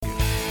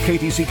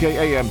KTCK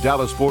AM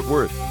Dallas-Fort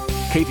Worth,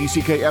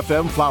 KTCK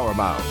FM Flower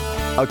Mound,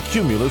 a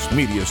Cumulus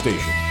media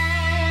station.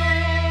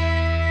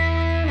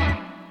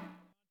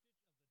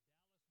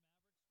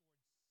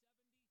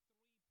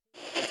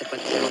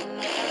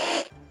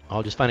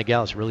 I'll just find a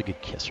gal that's a really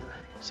good kisser.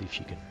 See if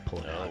she can pull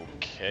it out.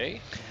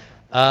 Okay.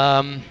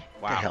 Wow.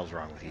 What the hell's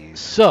wrong with you?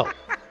 So.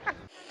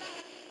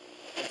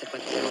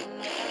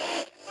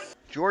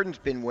 Jordan's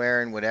been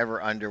wearing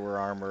whatever Underwear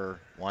Armour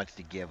wants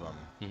to give him.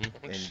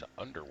 Mm-hmm. Which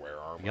Underwear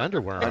Armour? The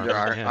Underwear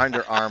Armour.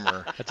 Under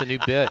Armour. That's a new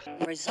bit.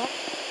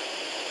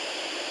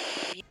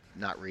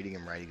 Not reading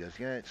him right. He goes,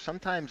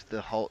 sometimes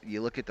the hull,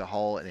 you look at the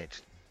hull and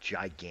it's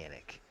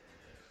gigantic.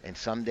 And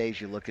some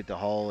days you look at the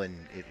hull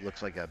and it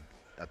looks like a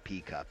pea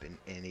cup. And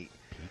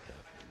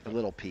a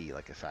little pea,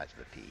 like the size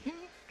of a pea.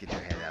 Get your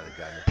hand out of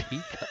the gun.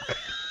 Pea cup.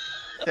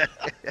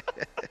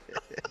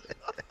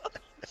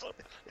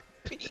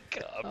 Pea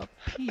cup. A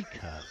pea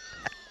cup.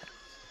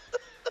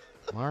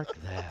 Mark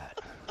that.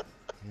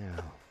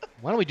 Yeah.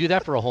 Why don't we do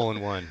that for a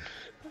hole-in-one?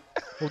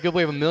 We'll give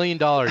away $1 million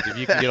if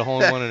you can get a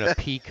hole-in-one in a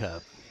pea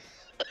cup.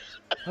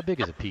 How big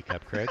is a pea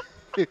cup, Craig?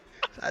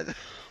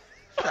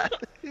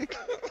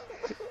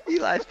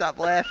 Eli, stop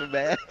laughing,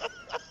 man.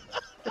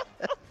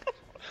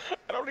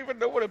 I don't even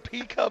know what a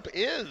pea cup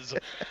is.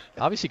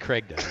 Obviously,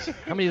 Craig does.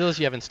 How many of those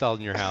do you have installed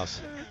in your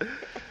house?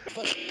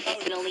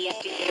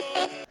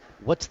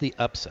 What's the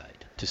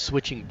upside to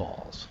switching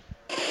balls?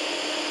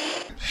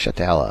 Shut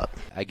the hell up.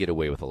 I get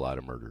away with a lot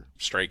of murder.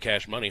 Straight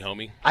cash money,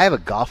 homie. I have a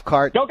golf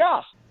cart. Go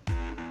golf!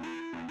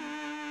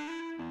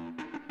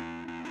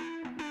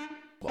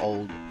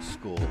 Old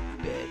school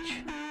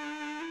bitch.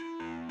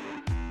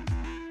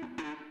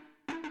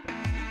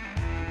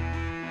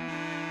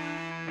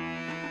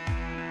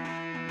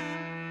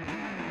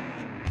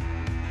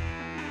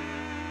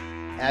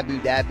 Abu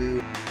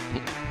Dabu.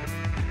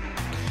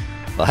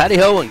 Well, howdy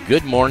ho and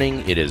good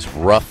morning. It is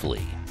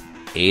roughly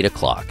 8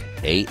 o'clock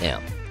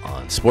a.m.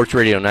 on Sports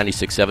Radio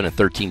 96.7 and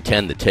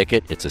 1310 The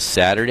Ticket. It's a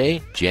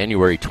Saturday,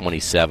 January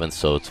 27th,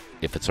 so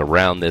if it's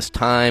around this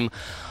time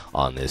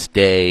on this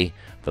day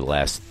for the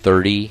last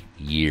 30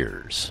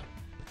 years,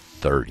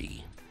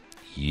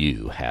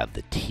 you have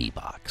the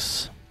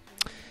TeeBox.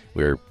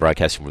 We're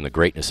broadcasting from the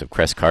greatness of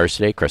Crest Cars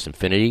today, Crest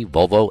Infiniti,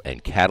 Volvo,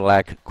 and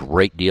Cadillac.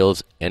 Great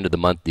deals,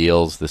 end-of-the-month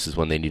deals. This is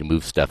when they need to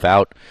move stuff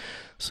out,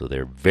 so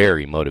they're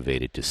very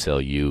motivated to sell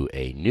you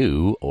a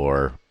new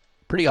or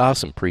pretty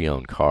awesome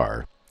pre-owned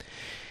car.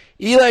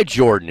 Eli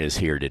Jordan is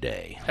here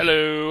today.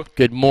 Hello.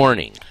 Good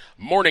morning.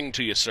 Morning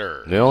to you,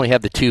 sir. We only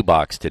have the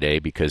 2-box today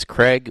because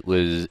Craig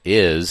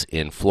is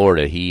in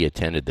Florida. He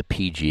attended the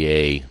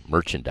PGA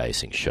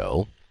merchandising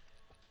show.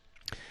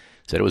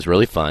 Said it was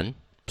really fun.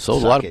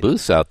 Sold a lot of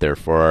booths out there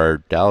for our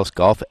Dallas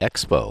Golf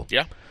Expo.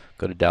 Yeah.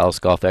 Go to Dallas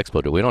Golf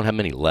Expo. We don't have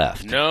many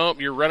left. No,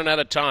 you're running out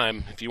of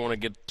time. If you want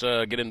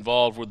to get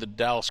involved with the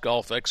Dallas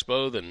Golf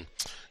Expo, then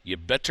you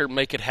better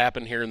make it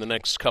happen here in the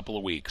next couple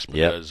of weeks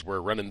because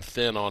we're running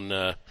thin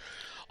on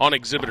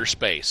exhibitor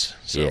space.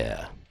 So.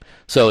 Yeah.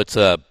 So it's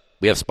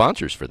we have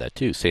sponsors for that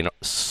too.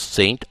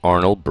 St.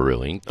 Arnold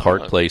Brewing,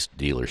 Park Place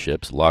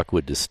Dealerships,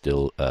 Lockwood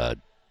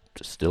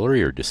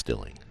Distillery or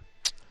Distilling.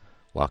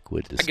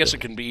 Lockwood Distilling. I guess it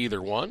can be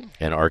either one.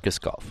 And Arcus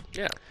Golf.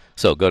 Yeah.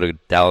 So go to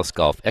Dallas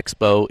Golf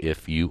Expo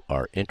if you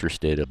are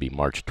interested. It'll be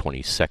March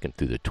 22nd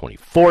through the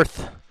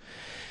 24th.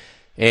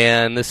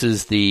 And this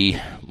is the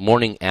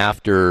morning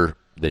after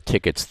the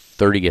Ticket's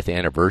 30th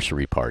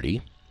anniversary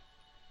party.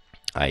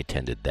 I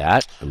attended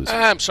that.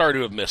 I'm sorry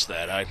to have missed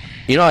that. I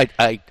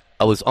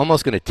was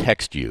almost going to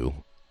text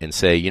you and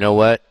say, you know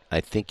what, I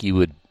think you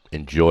would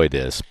enjoy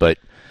this, but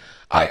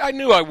I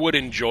knew I would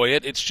enjoy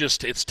it.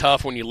 It's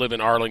tough when you live in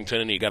Arlington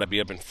and you got to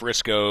be up in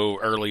Frisco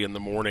early in the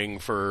morning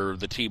for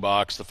the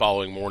TeeBox the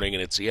following morning,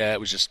 and it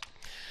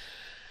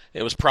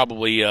was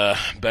probably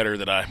better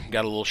that I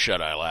got a little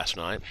shut-eye last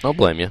night. I'll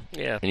blame you.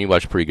 Yeah. And you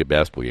watched a pretty good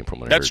basketball game from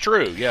what I heard. That's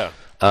true, yeah.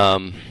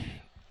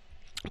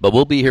 But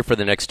we'll be here for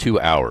the next 2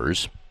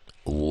 hours.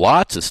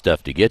 Lots of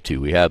stuff to get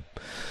to. We have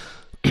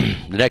the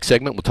next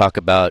segment. We'll talk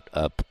about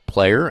a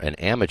player, an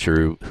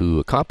amateur, who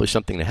accomplished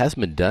something that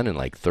hasn't been done in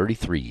like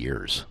 33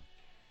 years.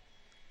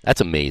 That's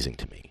amazing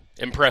to me.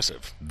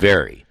 Impressive.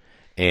 Very.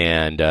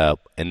 And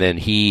then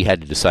he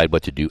had to decide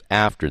what to do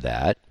after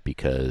that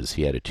because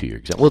he had a 2-year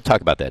exam. We'll talk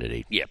about that at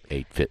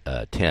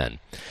 8:10.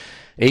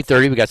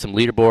 8:30, we got some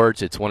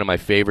leaderboards. It's one of my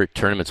favorite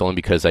tournaments only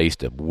because I used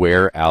to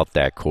wear out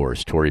that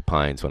course, Torrey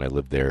Pines, when I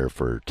lived there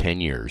for 10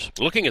 years.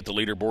 Looking at the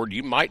leaderboard,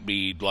 you might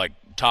be like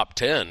top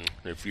 10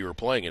 if you were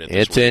playing it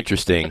this It's week.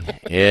 Interesting.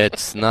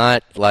 It's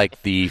not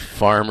like the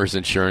Farmers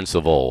Insurance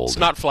of old. It's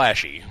not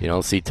flashy. You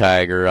don't see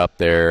Tiger up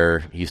there.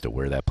 He used to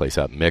wear that place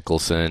out,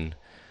 Mickelson.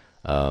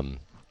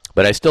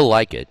 But I still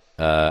like it.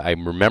 I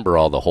remember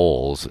all the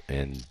holes,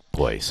 and,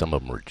 boy, some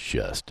of them were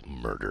just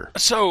murder.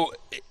 So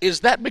is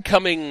that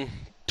becoming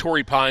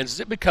Torrey Pines?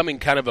 Is it becoming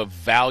kind of a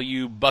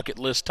value bucket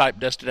list type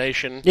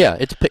destination? Yeah,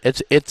 it's.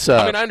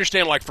 I mean, I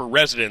understand, like for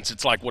residents,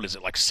 it's like, what is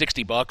it, like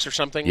 $60 or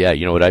something? Yeah,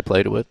 you know what I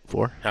played it with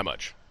for? How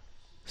much?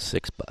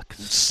 $6.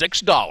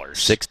 $6.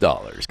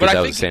 $6 because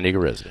I was a San Diego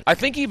resident. I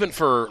think even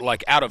for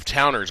like out of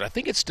towners, I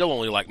think it's still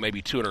only like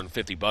maybe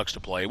 $250 to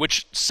play,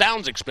 which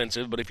sounds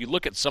expensive. But if you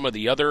look at some of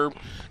the other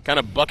kind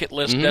of bucket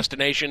list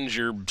destinations,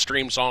 your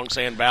Stream Song,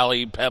 Sand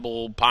Valley,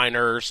 Pebble,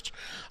 Pinehurst,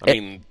 I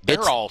mean,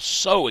 they're all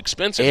so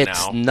expensive now.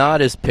 It's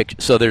not as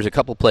so there's a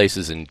couple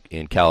places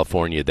in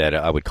California that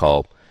I would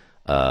call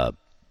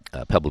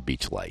Pebble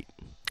Beach light.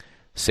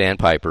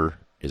 Sandpiper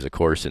is, of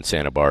course, in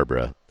Santa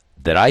Barbara.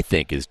 That I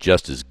think is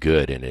just as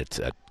good, and it's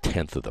a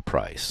tenth of the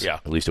price. Yeah.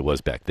 At least it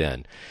was back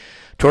then.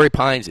 Torrey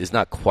Pines is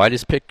not quite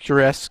as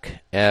picturesque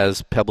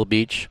as Pebble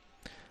Beach.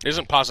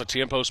 Isn't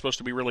Pasatiempo supposed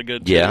to be really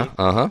good, too?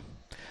 Yeah,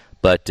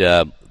 But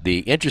the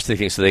interesting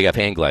thing, so they have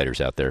hang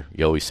gliders out there.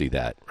 You always see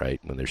that, right,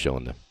 when they're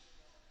showing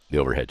the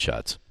overhead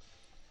shots.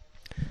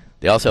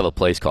 They also have a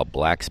place called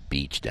Black's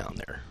Beach down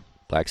there.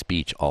 Black's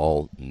Beach,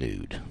 all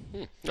nude.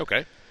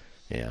 Okay.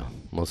 Yeah,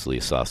 mostly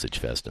a sausage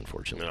fest,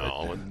 unfortunately.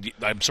 No,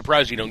 I'm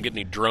surprised you don't get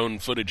any drone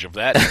footage of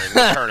that during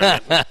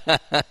the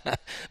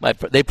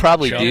tournament. They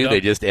probably do.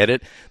 They just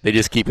edit. They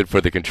just keep it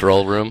for the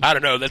control room. I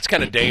don't know. That's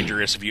kind of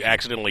dangerous if you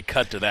accidentally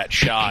cut to that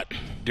shot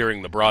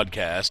during the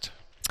broadcast.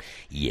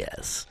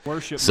 Yes.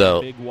 Worship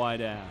my big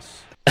white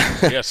ass.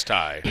 Yes,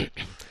 Ty.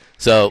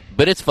 So,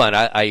 but it's fun.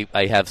 I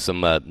have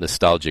some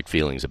nostalgic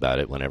feelings about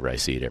it whenever I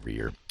see it every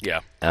year.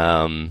 Yeah.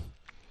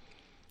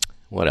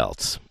 What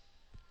else?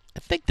 I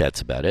think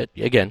that's about it.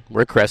 Again,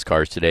 we're at Crest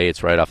Cars today.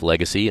 It's right off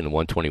Legacy and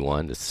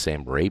 121. It's the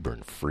Sam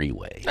Rayburn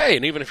Freeway. Hey,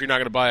 and even if you're not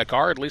going to buy a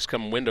car, at least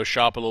come window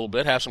shop a little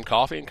bit, have some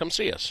coffee, and come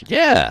see us.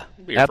 Yeah,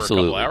 We'll be here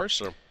absolutely. for a couple hours.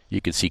 So. You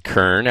can see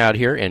Kern out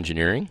here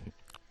engineering.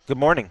 Good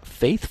morning.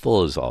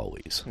 Faithful as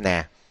always.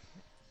 Nah.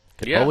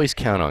 Can always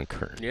count on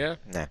Kern. Yeah.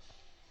 Nah.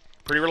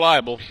 Pretty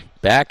reliable.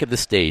 Back at the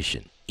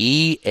station,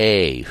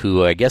 EA,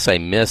 who I guess I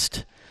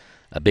missed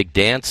a big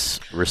dance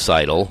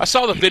recital. I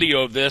saw the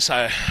video of this.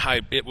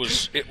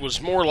 It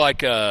was more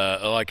like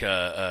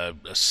a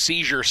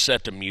seizure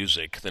set to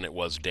music than it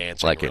was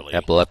dancing. Like really. an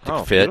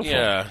epileptic fit. Beautiful.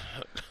 Yeah.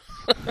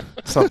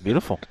 Sounds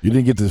beautiful. You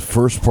didn't get the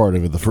first part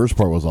of it. The first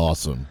part was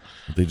awesome.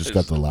 They just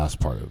got the last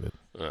part of it.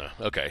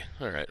 Okay.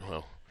 All right.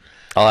 Well,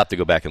 I'll have to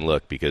go back and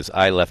look because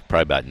I left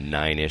probably about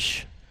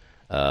 9-ish.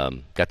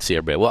 Got to see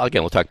everybody. Well,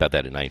 again, we'll talk about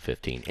that at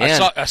 9:15.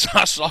 I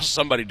saw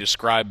somebody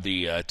describe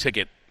the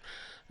ticket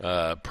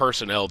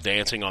personnel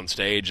dancing on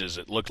stage as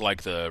it looked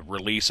like the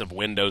release of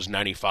Windows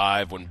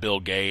 95 when Bill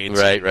Gates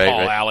and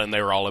Paul Allen,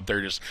 they were all up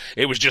there.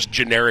 It was just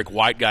generic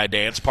white guy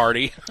dance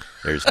party.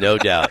 There's no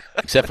doubt,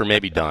 except for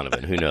maybe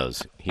Donovan. Who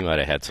knows? He might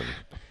have had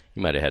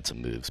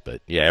some moves,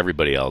 but yeah,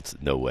 everybody else,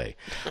 no way.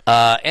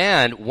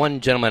 And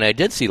one gentleman I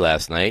did see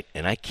last night,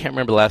 and I can't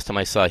remember the last time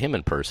I saw him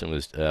in person,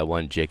 was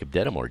one Jacob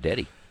Dedamore.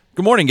 Deddy.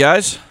 Good morning,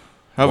 guys.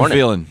 How are you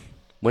feeling?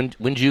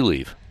 When'd you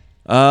leave?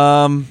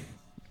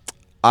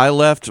 I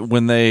left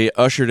when they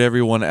ushered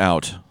everyone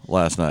out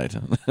last night.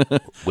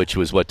 Which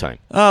was what time?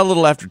 A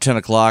little after 10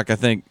 o'clock. I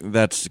think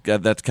that's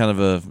kind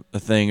of a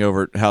thing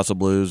over at House of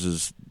Blues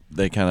is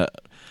they kind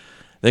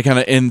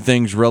of end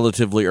things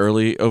relatively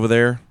early over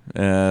there.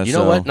 You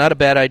know what? Not a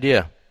bad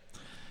idea.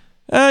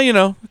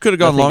 Could have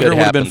gone longer. Would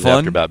have been fun.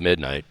 After about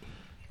midnight.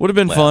 Would have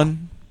been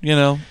fun,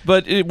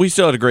 but we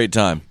still had a great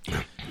time.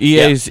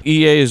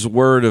 EA's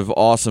word of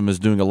awesome is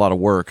doing a lot of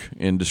work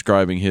in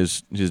describing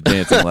his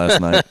dancing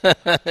last night.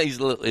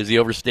 Is he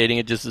overstating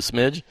it just a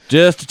smidge?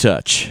 Just a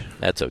touch.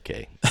 That's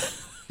okay.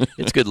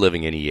 It's good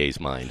living in EA's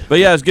mind. But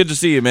yeah, it's good to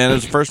see you, man. It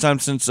was the first time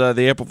since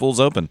the April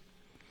Fool's Open.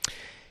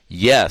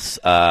 Yes,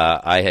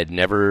 I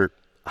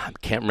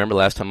can't remember the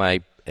last time I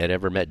had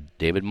ever met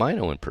David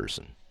Mino in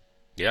person.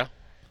 Yeah.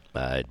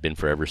 It'd been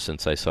forever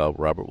since I saw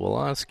Robert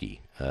Wolanski.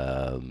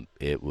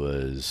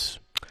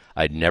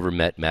 I'd never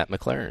met Matt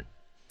McLaren.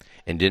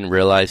 And didn't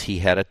realize he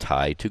had a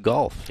tie to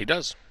golf. He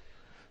does.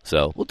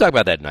 So we'll talk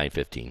about that at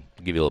 9:15.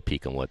 We'll give you a little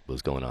peek on what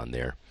was going on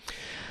there.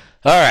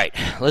 All right,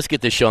 let's get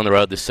this show on the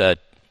road. This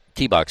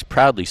TeeBox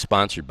proudly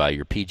sponsored by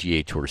your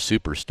PGA Tour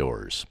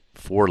Superstores.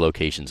 4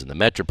 locations in the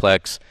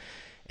Metroplex.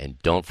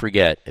 And don't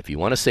forget, if you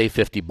want to save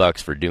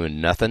 $50 for doing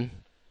nothing,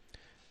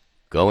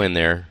 go in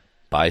there,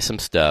 buy some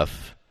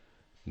stuff,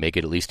 make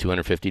it at least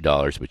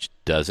 $250, which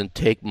doesn't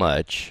take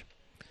much.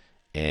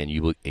 And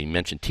you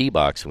mention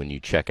TeeBox when you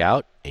check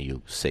out, and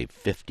you save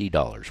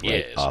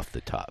 $50 off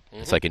the top.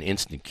 Mm-hmm. It's like an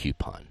instant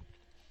coupon.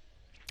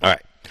 All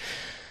right,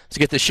 let's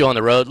get this show on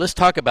the road. Let's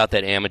talk about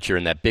that amateur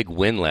and that big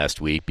win last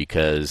week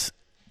because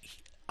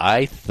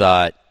I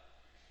thought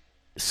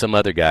some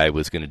other guy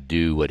was going to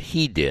do what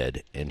he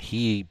did, and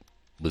he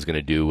was going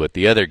to do what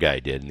the other guy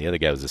did, and the other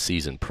guy was a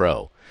seasoned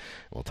pro.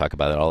 We'll talk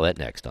about all that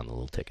next on the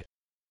Little Ticket.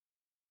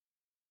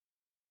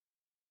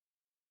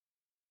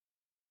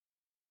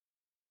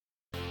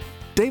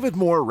 David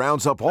Moore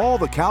rounds up all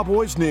the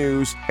Cowboys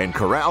news and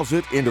corrals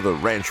it into the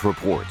Ranch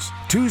Reports.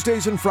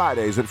 Tuesdays and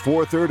Fridays at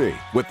 4:30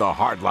 with the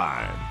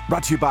Hardline.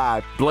 Brought to you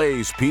by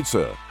Blaze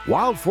Pizza,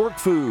 Wild Fork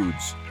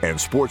Foods, and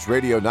Sports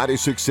Radio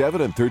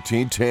 96.7 and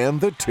 1310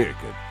 The Ticket.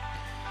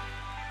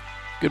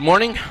 Good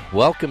morning.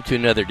 Welcome to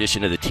another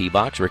edition of the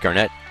TeeBox. Rick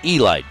Arnett,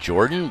 Eli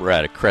Jordan. We're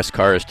at a Crest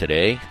Cars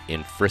today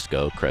in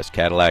Frisco. Crest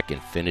Cadillac,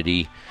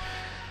 Infiniti,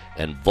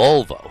 and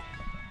Volvo.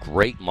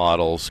 Great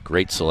models,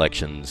 great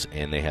selections,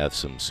 and they have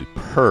some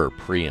superb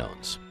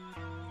pre-owns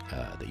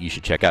that you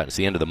should check out. It's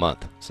the end of the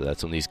month, so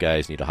that's when these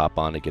guys need to hop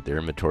on to get their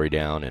inventory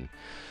down, and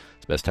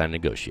it's the best time to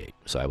negotiate.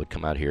 So I would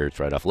come out here. It's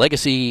right off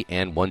Legacy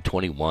and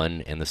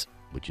 121, and this,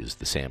 which is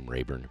the Sam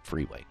Rayburn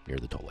Freeway near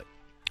the tollway.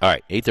 All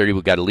right, 8:30.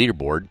 We've got a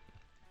leaderboard.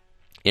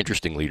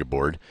 Interesting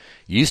leaderboard.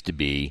 Used to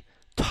be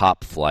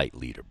top flight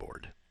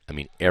leaderboard. I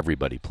mean,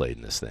 everybody played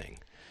in this thing.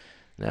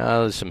 Now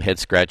there's some head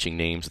scratching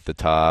names at the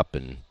top,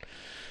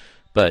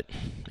 but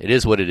it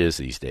is what it is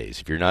these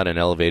days. If you're not an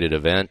elevated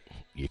event,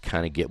 you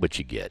kind of get what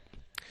you get.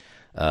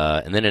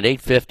 And then at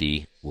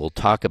 8:50, we'll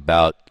talk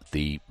about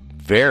the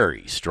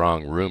very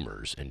strong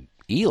rumors, and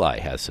Eli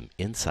has some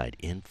inside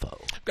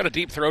info. Got a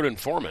deep throat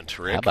informant,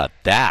 Rick. How about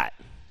that?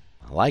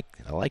 I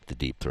like the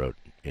deep throat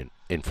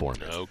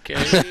informant. Okay.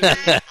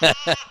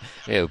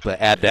 Yeah, but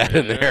add that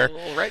in there.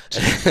 All right.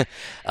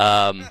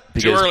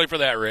 Too early for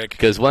that, Rick.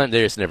 Because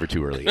there's never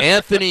too early.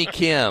 Anthony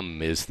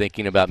Kim is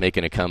thinking about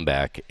making a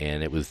comeback,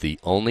 and it was the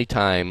only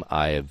time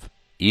I have,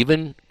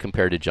 even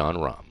compared to John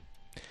Rahm,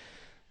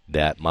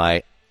 that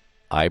my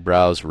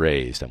eyebrows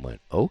raised. I went,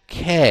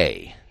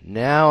 okay,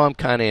 now I'm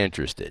kind of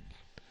interested.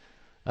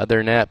 Other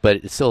than that, but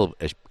it's still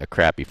a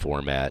crappy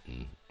format,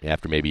 and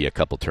after maybe a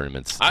couple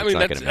tournaments,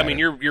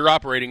 you're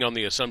operating on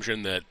the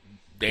assumption that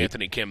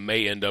Anthony Kim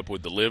may end up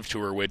with the Live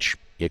Tour, which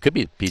it could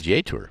be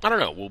PGA Tour. I don't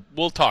know.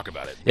 We'll talk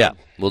about it. Yeah,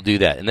 we'll do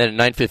that, and then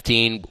at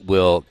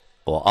 9:15,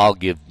 I'll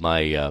give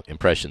my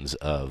impressions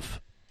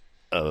of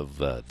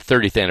the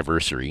 30th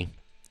anniversary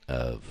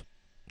of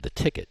the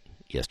ticket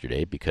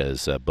yesterday,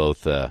 because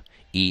both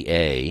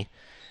EA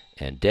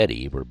and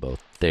Deddy were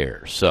both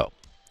there. So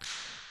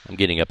I'm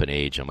getting up in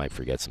age. I might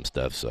forget some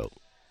stuff, so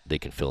they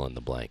can fill in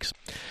the blanks.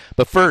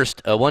 But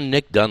first, one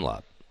Nick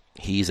Dunlap.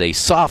 He's a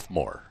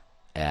sophomore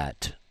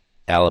at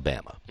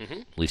Alabama.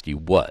 Mm-hmm. At least he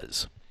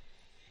was.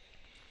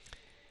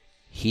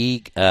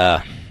 He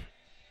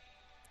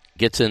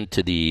gets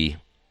into the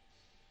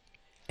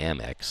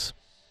AMEX,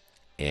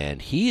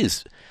 and he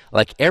is,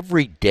 like,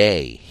 every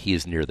day he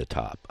is near the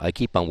top. I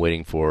keep on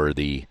waiting for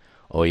the,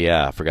 oh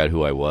yeah, I forgot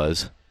who I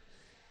was,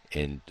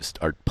 and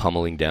start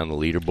pummeling down the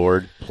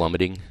leaderboard,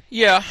 plummeting.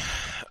 Yeah.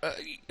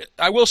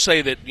 I will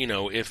say that,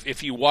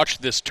 if you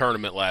watched this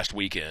tournament last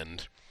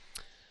weekend,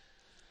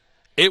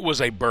 it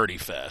was a birdie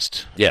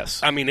fest.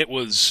 Yes. I mean, it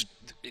was,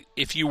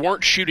 if you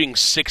weren't shooting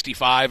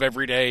 65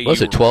 every day.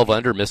 Was it 12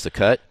 under, missed the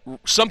cut?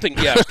 Something,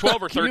 yeah,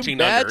 12 or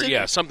 13 under.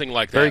 Yeah, something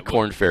like that. Very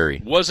Corn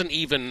Ferry. Wasn't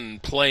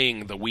even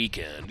playing the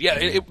weekend. Yeah,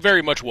 it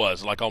very much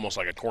was, almost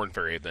like a Corn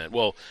Ferry event.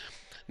 Well,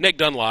 Nick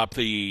Dunlap,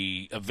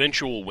 the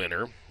eventual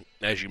winner,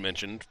 as you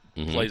mentioned,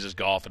 plays his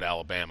golf at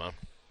Alabama.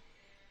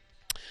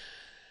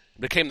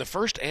 Became the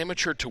first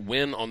amateur to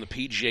win on the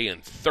PGA in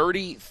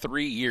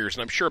 33 years.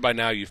 And I'm sure by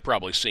now you've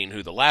probably seen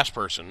who the last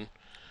person,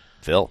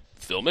 Phil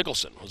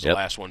Mickelson, was the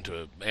last one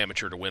to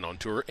amateur to win on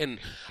tour. And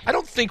I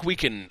don't think we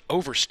can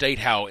overstate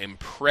how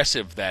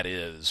impressive that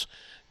is,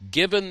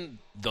 given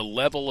the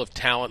level of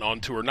talent on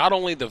tour. Not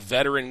only the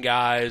veteran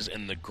guys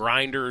and the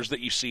grinders that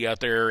you see out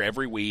there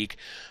every week,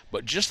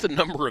 but just the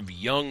number of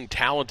young,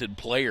 talented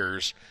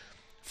players.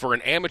 For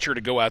an amateur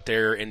to go out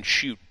there and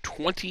shoot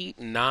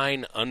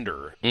 29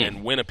 under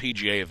and win a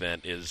PGA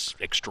event is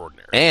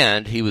extraordinary.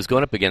 And he was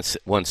going up against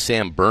one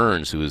Sam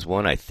Burns, who has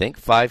won, I think,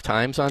 5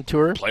 times on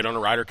tour. Played on a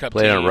Ryder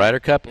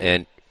Cup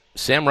and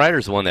Sam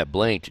Ryder's the one that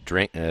blinked,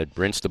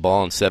 rinsed the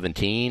ball in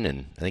 17,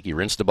 and I think he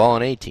rinsed the ball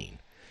in 18.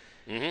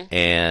 Mm-hmm.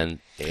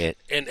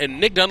 And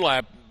Nick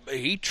Dunlap,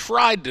 he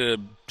tried to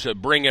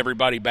bring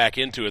everybody back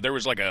into it. There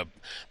was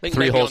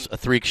a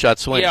three-shot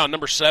swing. Yeah, on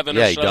number 7 or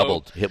so. Yeah, he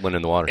doubled, hit one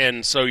in the water.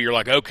 And so you're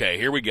like, okay,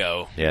 here we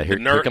go. Yeah, here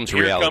comes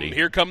reality.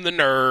 Here come the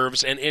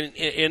nerves.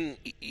 And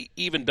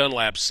even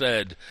Dunlap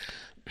said,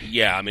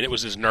 yeah, I mean, it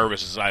was as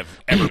nervous as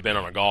I've ever been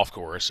on a golf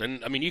course.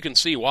 And, I mean, you can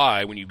see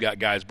why when you've got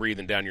guys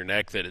breathing down your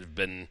neck that have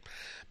been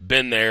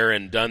there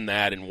and done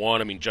that and won.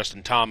 I mean,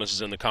 Justin Thomas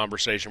is in the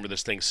conversation for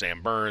this thing.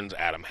 Sam Burns,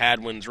 Adam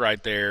Hadwin's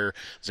right there.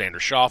 Xander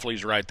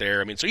Schauffele's right there.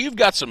 I mean, so you've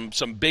got some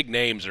big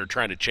names that are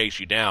trying to chase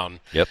you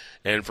down. Yep.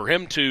 And for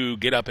him to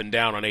get up and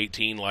down on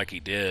 18 like he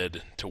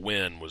did to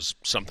win was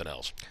something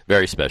else.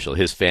 Very special.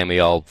 His family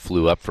all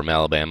flew up from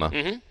Alabama.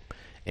 Mm-hmm.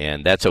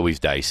 And that's always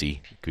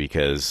dicey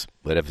because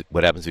what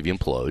happens if you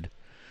implode?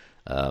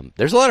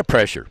 There's a lot of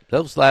pressure.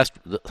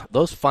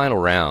 Those final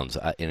rounds,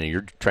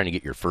 you're trying to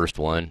get your first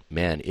one.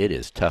 Man, it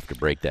is tough to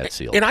break that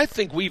seal. And I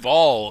think we've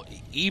all,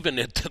 even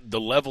at the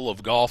level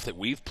of golf that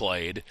we've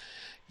played,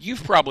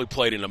 you've probably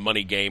played in a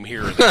money game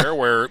here or there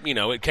where,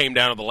 it came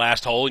down to the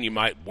last hole and you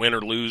might win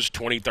or lose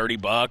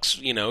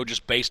 $20-30,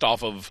 just based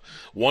off of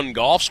one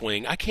golf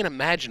swing. I can't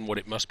imagine what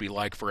it must be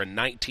like for a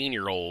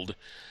 19-year-old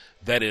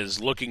that is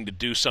looking to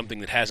do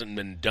something that hasn't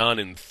been done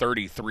in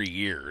 33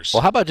 years.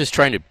 Well, how about just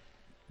trying to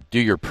do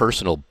your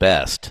personal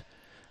best,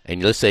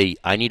 and let's say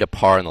I need a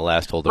par in the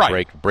last hole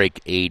to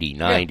break 80,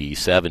 90,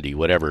 70,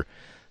 whatever.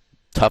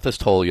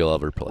 toughest hole you'll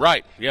ever play.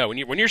 Right. Yeah. When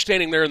you're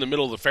standing there in the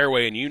middle of the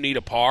fairway and you need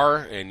a par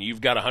and you've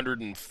got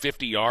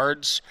 150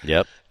 yards.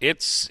 Yep.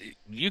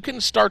 You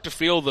can start to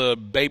feel the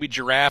baby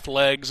giraffe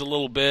legs a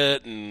little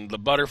bit and the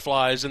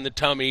butterflies in the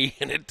tummy,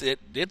 and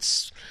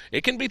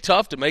it can be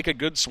tough to make a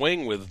good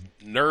swing with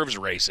nerves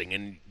racing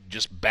and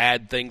just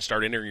bad things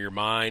start entering your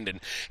mind. And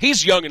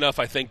he's young enough,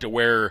 I think, to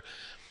where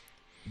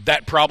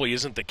that probably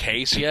isn't the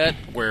case yet.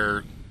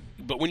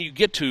 But when you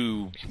get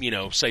to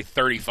say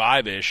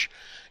 35-ish.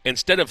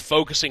 Instead of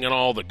focusing on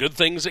all the good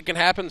things that can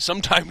happen,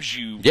 sometimes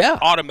you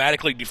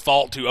automatically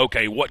default to,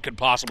 okay, what could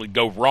possibly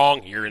go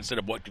wrong here instead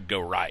of what could go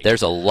right.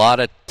 There's a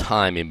lot of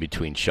time in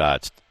between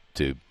shots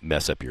to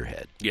mess up your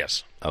head.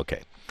 Yes.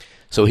 Okay.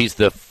 So he's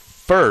the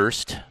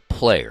first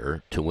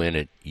player to win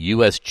a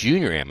U.S.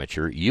 Junior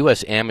Amateur,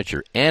 U.S.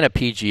 Amateur, and a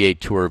PGA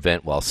Tour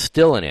event while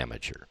still an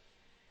amateur.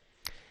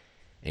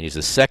 And he's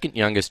the second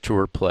youngest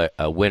tour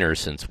winner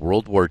since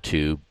World War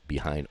II,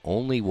 behind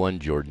only one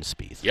Jordan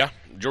Spieth. Yeah.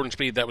 Jordan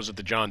Spieth, that was at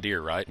the John Deere,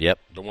 right? Yep.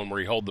 The one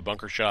where he held the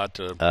bunker shot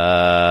to...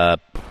 I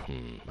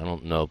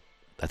don't know.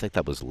 I think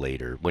that was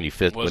later. When he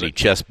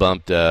chest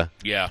bumped his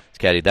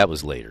caddy, that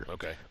was later.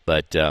 Okay.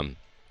 But,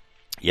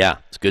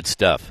 it's good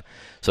stuff.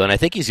 So, and I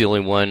think he's the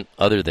only one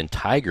other than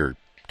Tiger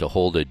to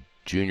hold a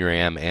Junior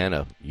Am and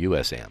a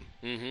U.S. Am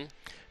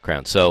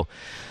crown. So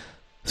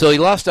he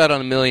lost out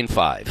on $1.5 million,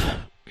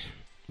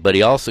 but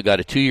he also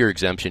got a 2-year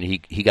exemption.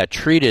 He got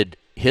treated...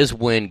 His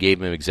win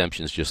gave him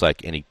exemptions just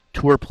like any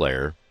tour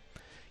player.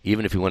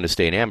 Even if he wanted to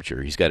stay an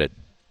amateur, he's got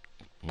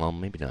well,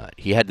 maybe not.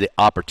 He had the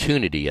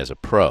opportunity as a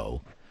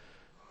pro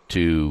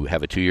to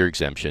have a 2-year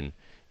exemption,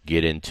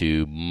 get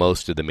into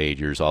most of the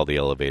majors, all the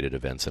elevated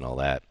events and all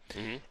that.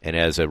 Mm-hmm. And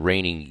as a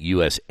reigning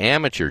U.S.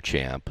 amateur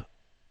champ,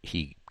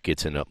 he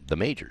gets in the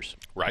majors.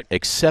 Right.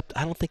 Except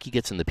I don't think he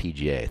gets in the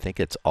PGA. I think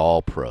it's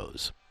all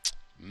pros.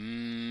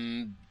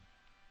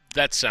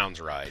 That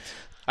sounds right.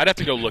 I'd have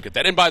to go look at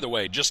that. And by the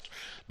way, just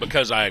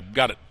because I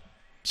got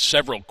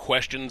several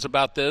questions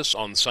about this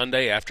on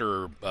Sunday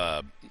after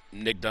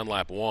Nick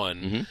Dunlap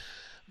won,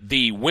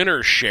 the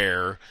winner's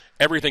share,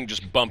 everything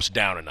just bumps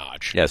down a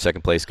notch. Yeah,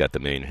 second place got the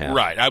 $1.5 million.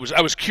 Right. I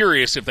was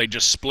curious if they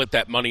just split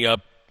that money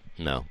up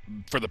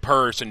for the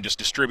purse and just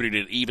distributed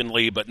it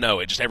evenly, but no,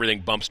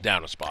 everything bumps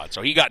down a spot.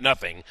 So he got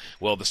nothing.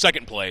 Well, the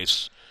second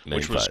place,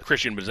 which was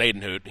Christian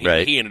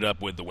Bezuidenhout, he ended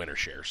up with the winner's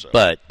share. So.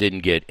 But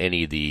didn't get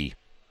any of the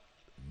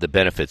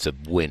benefits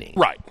of winning.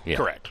 Right,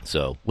 correct.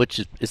 So, which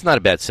is it's not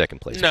a bad second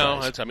place. No,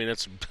 that's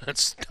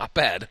not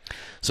bad.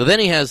 So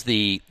then he has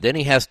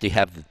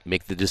to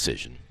make the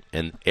decision,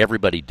 and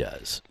everybody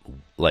does.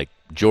 Like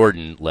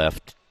Jordan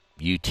left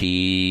UT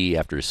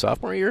after his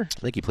sophomore year. I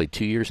think he played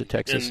 2 years at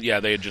Texas.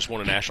 And they had just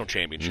won a national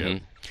championship.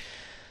 Mm-hmm.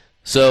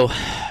 So,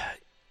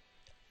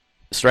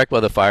 strike while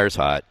the fire's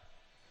hot.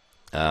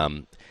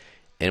 And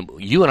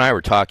you and I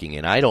were talking,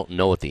 and I don't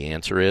know what the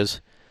answer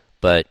is,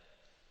 but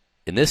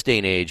in this day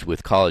and age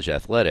with college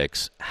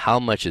athletics, how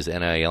much is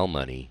NIL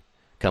money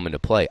come into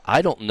play?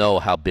 I don't know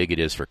how big it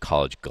is for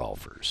college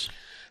golfers.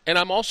 And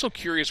I'm also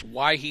curious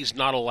why he's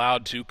not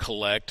allowed to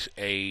collect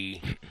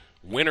a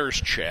winner's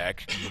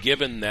check,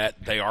 given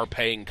that they are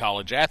paying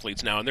college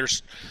athletes now. And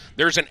there's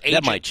an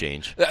agent. That might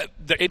change.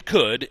 It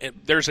could.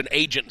 There's an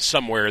agent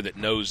somewhere that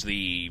knows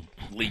the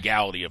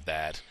legality of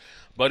that.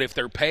 But if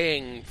they're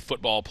paying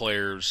football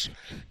players,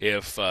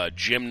 if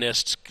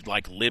gymnasts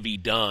like Livy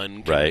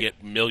Dunn can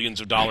get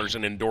millions of dollars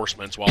in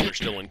endorsements while they're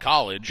still in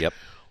college,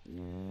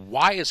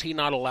 why is he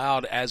not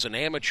allowed as an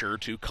amateur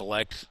to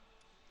collect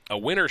a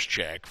winner's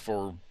check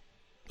for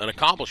an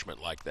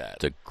accomplishment like that?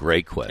 It's a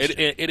great question.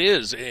 It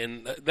is,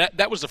 and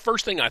that was the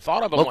first thing I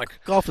thought of. I'm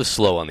like, golf is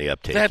slow on the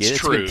uptake. It's true.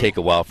 It's going to take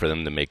a while for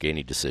them to make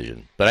any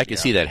decision, but I can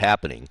see that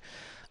happening.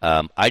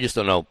 I just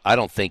don't know. I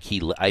don't think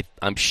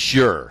I'm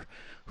sure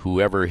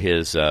whoever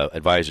his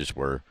advisors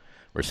were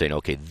saying,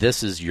 okay,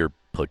 this is your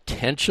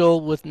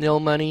potential with nil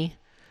money,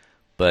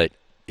 but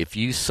if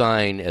you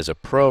sign as a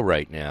pro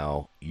right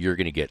now, you're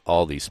going to get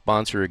all these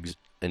sponsor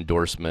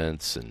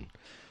endorsements, and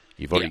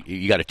you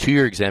got a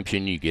 2-year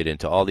exemption. You get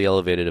into all the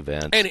elevated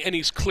events, and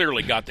he's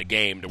clearly got the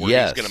game to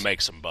where he's going to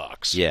make some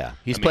bucks. Yeah,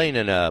 he's playing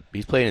at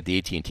the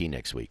AT&T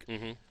next week.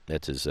 Mm-hmm.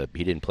 That's his.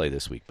 He didn't play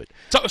this week, but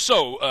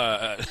so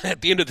at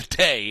the end of the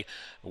day,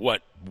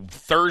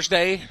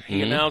 Thursday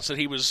he announced that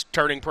he was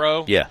turning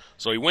pro. Yeah.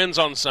 So he wins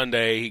on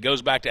Sunday. He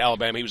goes back to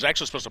Alabama. He was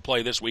actually supposed to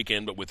play this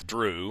weekend, but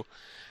withdrew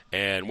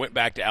and went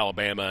back to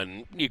Alabama.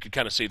 And you could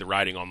kind of see the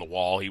writing on the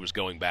wall. He was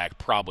going back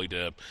probably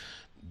to,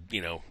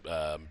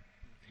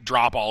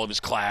 drop all of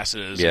his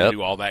classes and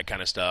do all that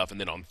kind of stuff. And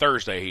then on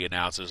Thursday he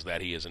announces that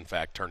he is in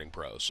fact turning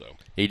pro. So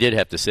he did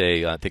have to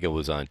say, I think it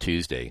was on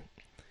Tuesday.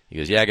 He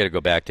goes, I got to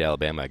go back to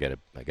Alabama. I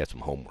got some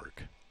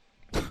homework.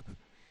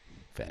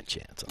 Fat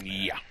chance on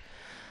that.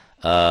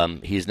 Yeah.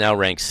 He's now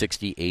ranked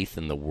 68th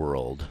in the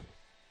world.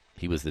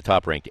 He was the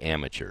top-ranked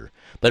amateur.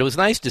 But it was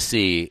nice to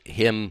see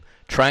him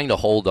trying to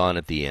hold on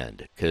at the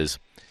end, because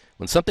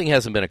when something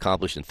hasn't been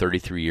accomplished in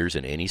 33 years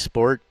in any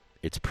sport,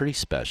 it's pretty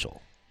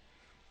special.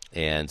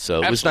 And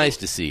so it was nice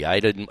to see. I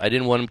didn't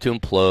want him to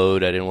implode.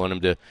 I didn't want him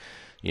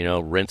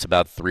to, rinse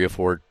about 3 or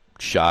 4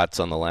 shots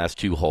on the last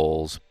 2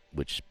 holes,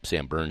 which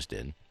Sam Burns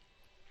did.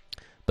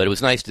 But it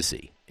was nice to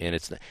see.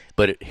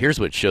 Here's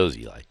what it shows,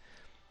 Eli.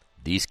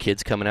 These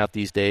kids coming out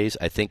these days,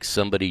 I think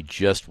somebody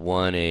just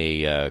won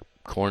a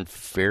Corn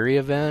Ferry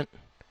event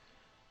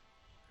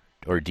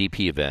or a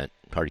DP event.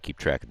 Hard to keep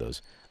track of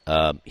those.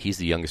 He's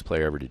the youngest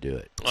player ever to do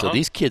it. So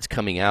these kids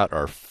coming out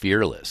are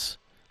fearless.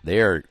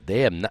 They're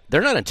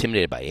not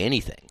intimidated by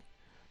anything.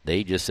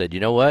 They just said,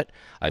 you know what?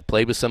 I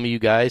played with some of you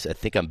guys. I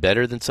think I'm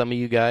better than some of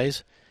you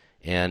guys.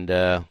 And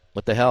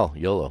what the hell?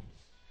 YOLO.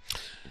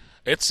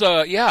 It's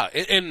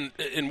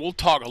and we'll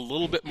talk a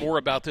little bit more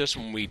about this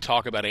when we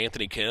talk about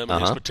Anthony Kim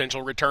and his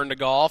potential return to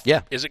golf.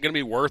 Yeah. Is it going to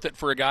be worth it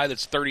for a guy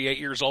that's 38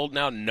 years old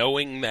now,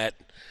 knowing that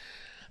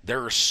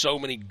there are so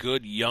many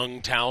good,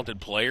 young, talented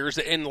players?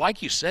 And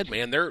like you said,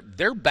 man,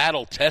 they're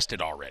battle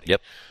tested already.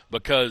 Yep.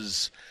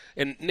 Because,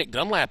 and Nick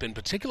Dunlap in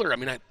particular, I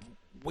mean,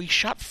 we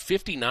shot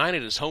 59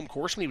 at his home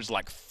course when he was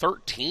like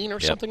 13 or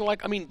something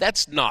like. I mean,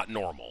 that's not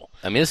normal.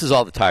 I mean, this is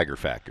all the Tiger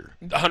factor.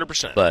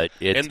 100%. But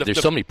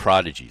there's so many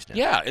prodigies now.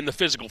 Yeah, and the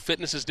physical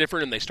fitness is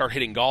different, and they start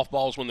hitting golf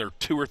balls when they're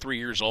 2 or 3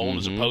 years old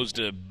as opposed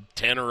to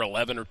 10 or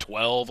 11 or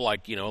 12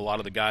 like, a lot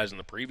of the guys in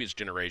the previous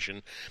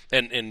generation.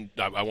 And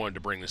I wanted to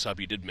bring this up.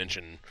 You did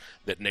mention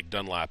that Nick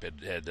Dunlap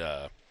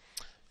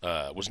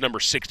was number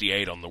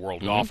 68 on the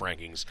world golf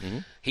rankings.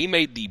 He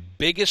made the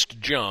biggest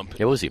jump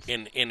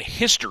in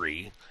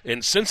history,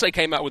 and since they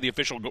came out with the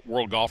official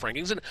world golf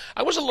rankings. And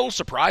I was a little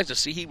surprised to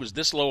see he was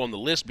this low on the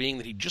list, being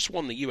that he just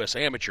won the U.S.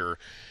 Amateur.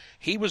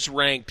 He was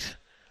ranked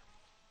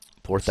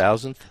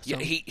 4,000th? Yeah,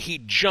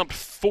 he jumped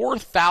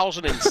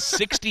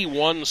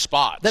 4,061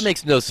 spots. That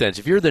makes no sense.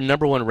 If you're the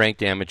number 1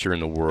 ranked amateur in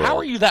the world, how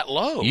are you that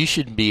low? You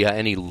shouldn't be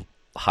any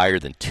higher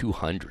than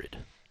 200.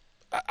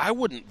 I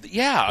wouldn't.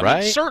 Yeah, right?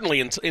 I mean,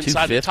 certainly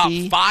inside the top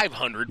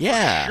 500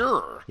 for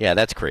sure. Yeah,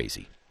 that's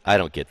crazy. I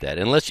don't get that.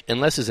 Unless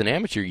as an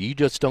amateur, you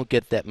just don't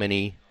get that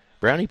many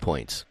brownie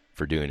points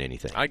for doing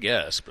anything. I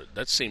guess, but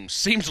that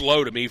seems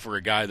low to me for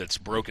a guy that's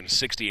broken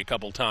 60 a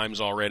couple times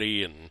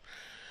already, and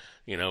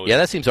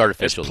that seems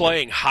artificial. Is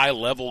playing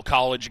high-level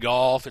college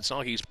golf. It's not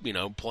like he's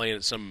playing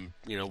at some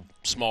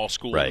small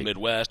school in the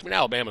Midwest. I mean,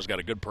 Alabama's got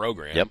a good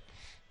program. Yep.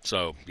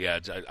 So, yeah,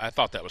 I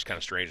thought that was kind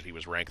of strange that he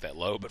was ranked that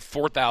low. But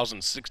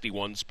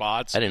 4,061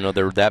 spots. I didn't know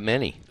there were that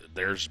many.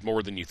 There's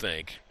more than you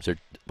think.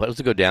 What does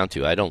it go down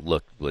to? I don't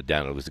look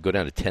down. Does it go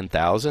down to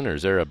 10,000, or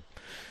is there a...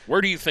 Where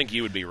do you think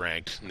you would be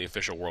ranked in the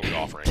official world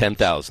golf ranking?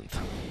 10,000th.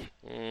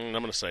 I'm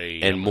going to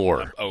say... And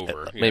more.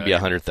 Over. Maybe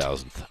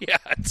 100,000th. Yeah,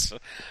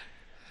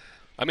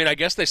 I mean, I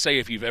guess they say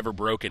if you've ever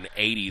broken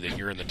 80 that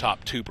you're in the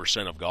top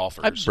 2% of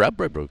golfers. I've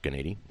broken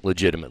 80,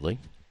 legitimately.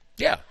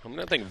 Yeah, I mean,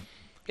 I think...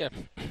 Yeah,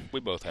 we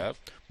both have.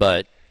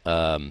 But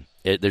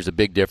there's a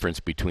big difference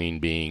between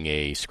being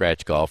a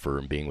scratch golfer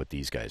and being what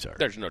these guys are.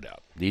 There's no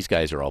doubt. These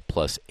guys are all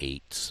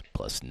 +8s,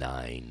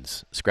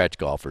 +9s. Scratch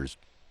golfers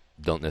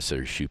don't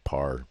necessarily shoot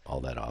par all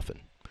that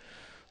often.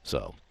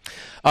 So,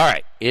 all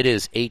right, it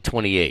is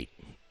 8:28.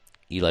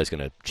 Eli's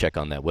going to check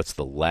on that. What's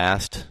the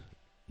last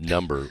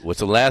number? What's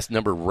the last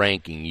number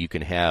ranking you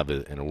can have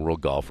in a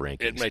world golf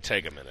rankings? It may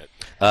take a minute.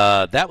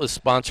 That was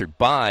sponsored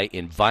by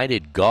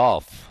Invited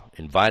Clubs,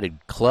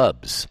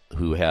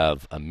 who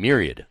have a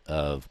myriad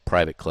of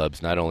private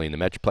clubs, not only in the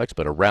Metroplex,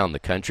 but around the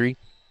country.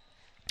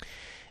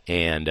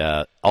 And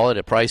all at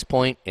a price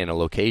point and a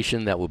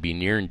location that will be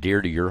near and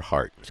dear to your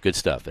heart. It's good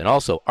stuff. And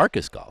also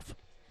Arcus Golf.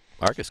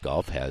 Arcus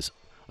Golf has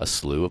a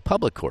slew of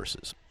public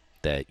courses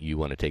that you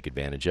want to take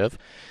advantage of.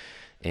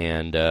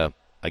 And,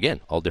 again,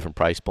 all different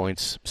price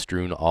points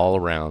strewn all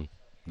around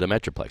the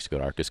Metroplex. Go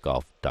to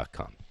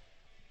arcusgolf.com.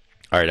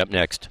 All right, up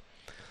next.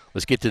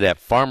 Let's get to that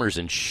Farmers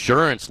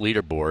Insurance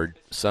leaderboard.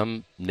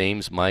 Some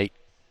names might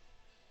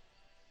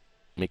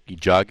make you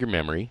jog your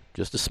memory,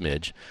 just a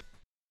smidge.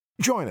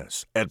 Join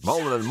us at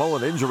Mullen &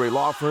 Mullen Injury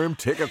Law Firm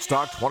Ticket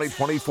Stock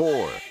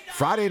 2024.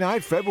 Friday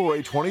night,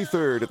 February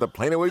 23rd at the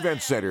Plano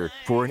Event Center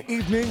for an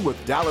evening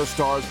with Dallas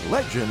Stars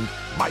legend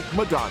Mike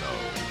Modano.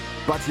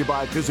 Brought to you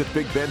by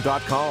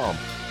VisitBigBend.com,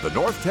 the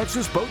North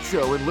Texas Boat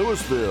Show in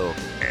Louisville,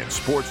 and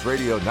Sports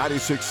Radio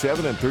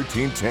 96.7 and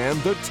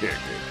 1310 The Ticket.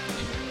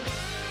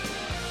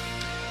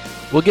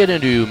 We'll get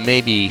into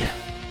maybe,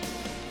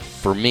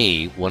 for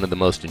me, one of the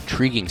most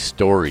intriguing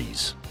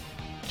stories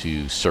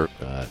to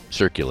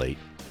circulate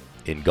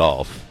in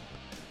golf,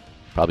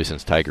 probably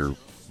since Tiger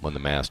won the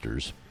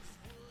Masters,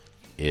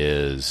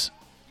 is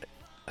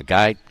a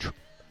guy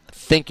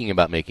thinking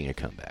about making a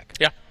comeback.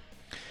 Yeah.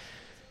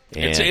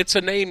 It's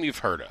a name you've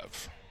heard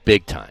of.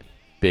 Big time.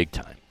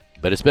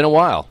 But it's been a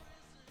while.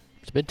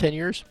 It's been 10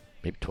 years,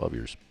 maybe 12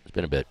 years. It's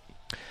been a bit.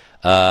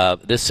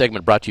 This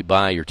segment brought to you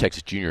by your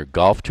Texas Junior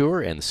Golf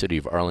Tour and the City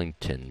of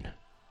Arlington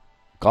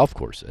Golf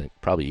Course. I think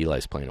probably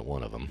Eli's playing at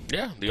one of them.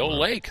 Yeah, the old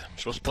lake. I'm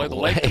supposed to play the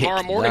lake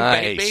tomorrow morning,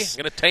 baby. I'm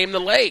going to tame the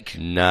lake.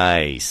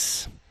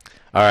 Nice.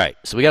 All right,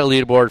 so we got a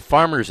leaderboard.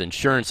 Farmers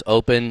Insurance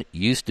Open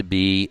used to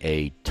be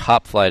a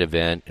top-flight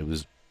event. It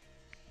was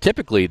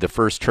typically the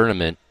first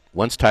tournament.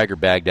 Once Tiger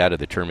bagged out of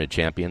the Tournament of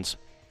Champions,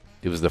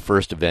 it was the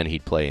first event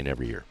he'd play in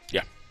every year.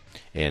 Yeah.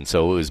 And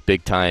so it was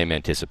big-time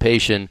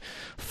anticipation.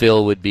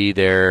 Phil would be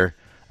there.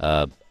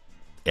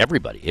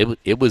 Everybody.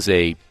 It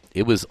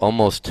was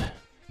almost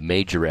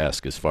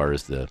major-esque as far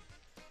as the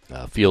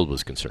field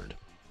was concerned.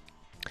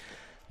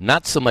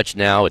 Not so much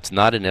now. It's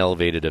not an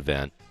elevated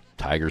event.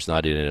 Tiger's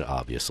not in it,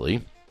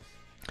 obviously.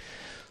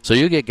 So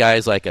you get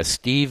guys like a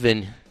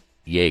Steven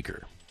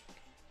Yeager,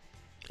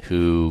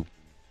 who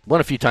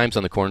won a few times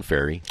on the Korn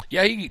Ferry.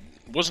 Yeah,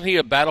 wasn't he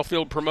a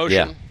Battlefield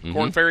Promotion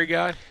Korn Ferry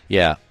guy?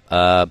 Yeah.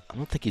 I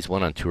don't think he's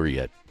won on tour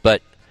yet.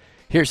 But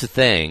here's the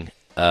thing.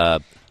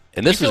 And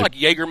this you feel like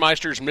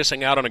Jägermeister's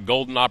missing out on a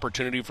golden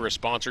opportunity for a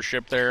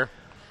sponsorship there?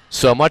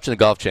 So I'm watching the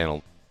Golf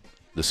Channel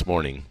this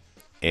morning,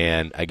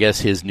 and I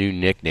guess his new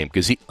nickname,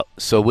 because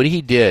what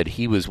he did,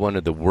 he was one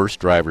of the worst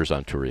drivers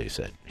on tour, they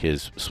said.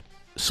 His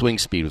swing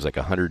speed was like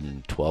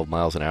 112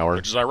 miles an hour.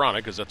 Which is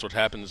ironic, because that's what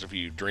happens if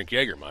you drink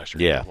Jägermeister.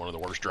 Yeah. You're one of the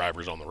worst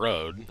drivers on the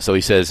road. So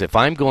he says, if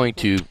I'm going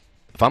to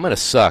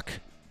suck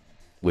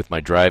with my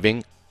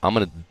driving,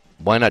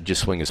 why not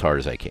just swing as hard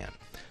as I can?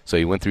 So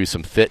he went through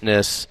some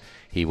fitness,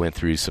 he went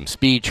through some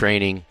speed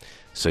training.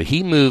 So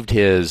he moved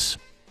his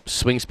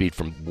swing speed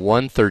from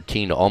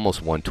 113 to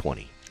almost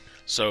 120.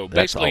 So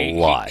that's basically, a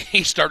lot.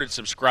 He started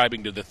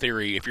subscribing to the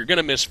theory, if you're going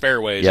to miss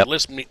fairways,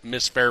 let's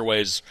miss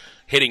fairways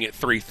hitting at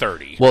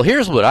 330. Well,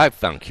 here's what I've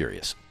found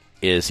curious,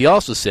 is he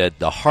also said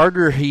the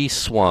harder he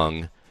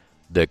swung,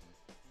 the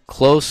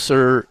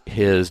closer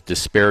his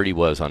disparity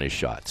was on his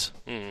shots,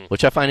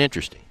 which I find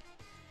interesting.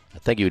 I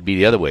think it would be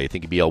the other way. I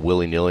think he'd be all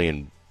willy-nilly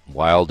and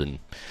wild.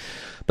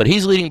 But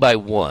he's leading by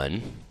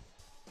 1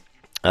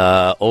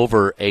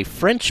 over a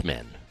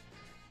Frenchman,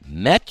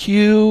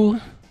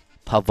 Mathieu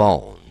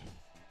Pavon.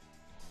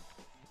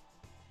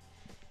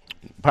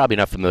 Probably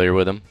not familiar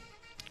with him.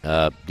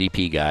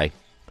 DP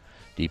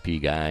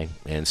guy.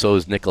 And so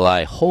is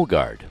Nikolai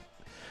Holgaard,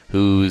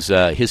 whose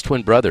his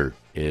twin brother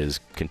is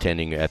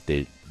contending at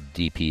the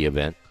DP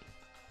event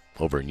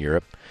over in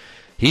Europe.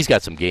 He's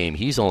got some game.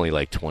 He's only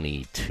like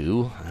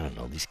 22. I don't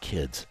know, these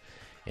kids.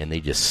 And they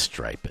just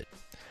stripe it.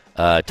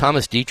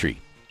 Thomas Dietrich,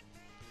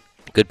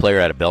 good player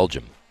out of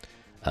Belgium,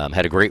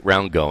 had a great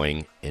round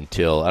going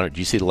until, did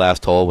you see the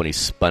last hole when he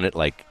spun it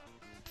like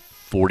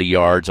 40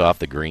 yards off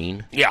the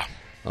green? Yeah.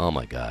 Oh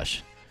my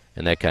gosh.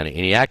 And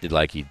he acted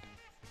like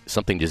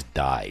something just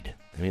died.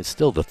 I mean, it's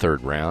still the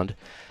third round.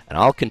 And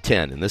I'll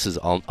contend, and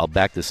I'll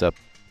back this up,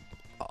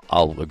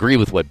 I'll agree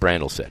with what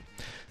Brandel said.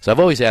 So I've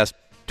always asked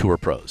tour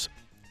pros,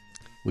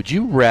 would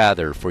you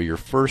rather, for your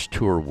first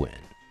tour win,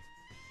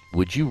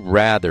 would you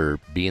rather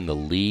be in the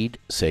lead,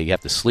 say you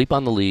have to sleep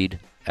on the lead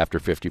after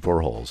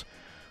 54 holes,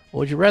 or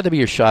would you rather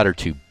be a shot or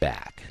two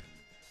back?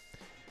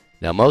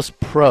 Now, most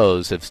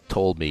pros have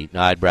told me,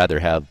 no, I'd rather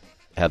have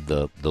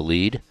the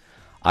lead.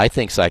 I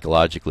think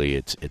psychologically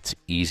it's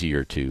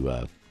easier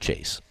to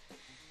chase,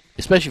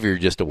 especially if you're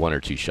just a 1 or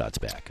 2 shots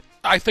back.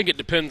 I think it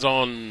depends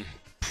on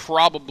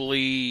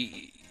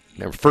probably...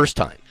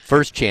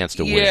 First chance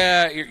to win.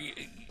 Yeah,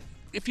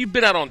 if you've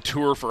been out on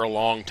tour for a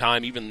long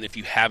time, even if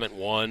you haven't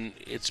won,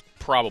 it's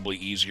probably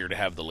easier to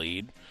have the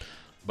lead.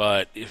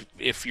 But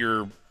if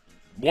you're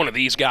one of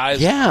these guys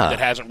that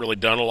hasn't really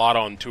done a lot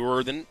on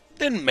tour, then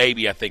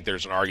maybe I think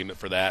there's an argument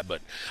for that.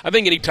 But I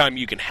think anytime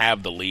you can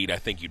have the lead, I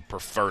think you'd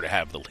prefer to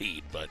have the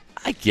lead. But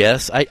I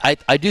guess.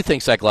 I do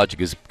think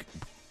psychological is,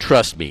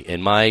 trust me,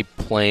 in my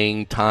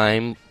playing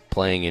time,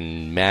 playing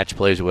in match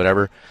plays or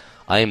whatever,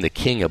 I am the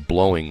king of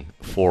blowing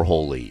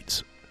 4-hole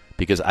leads.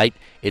 Because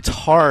it's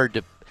hard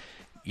to,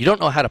 you don't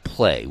know how to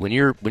play. When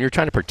you're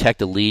trying to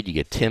protect a lead, you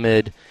get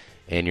timid,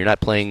 and you're not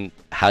playing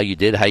how you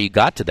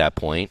got to that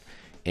point,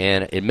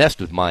 and it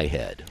messed with my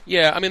head.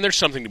 Yeah, I mean, there's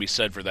something to be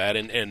said for that,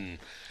 and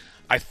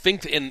I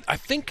think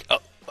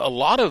a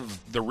lot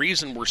of the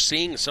reason we're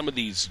seeing some of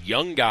these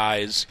young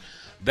guys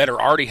that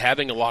are already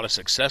having a lot of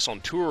success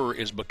on tour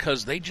is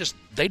because they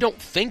don't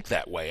think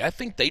that way. I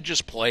think they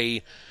just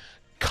play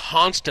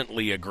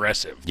constantly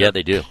aggressive. Yeah,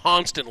 they do.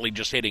 Constantly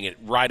just hitting it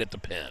right at the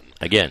pin.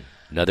 Again,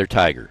 another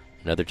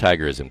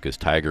Tigerism, because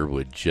Tiger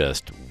would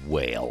just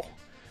wail.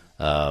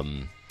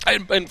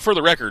 And for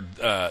the record,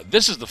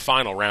 this is the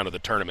final round of the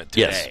tournament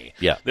today.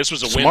 Yes. Yeah. This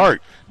was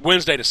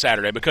Wednesday to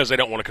Saturday because they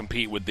don't want to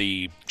compete with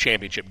the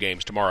championship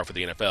games tomorrow for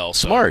the NFL.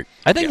 So, Smart.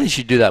 I think they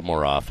should do that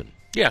more often.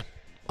 Yeah.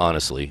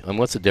 Honestly. And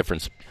what's the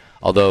difference?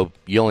 Although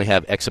you only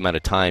have X amount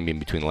of time in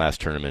between the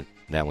last tournament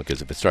and that one,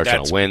 because if it starts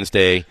on a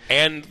Wednesday.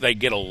 And they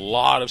get a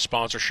lot of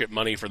sponsorship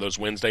money for those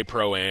Wednesday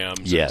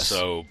Pro-Ams. Yes.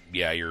 So,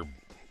 yeah, you're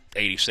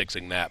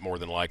 86ing that more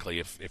than likely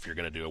if you're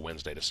going to do a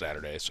Wednesday to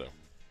Saturday. So,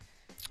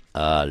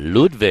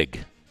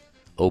 Ludwig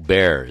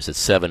Aubert is at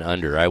 7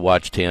 under. I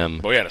watched him.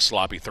 Boy, he had a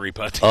sloppy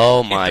 3-putt.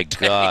 Oh, my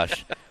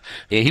gosh.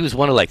 He was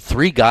one of like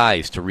 3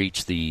 guys to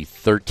reach the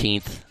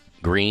 13th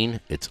green.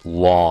 It's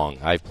long.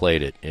 I've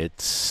played it.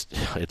 It's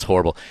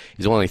horrible.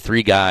 He's only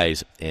 3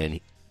 guys,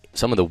 and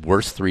some of the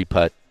worst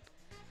 3-putt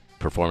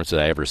performances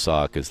I ever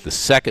saw, because the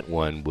second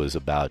one was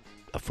about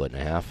 1.5 foot,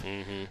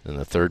 and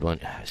the third one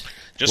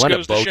just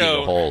goes to show,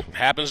 the hole.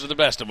 Happens to the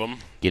best of them.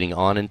 Getting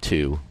on in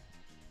 2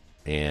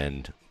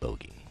 and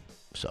bogeying.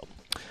 So,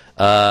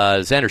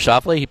 Xander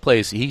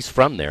Schauffele, he's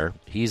from there.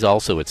 He's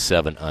also at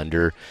 7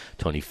 under.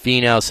 Tony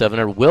Finau, 7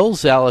 under. Will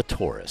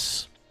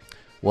Zalatoris,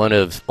 one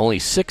of only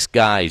 6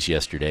 guys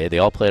yesterday. They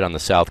all played on the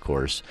South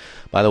Course.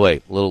 By the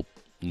way, little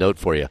note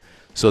for you.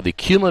 So the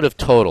cumulative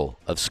total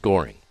of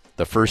scoring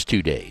the first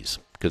 2 days,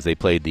 because they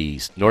played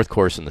the North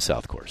Course and the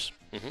South Course.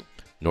 Mm-hmm.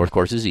 North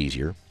Course is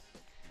easier.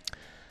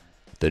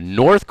 The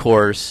North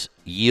Course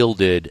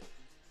yielded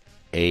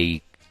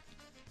a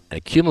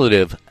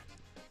cumulative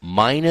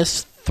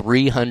minus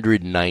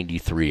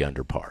 393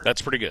 under par.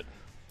 That's pretty good.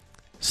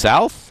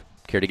 South,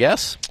 care to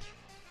guess?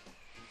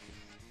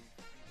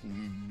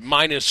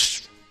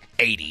 Minus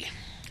 80. How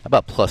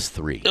about plus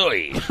 3?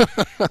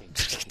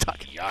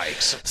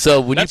 Yikes.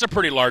 So that's a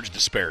pretty large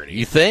disparity.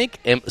 You think?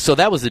 And so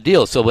that was the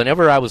deal. So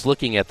whenever I was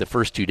looking at the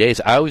first 2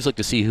 days, I always looked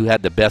to see who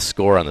had the best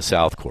score on the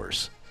South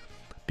Course.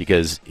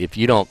 Because if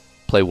you don't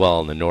play well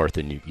in the North,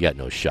 then you got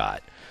no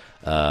shot.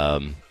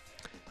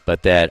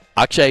 But that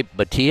Akshay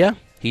Bhatia,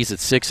 he's at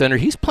 6 under.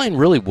 He's playing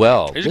really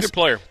well. He's a good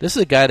player. This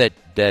is a guy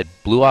that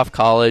blew off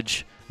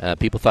college.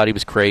 People thought he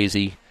was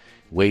crazy.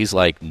 Weighs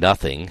like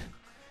nothing.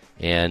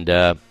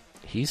 And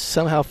he's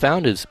somehow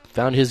found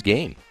his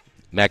game.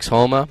 Max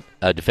Homa,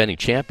 defending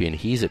champion,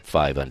 he's at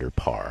 5 under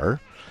par.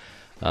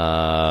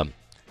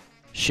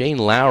 Shane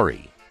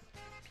Lowry,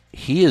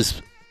 he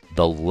is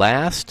the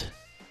last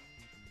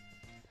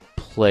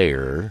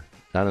player,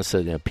 not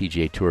necessarily on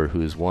PGA Tour,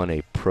 who has won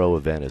a pro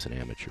event as an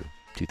amateur,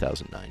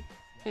 2009.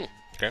 Okay.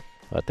 How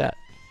about that?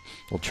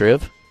 Little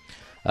triv.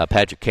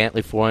 Patrick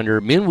Cantley, 4 under.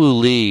 Minwoo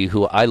Lee,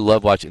 who I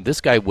love watching. This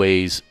guy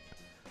weighs,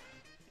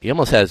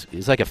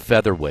 he's like a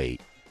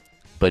featherweight,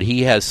 but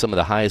he has some of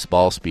the highest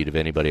ball speed of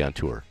anybody on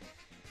tour.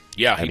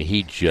 Yeah,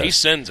 he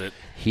sends it.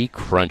 He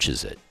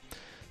crunches it.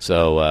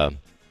 So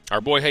our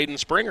boy Hayden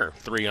Springer,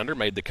 3 under,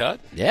 made the cut.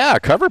 Yeah,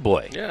 cover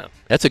boy. Yeah,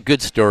 that's a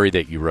good story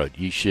that you wrote.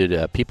 You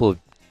should people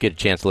get a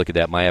chance to look at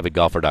that,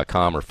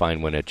 myavidgolfer.com, or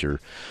find one at your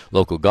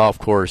local golf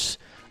course.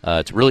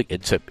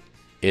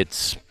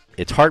 It's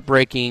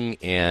heartbreaking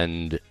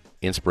and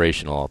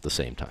inspirational all at the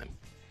same time.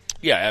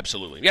 Yeah,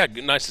 absolutely. Yeah,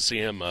 nice to see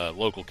him,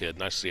 local kid.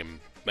 Nice to see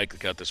him make the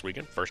cut this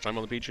weekend. First time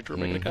on the PGA Tour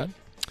making the cut.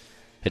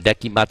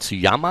 Hideki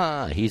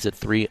Matsuyama, he's at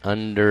 3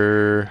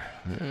 under.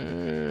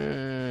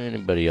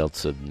 Anybody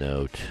else of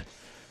note?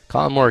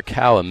 Colin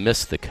Morikawa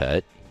missed the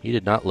cut. He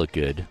did not look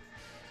good.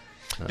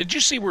 Did you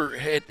see where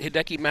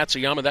Hideki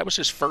Matsuyama, that was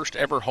his first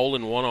ever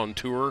hole-in-one on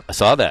tour? I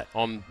saw that.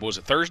 Was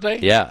it Thursday?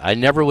 Yeah, I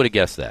never would have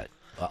guessed that.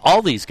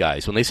 All these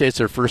guys, when they say it's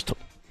their first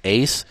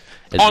ace,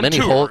 as on many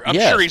tour. holes. I'm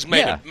sure he's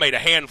made a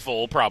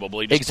handful,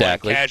 probably, just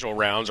exactly. Casual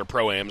rounds or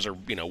pro-ams or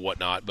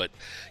whatnot. But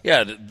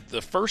yeah,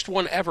 the first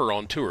one ever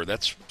on tour.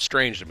 That's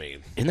strange to me.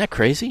 Isn't that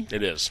crazy?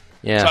 It is.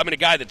 Yeah. So I mean, a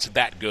guy that's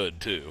that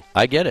good too.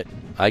 I get it.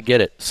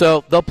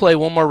 So they'll play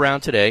one more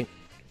round today.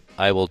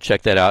 I will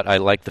check that out. I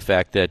like the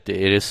fact that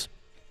it is,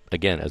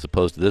 again, as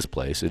opposed to this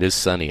place, it is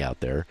sunny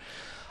out there.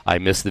 I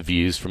miss the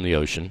views from the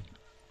ocean.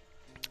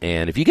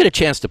 And if you get a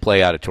chance to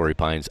play out at Torrey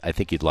Pines, I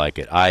think you'd like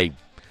it. I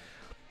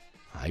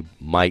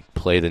might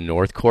play the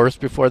North Course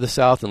before the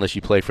South, unless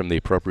you play from the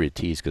appropriate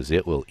tees, because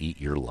it will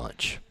eat your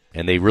lunch.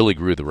 And they really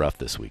grew the rough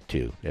this week,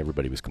 too.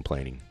 Everybody was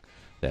complaining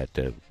that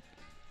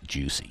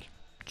juicy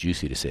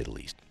to say the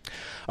least.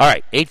 All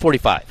right,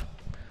 8:45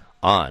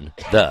 on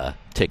the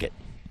ticket.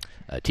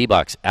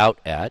 TeeBox out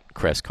at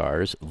Crest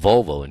Cars,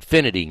 Volvo,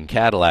 Infiniti, and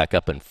Cadillac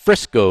up in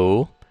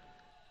Frisco.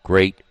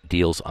 Great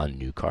deals on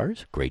new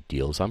cars, great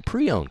deals on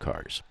pre-owned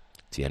cars.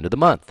 It's the end of the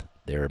month.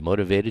 They're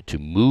motivated to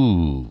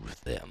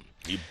move them.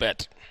 You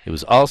bet. It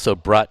was also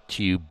brought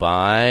to you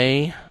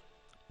by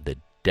the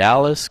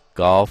Dallas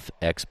Golf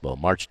Expo,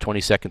 March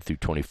 22nd through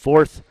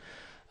 24th.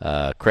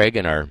 Craig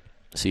and our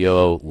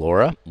COO,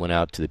 Laura, went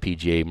out to the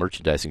PGA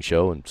merchandising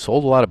show and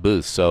sold a lot of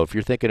booths. So if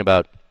you're thinking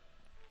about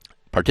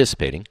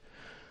participating,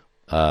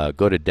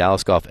 go to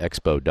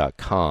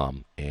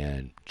DallasGolfExpo.com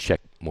and check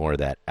more of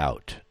that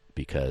out,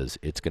 because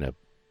it's gonna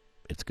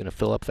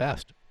fill up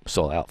fast,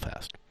 sold out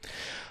fast.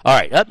 All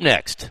right, up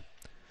next,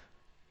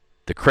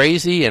 the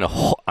crazy and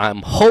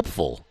I'm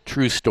hopeful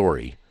true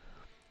story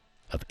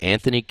of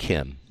Anthony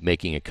Kim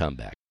making a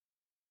comeback.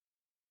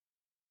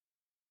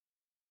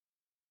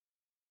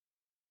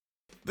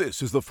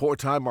 This is the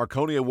 4-time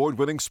Marconi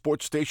Award-winning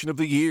Sports Station of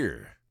the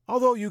Year.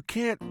 Although you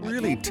can't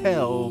really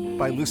tell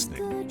by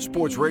listening.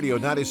 Sports Radio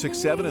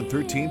 96.7 and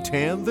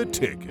 1310, The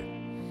Ticket.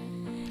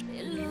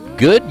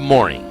 Good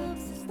morning.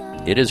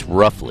 It is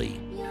roughly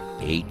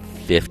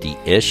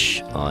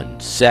 8:50-ish on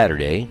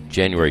Saturday,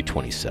 January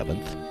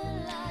 27th.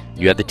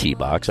 You have the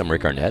TeeBox. I'm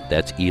Rick Arnett.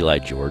 That's Eli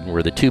Jordan.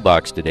 We're the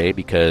 2-box today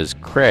because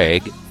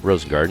Craig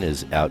Rosengarten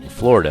is out in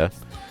Florida.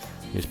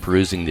 He's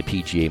perusing the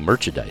PGA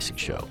merchandising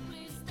show.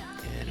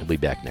 And he'll be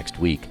back next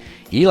week.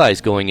 Eli's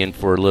going in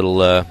for a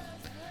little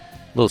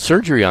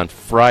surgery on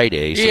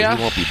Friday, so he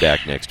won't be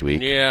back next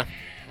week. Yeah.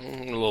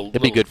 It'll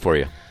be good for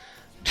you.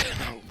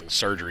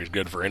 Surgery's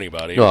good for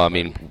anybody. No, I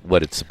mean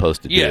what it's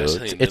supposed to do. Yes,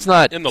 it's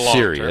not in the long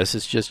serious. term.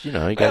 It's just, you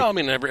Well, I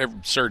mean, every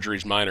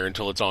surgery's minor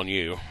until it's on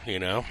you,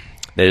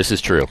 This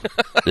is true.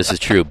 This is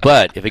true.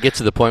 But if it gets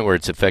to the point where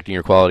it's affecting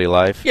your quality of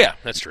life, yeah,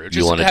 that's true.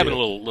 Just wanna having do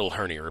a it. little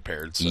hernia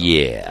repaired. So,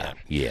 yeah.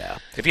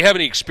 If you have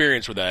any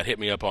experience with that, hit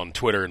me up on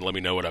Twitter and let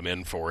me know what I'm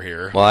in for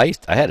here. Well, I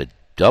had a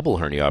double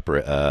hernia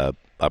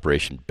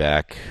operation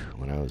back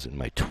when I was in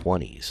my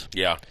 20s.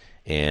 Yeah.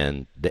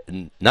 And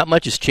not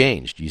much has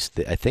changed.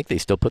 I think they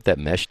still put that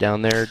mesh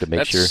down there to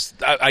make sure.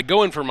 I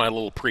go in for my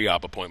little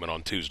pre-op appointment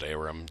on Tuesday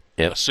where I'm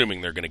Yep. assuming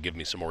they're going to give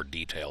me some more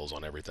details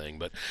on everything.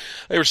 But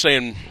they were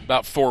saying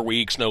about 4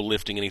 weeks, no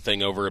lifting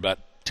anything over about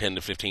 10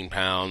 to 15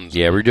 pounds.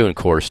 Yeah, we're doing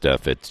core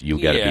stuff. You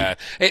got to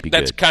be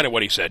that's good. kind of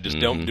what he said. Just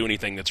don't do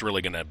anything that's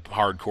really going to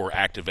hardcore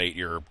activate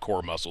your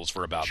core muscles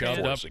for about 4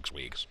 to 6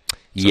 weeks. So.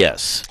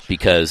 Yes,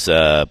 because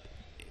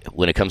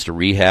when it comes to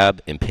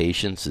rehab,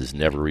 impatience is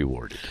never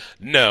rewarded.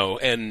 No,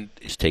 and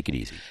just take it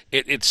easy.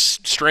 It's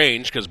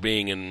strange because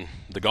being in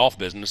the golf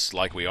business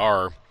like we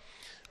are,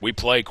 we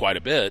play quite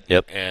a bit.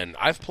 Yep. And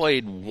I've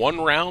played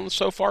 1 round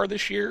so far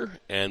this year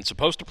and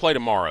supposed to play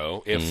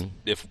tomorrow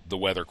if the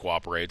weather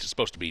cooperates. It's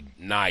supposed to be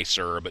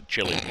nicer but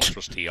chilly when we're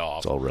supposed to tee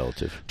off. It's all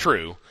relative.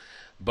 True.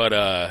 But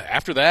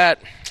after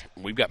that,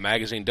 we've got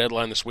magazine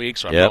deadline this week,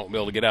 so I won't be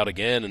able to get out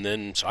again. And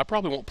then so I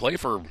probably won't play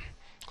for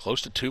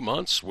close to 2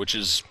 months, which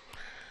is...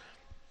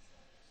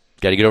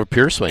 Got to get over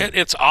pure swing.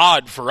 It's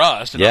odd for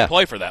us to Yeah. not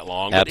play for that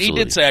long. But Absolutely.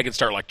 he did say I could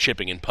start like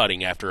chipping and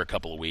putting after a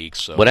couple of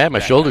weeks. So when I had my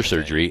that shoulder kind of thing.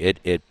 surgery,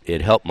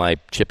 it helped my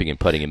chipping and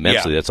putting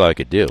immensely. Yeah. That's all I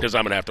could do. Because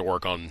I'm going to have to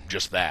work on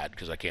just that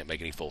because I can't make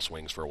any full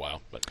swings for a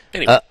while. But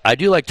anyway. I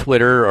do like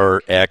Twitter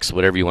or X,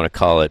 whatever you want to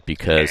call it,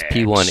 because X.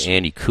 P1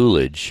 Andy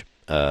Coolidge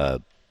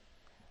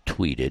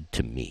tweeted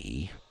to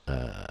me,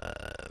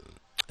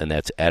 and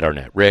that's at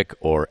Arnett Rick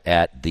or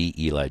at the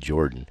Eli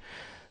Jordan.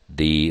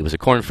 It was a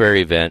Corn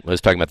Ferry event. I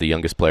was talking about the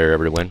youngest player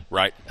ever to win.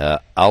 Right.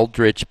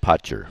 Aldrich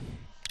Potcher.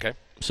 Okay.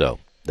 So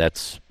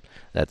that's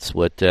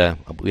what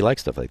we like,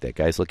 stuff like that.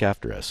 Guys look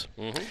after us.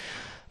 Mm-hmm.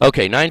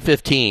 Okay,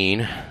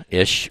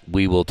 9:15-ish,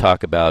 we will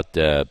talk about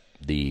the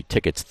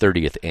Ticket's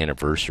 30th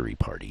anniversary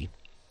party.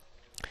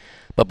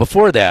 But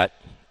before that,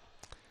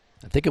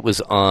 I think it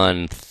was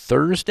on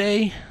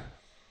Thursday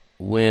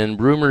when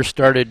rumors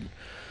started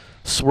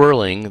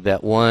swirling that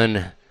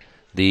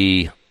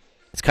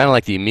it's kind of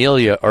like the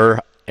Amelia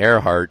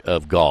Earhart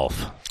of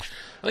golf.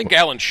 I think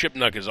Alan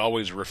Shipnuck has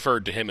always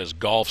referred to him as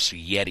golf's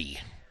Yeti.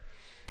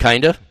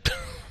 Kinda.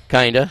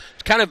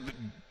 It's kind of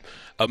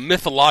a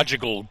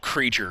mythological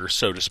creature,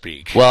 so to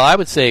speak. Well, I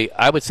would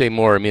say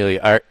more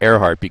Amelia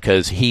Earhart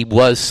because he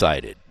was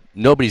sighted.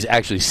 Nobody's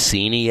actually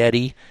seen a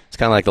Yeti. It's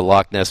kind of like the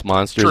Loch Ness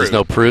Monster. True. There's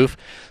no proof.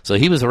 So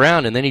he was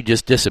around, and then he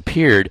just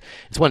disappeared.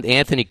 It's when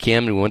Anthony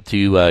Kim, who went to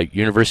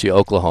University of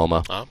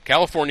Oklahoma.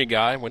 California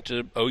guy, went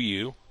to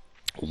OU.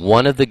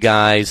 One of the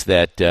guys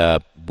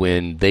that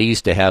when they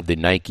used to have the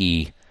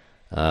Nike,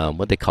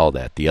 what they call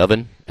that, the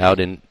oven out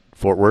in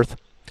Fort Worth.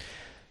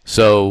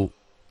 So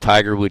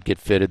Tiger would get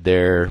fitted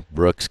there,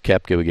 Brooks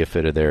Koepka would get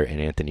fitted there,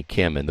 and Anthony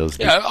Kim. And those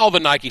all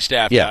the Nike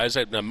staff Yeah. guys.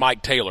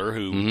 Mike Taylor,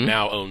 who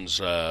now owns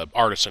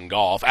Artisan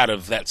Golf out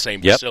of that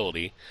same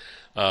facility,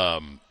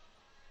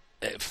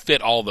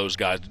 fit all those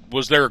guys.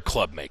 Was their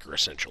club maker,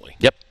 essentially.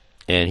 Yep.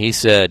 And he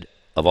said,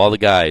 of all the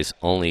guys,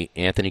 only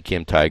Anthony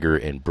Kim, Tiger,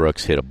 and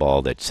Brooks hit a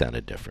ball that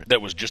sounded different.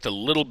 That was just a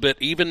little bit,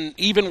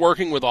 even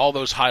working with all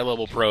those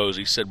high-level pros,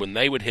 he said when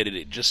they would hit it,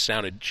 it just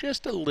sounded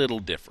just a little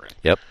different.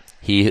 Yep.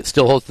 He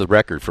still holds the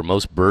record for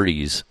most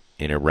birdies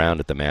in a round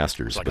at the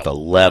Masters with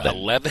 11.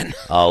 11?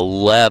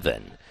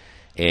 11.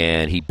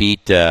 And he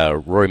beat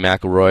Rory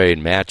McIlroy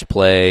in match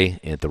play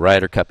at the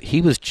Ryder Cup.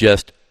 He was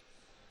just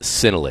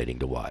scintillating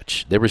to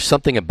watch. There was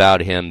something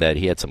about him that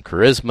he had some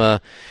charisma.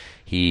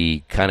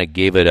 He kind of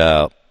gave it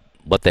a,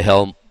 what the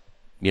hell,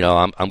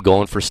 I'm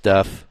going for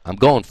stuff. I'm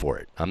going for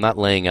it. I'm not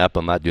laying up.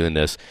 I'm not doing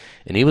this.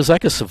 And he was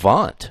like a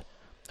savant.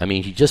 I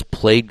mean, he just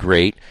played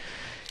great.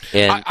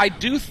 And I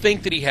do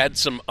think that he had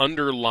some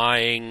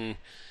underlying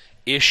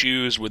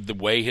issues with the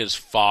way his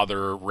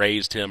father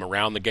raised him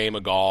around the game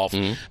of golf.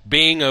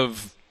 Being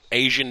of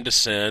Asian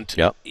descent,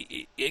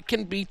 it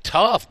can be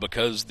tough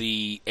because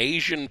the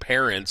Asian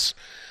parents,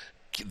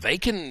 they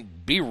can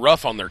be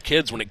rough on their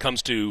kids when it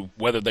comes to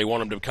whether they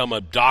want them to become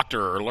a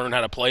doctor or learn how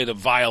to play the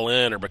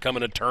violin or become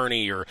an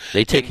attorney. Or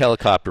they take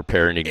helicopter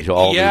parenting to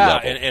all new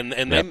levels.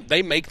 and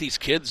they make these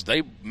kids,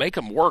 they make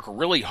them work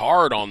really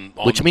hard on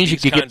which means you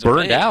these could get kinds of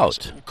burned things.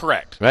 out.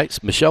 Correct.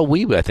 Right? Michelle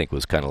Weeb, I think,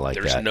 was kind of like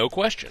that. There's no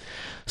question.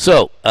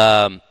 So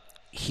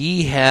he'd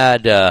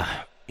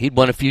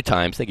won a few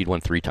times. I think he'd won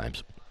 3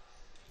 times.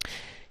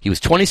 He was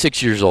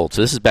 26 years old,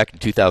 so this is back in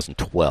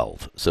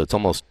 2012. So it's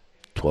almost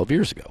 12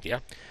 years ago. Yeah.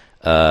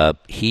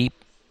 He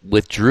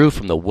withdrew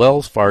from the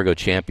Wells Fargo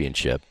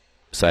Championship,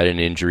 cited an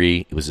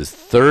injury. It was his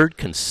 3rd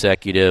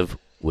consecutive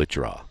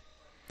withdrawal,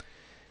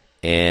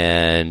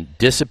 and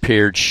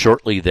disappeared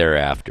shortly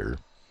thereafter.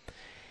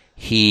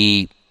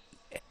 He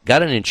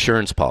got an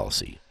insurance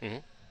policy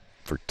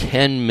for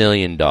 $10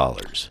 million.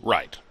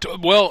 Right.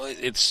 Well,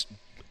 it's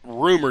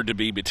rumored to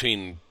be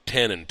between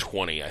 10 and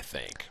 20, I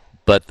think.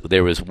 But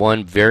there was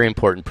one very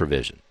important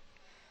provision.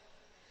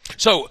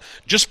 So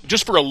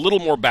just for a little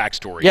more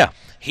backstory, Yeah.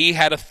 he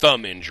had a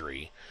thumb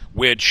injury,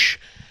 which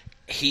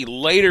he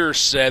later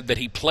said that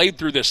he played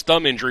through this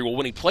thumb injury. Well,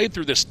 when he played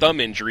through this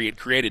thumb injury, it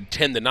created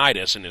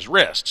tendonitis in his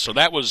wrist. So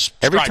that was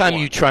Every strike time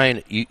one.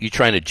 you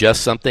try and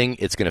adjust something,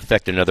 it's going to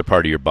affect another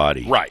part of your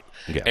body. Right.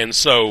 Yeah. And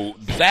so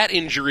that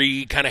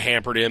injury kind of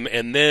hampered him,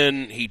 and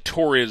then he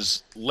tore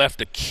his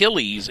left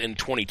Achilles in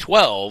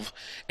 2012,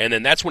 and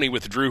then that's when he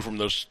withdrew from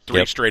those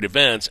 3 straight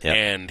events,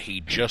 and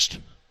he just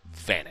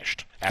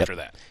vanished after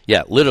that.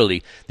 Yeah,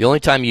 literally. The only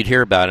time you'd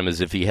hear about him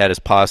is if he had his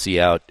posse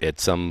out at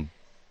some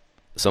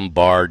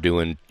bar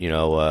doing,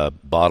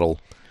 bottle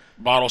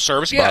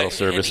service, bottle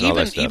service, and all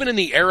that stuff. Even in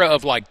the era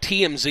of like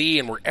TMZ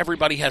and where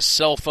everybody has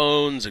cell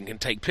phones and can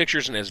take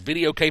pictures and has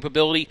video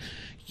capability,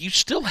 you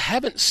still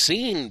haven't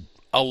seen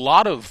a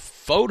lot of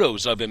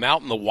photos of him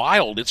out in the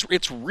wild.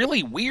 It's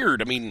really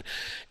weird. I mean,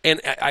 and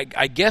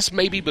I guess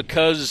maybe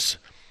because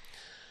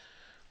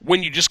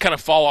when you just kind of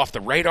fall off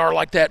the radar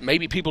like that,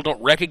 maybe people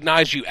don't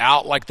recognize you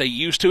out like they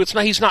used to.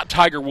 He's not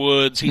Tiger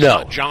Woods. He's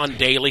not John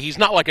Daly. He's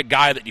not like a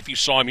guy that if you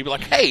saw him, you'd be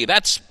like, hey,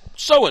 that's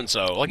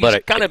so-and-so. Like, he's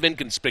kind of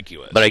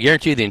inconspicuous. But I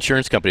guarantee you the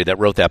insurance company that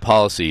wrote that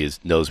policy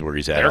knows where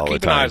he's at all the time. They're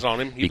keeping eyes on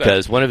him.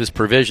 Because one of his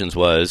provisions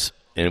was,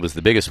 and it was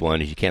the biggest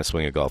one, is you can't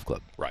swing a golf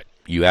club. Right.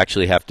 You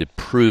actually have to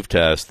prove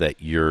to us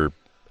that you're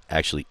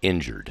actually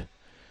injured.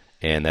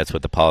 And that's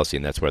what the policy,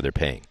 and that's where they're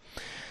paying.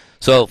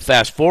 So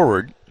fast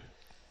forward,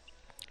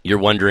 you're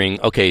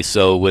wondering, okay,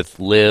 so with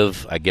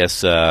Liv, I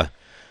guess there's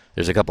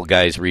a couple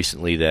guys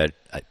recently that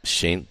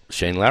Shane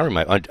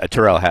Lowry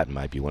Terrell Hatton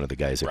might be one of the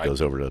guys that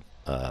goes over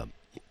to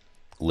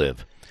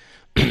Liv.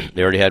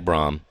 They already had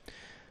Brahm,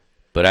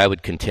 but I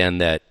would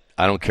contend that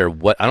I don't care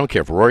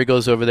if Rory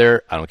goes over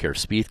there. I don't care if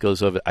Spieth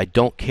goes over. I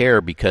don't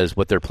care because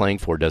what they're playing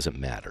for doesn't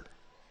matter,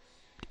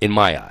 in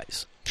my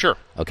eyes. Sure.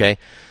 Okay,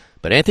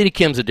 but Anthony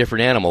Kim's a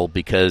different animal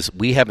because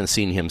we haven't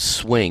seen him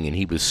swing, and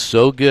he was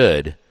so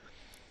good.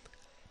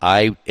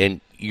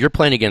 And you're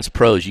playing against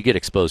pros, you get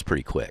exposed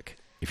pretty quick.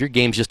 If your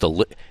game's just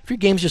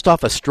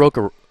off a stroke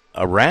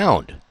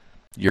around,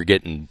 you're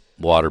getting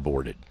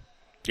waterboarded.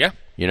 Yeah.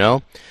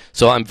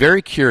 So I'm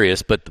very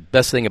curious, but the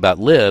best thing about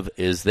Liv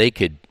is they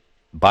could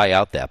buy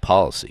out that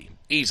policy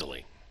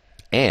easily.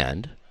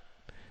 And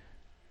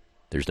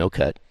there's no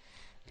cut.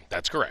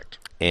 That's correct.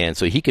 And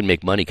so he can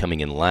make money coming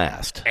in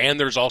last. And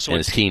there's also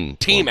a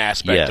team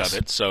aspect of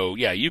it. So,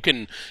 yeah, you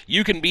can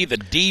be the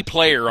D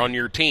player on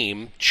your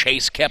team,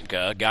 Chase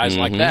Koepka, guys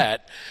like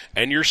that,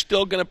 and you're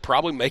still going to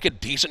probably make a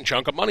decent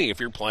chunk of money if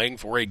you're playing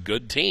for a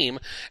good team.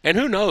 And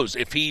who knows,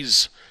 if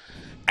he's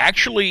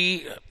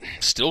actually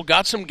still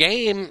got some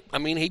game, I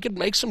mean, he could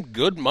make some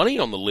good money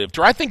on the Live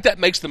Tour. I think that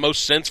makes the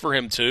most sense for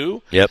him,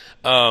 too. Yep.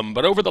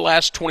 But over the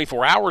last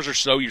 24 hours or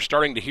so, you're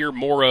starting to hear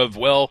more of,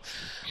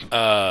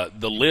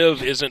 the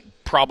Live isn't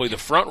probably the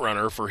front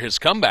runner for his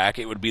comeback.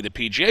 It would be the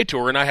PGA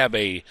Tour, and I have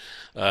a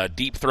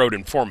deep throat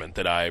informant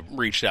that I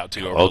reached out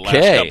to over the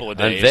last couple of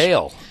days.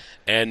 Unveil.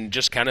 And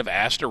just kind of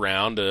asked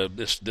around.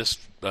 This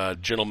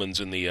gentleman's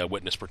in the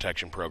witness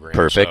protection program.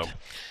 Perfect. So,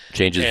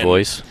 change his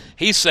voice.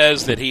 He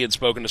says that he had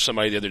spoken to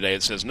somebody the other day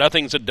that says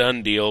nothing's a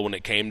done deal when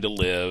it came to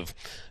Live.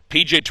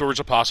 PGA Tour's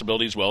a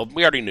possibility as well.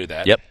 We already knew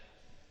that. Yep.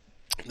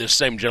 This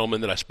same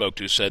gentleman that I spoke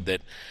to said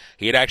that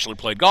he had actually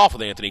played golf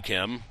with Anthony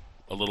Kim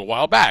a little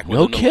while back.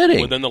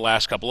 Within the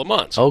last couple of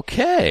months.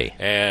 Okay.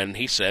 And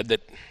he said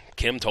that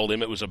Kim told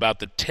him it was about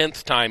the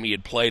 10th time he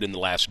had played in the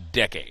last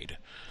decade.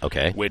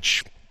 Okay.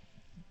 Which,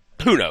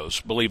 who knows,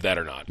 believe that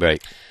or not.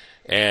 Right.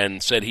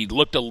 And said he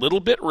looked a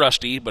little bit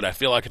rusty, but I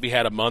feel like if he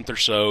had a month or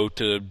so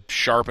to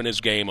sharpen his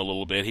game a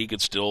little bit, he can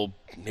still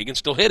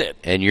hit it.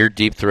 And your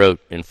deep throat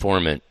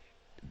informant,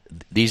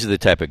 these are the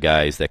type of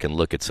guys that can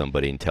look at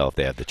somebody and tell if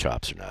they have the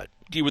chops or not.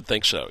 You would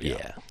think so,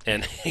 yeah.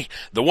 And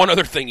the one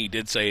other thing he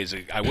did say is,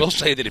 I will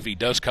say that if he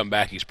does come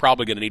back, he's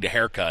probably going to need a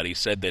haircut. He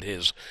said that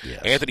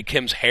Anthony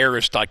Kim's hair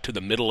is like to the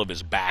middle of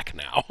his back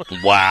now.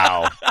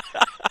 Wow.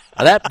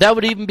 That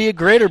would even be a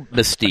greater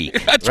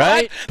mystique. That's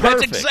right.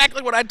 That's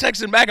exactly what I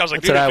texted back. I was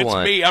like, dude, if it's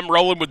want. me, I'm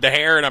rolling with the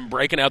hair and I'm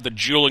breaking out the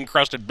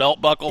jewel-encrusted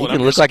belt buckle. You and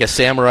can I'm look like a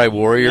samurai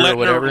warrior or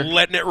whatever.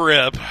 Letting it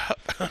rip.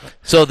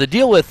 So the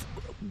deal with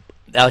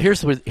now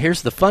here's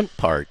the fun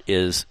part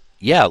is,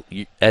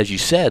 as you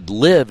said,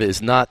 Live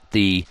is not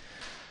the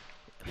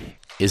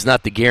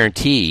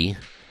guarantee,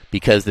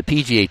 because the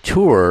PGA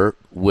Tour,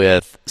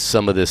 with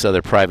some of this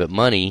other private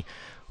money,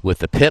 with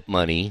the PIP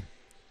money,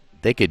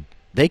 they could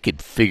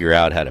figure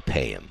out how to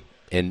pay him,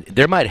 and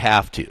they might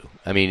have to.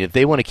 I mean, if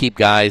they want to keep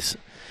guys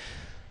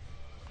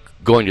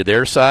going to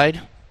their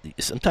side,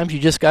 sometimes you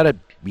just gotta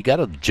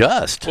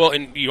adjust. Well,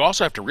 and you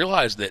also have to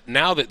realize that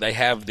now that they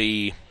have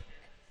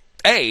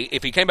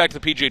if he came back to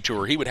the PGA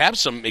Tour, he would have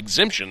some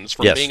exemptions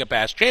from being a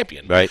past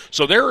champion. Right.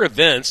 So there are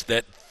events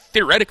that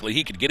theoretically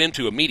he could get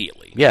into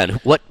immediately. Yeah, and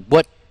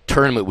what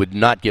tournament would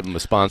not give him a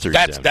sponsor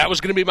exemption? That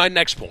was going to be my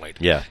next point.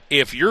 Yeah.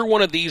 If you're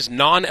one of these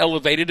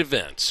non-elevated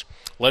events,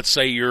 let's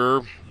say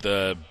you're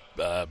the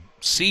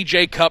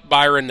CJ Cup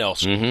Byron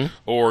Nelson,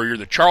 or you're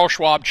the Charles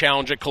Schwab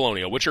Challenge at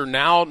Colonial, which are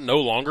now no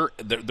longer,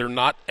 they're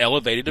not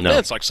elevated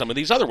events like some of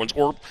these other ones,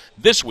 or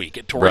this week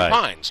at Torrey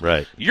Pines.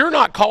 Right. You're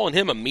not calling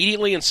him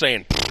immediately and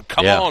saying,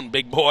 come on,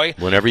 big boy.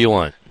 Whenever you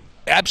want.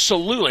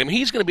 Absolutely. I mean,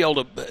 he's going to be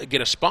able to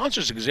get a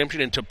sponsor's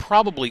exemption into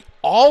probably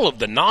all of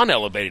the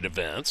non-elevated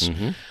events.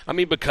 I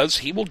mean, because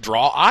he will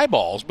draw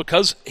eyeballs,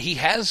 because he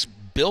has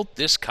built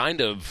this kind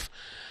of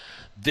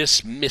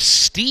this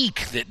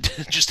mystique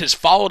that just has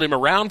followed him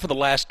around for the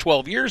last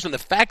 12 years, and the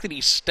fact that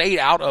he stayed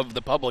out of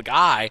the public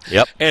eye.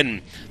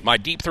 And my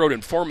deep-throat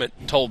informant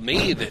told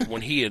me that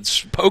when he had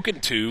spoken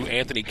to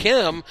Anthony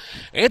Kim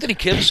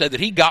said that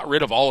he got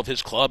rid of all of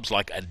his clubs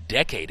like a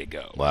decade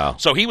ago. Wow.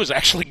 So he was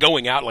actually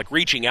going out, like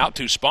reaching out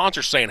to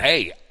sponsors saying,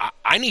 hey,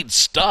 I need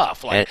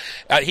stuff. Like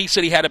he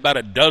said he had about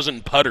a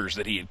dozen putters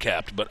that he had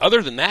kept, but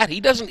other than that,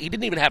 he didn't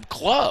even have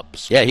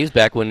clubs. Yeah, he was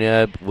back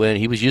when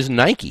he was using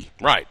Nike.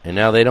 Right. And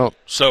now they don't.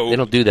 So they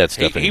don't do that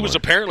stuff anymore. He was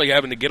apparently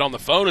having to get on the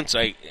phone and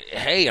say,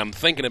 hey, I'm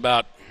thinking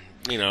about,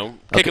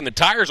 kicking the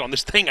tires on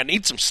this thing. I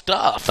need some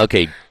stuff.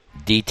 Okay,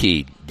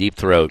 DT, Deep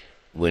Throat,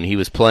 when he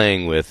was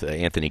playing with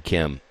Anthony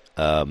Kim,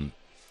 was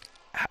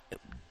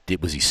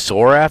he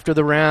sore after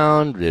the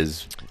round?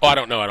 I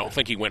don't know. I don't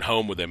think he went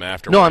home with him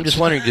afterwards. No, I'm just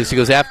wondering, because he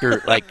goes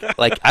after, like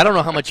I don't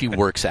know how much he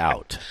works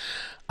out.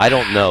 I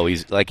don't know.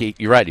 He's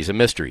you're right, he's a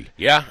mystery.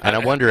 Yeah. And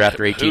I wonder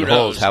after 18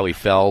 holes how he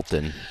felt.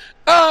 And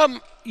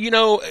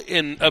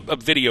in a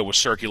video was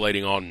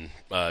circulating on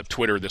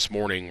Twitter this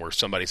morning where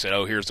somebody said,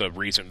 "Oh, here's a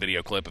recent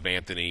video clip of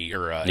Anthony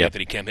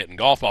Kim hitting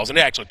golf balls," and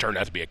it actually turned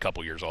out to be a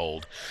couple years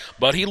old.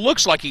 But he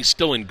looks like he's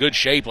still in good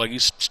shape, like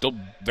he's still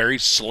very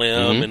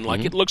slim, and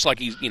like it looks like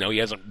he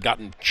hasn't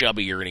gotten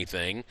chubby or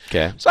anything.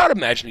 Okay. So I'd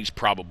imagine he's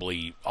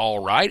probably all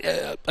right.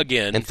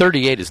 Again, and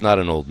 38 is not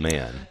an old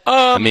man.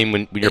 I mean,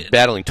 when you're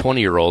battling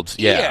 20-year-olds,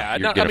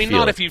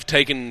 not if you've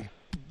taken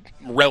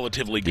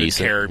relatively good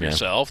care of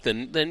yourself,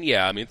 then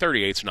yeah, I mean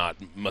 38's not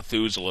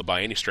Methuselah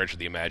by any stretch of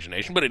the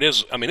imagination, but it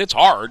is. I mean, it's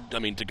hard. I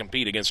mean, to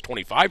compete against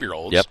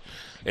 25-year-olds,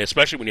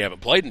 especially when you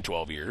haven't played in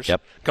 12 years,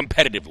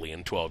 competitively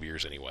in 12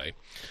 years anyway.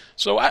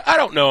 So I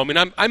don't know. I mean,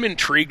 I'm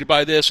intrigued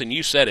by this, and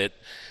you said it.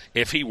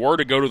 If he were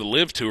to go to the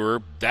Live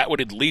Tour, that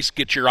would at least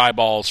get your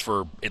eyeballs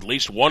for at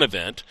least one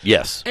event.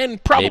 Yes,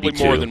 and probably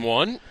more than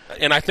one.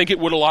 And I think it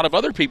would a lot of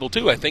other people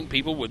too. I think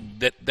people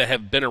that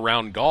have been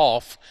around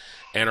golf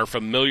and are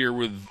familiar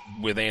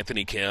with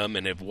Anthony Kim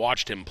and have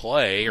watched him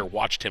play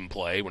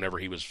whenever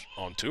he was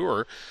on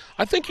tour,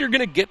 I think you're going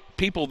to get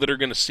people that are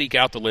going to seek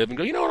out the Live and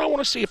go, you know what, I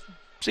want to see if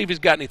he's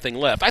got anything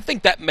left. I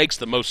think that makes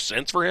the most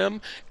sense for him.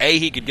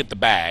 He could get the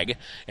bag,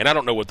 and I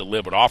don't know what the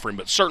Live would offer him,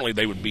 but certainly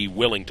they would be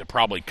willing to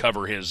probably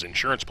cover his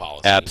insurance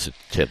policy.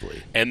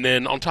 Absolutely. And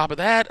then on top of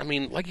that, I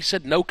mean, like you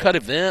said, no-cut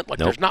event.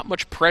 There's not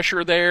much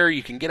pressure there.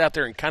 You can get out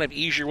there and kind of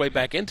ease your way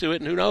back into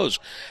it, and who knows,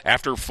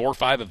 after 4 or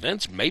 5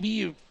 events, maybe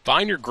you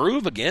find your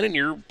groove again and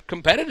you're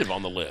competitive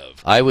on the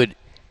Live. I would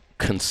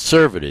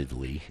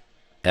conservatively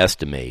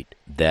estimate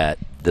that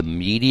the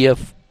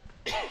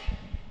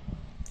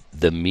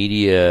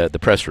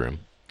press room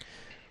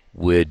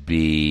would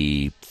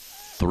be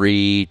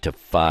 3 to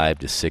 5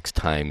 to 6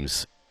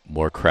 times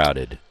more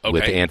crowded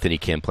with Anthony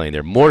Kim playing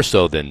there, more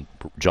so than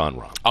John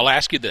Rahm. I'll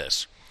ask you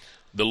this.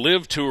 The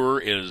Live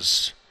Tour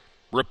is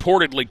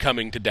reportedly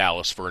coming to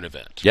Dallas for an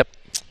event. Yep.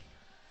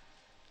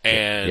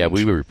 And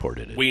we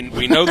reported it. We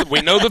know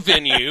the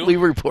venue. We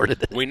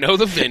reported it. We know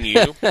the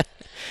venue.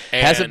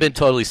 Hasn't been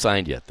totally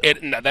signed yet,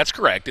 though. That's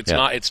correct.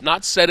 It's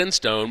not set in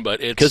stone, but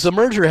it's because the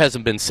merger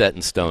hasn't been set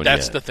in stone yet.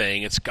 That's the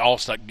thing. It's all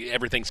stuck.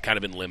 Everything's kind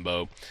of in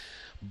limbo.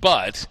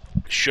 But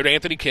should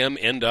Anthony Kim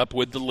end up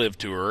with the Live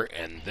Tour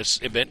and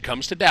this event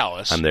comes to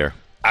Dallas, I'm there.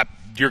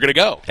 You're going to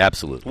go.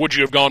 Absolutely. Would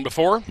you have gone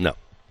before? No.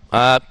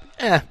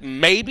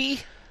 Maybe.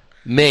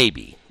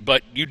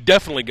 But you'd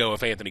definitely go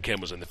if Anthony Kim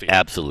was in the field.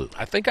 Absolutely.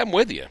 I think I'm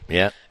with you.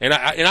 Yeah. And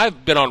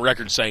I've been on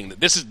record saying that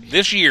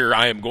this year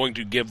I am going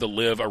to give the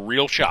Live a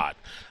real shot.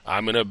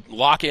 I'm going to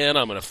lock in.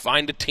 I'm going to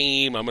find a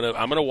team. I'm going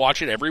to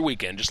watch it every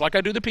weekend, just like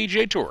I do the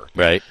PGA Tour.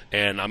 Right.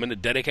 And I'm going to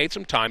dedicate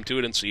some time to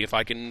it and see if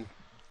I can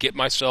get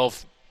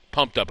myself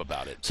pumped up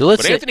about it.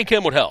 But Anthony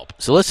Kim would help.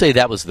 So let's say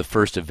that was the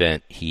first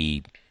event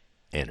he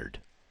entered.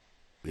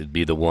 It'd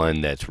be the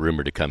one that's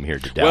rumored to come here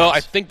to Dallas. Well,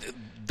 I think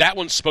that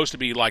one's supposed to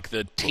be like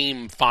the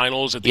team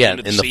finals at the end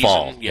of the season.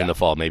 Fall. Yeah, in the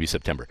fall, maybe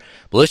September.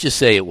 But let's just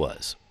say it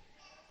was.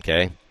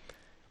 Okay?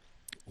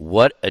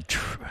 What a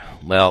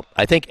well,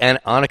 I think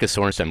Annika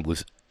Sorenstam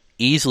was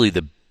easily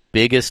the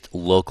biggest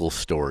local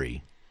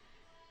story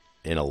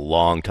in a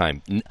long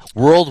time.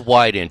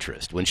 Worldwide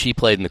interest when she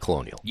played in the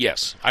Colonial.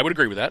 Yes, I would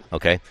agree with that.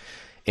 Okay?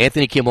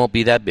 Anthony Kim won't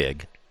be that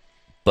big,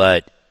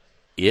 but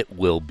it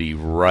will be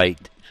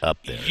right up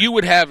there. You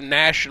would have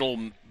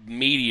national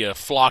media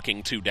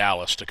flocking to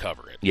Dallas to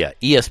cover it. Yeah,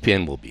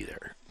 ESPN will be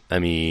there. I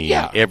mean,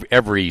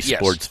 every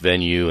sports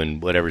venue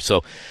and whatever.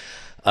 So,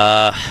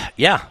 so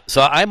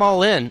I'm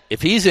all in.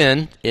 If he's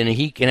in and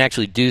he can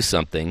actually do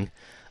something,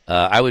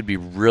 I would be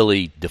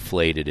really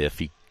deflated if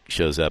he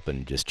shows up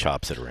and just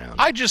chops it around.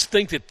 I just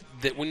think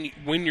that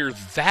when you're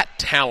that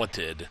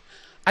talented,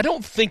 I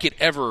don't think it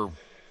ever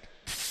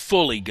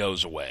fully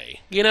goes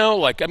away.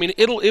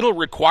 It'll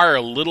require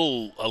a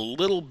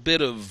little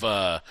bit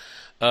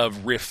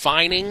of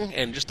refining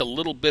and just a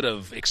little bit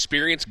of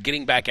experience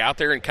getting back out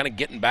there and kind of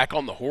getting back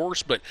on the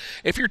horse. But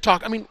if you're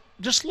talking,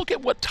 just look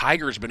at what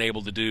Tiger's been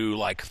able to do,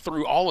 like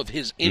through all of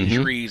his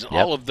injuries,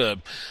 all of the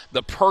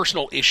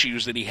personal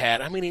issues that he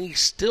had. He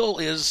still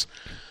is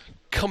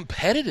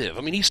competitive.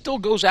 He still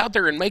goes out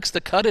there and makes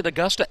the cut at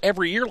Augusta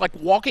every year, like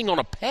walking on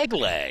a peg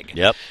leg.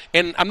 Yep.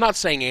 And I'm not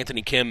saying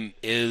Anthony Kim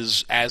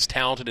is as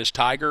talented as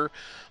Tiger,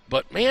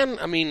 but man,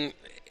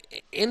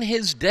 in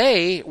his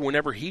day,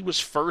 whenever he was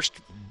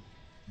first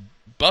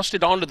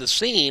busted onto the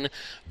scene,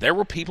 there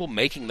were people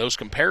making those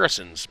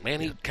comparisons. Man,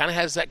 he kind of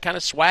has that kind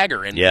of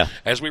swagger. And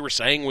as we were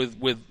saying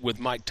with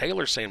Mike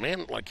Taylor, saying,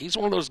 man, like he's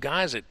one of those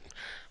guys that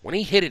when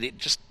he hit it,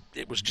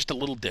 it was just a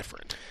little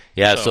different.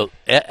 Yeah. So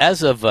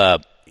as of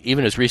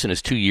even as recent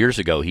as 2 years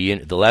ago,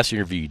 the last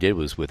interview he did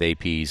was with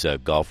AP's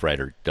golf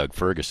writer Doug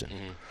Ferguson,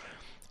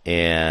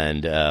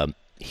 and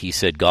he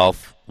said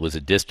golf was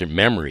a distant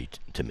memory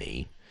to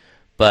me,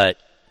 but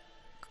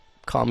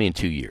call me in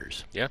 2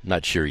 years. Yeah,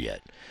 not sure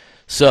yet.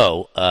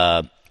 So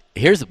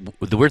here's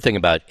the weird thing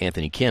about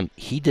Anthony Kim.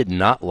 He did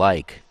not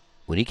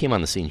when he came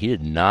on the scene, he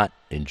did not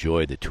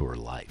enjoy the tour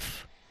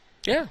life.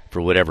 Yeah.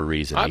 For whatever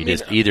reason.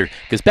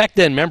 Because back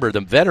then, remember,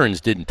 the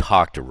veterans didn't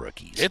talk to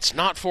rookies. It's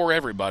not for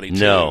everybody, too.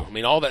 No.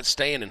 All that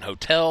staying in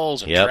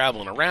hotels and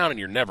traveling around and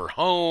you're never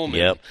home.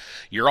 And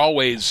you're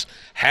always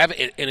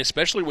having, and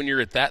especially when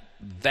you're at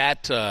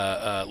that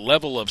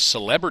level of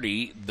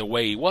celebrity the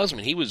way he was.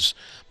 He was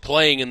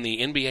playing in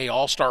the NBA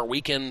All-Star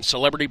Weekend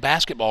celebrity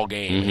basketball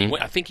game.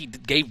 I think he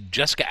gave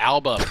Jessica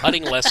Alba a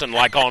putting lesson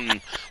like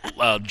on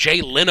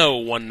Jay Leno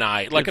one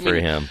night. Good for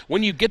him.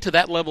 When you get to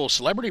that level of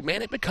celebrity,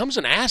 man, it becomes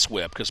an ass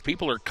whip because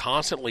people are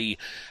constantly,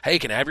 hey,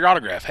 can I have your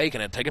autograph? Hey,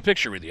 can I take a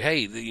picture with you?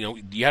 Hey,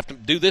 you have to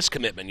do this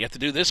commitment. You have to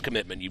do this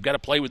commitment. You've got to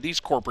play with these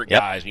corporate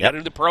guys. And you got to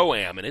do the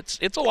pro-am, and it's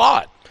a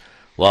lot.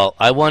 Well,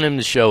 I want him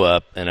to show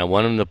up, and I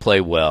want him to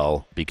play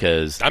well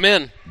because I'm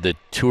in. The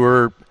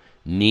tour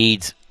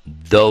needs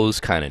those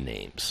kind of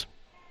names.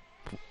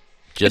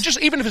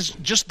 Even if it's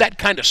just that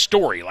kind of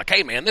story, like,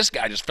 hey, man, this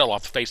guy just fell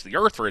off the face of the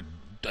earth for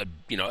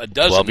a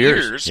dozen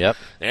years,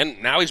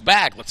 and now he's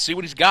back. Let's see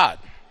what he's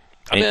got.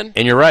 I'm in.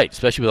 And you're right,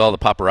 especially with all the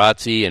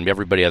paparazzi and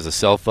everybody has a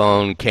cell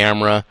phone,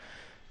 camera.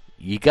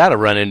 You got to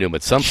run into him,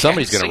 but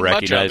somebody's going to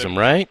recognize him,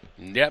 right?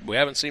 Yep, we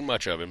haven't seen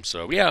much of him,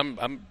 so yeah,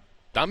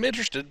 I'm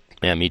interested.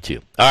 Yeah, me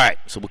too. All right,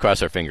 so we'll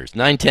cross our fingers.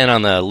 9:10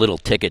 on the little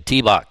ticket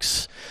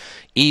TeeBox.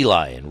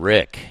 Eli and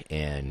Rick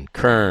and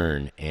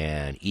Kern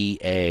and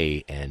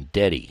EA and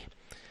Deddy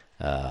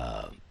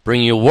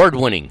bring you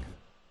award-winning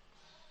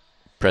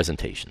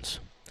presentations.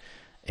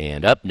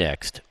 And up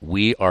next,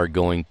 we are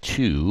going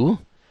to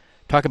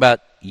talk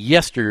about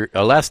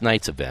last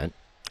night's event.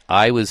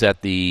 I was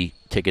at the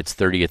Ticket's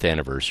 30th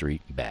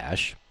anniversary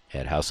bash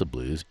at House of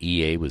Blues.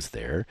 EA was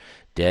there.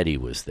 Deddy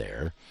was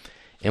there.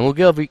 And we'll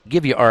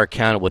give you our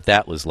account of what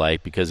that was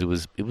like because it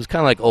was kind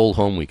of like old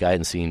home week. I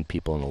hadn't seen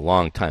people in a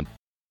long time.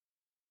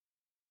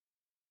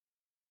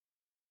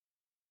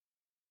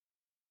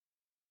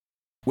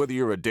 Whether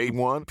you're a day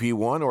one,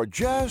 P1, or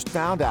just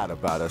found out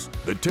about us,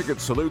 the Ticket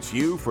salutes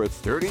you for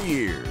 30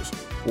 years.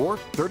 Or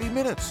 30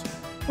 minutes.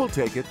 We'll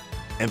take it.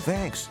 And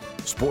thanks.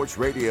 Sports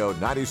Radio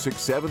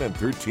 96.7 and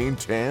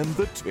 1310,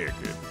 The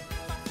Ticket.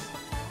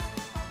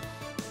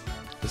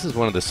 This is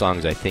one of the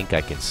songs I think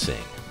I can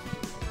sing.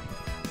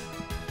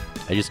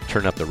 I just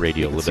turn up the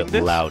radio a little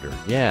bit louder.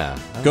 Yeah.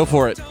 Go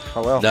for it.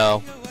 Hello.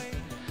 No.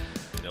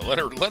 Let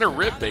her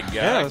rip, big guy.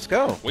 Yeah, let's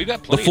go. We've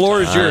got plenty The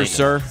floor of is yours,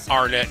 sir.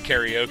 Arnett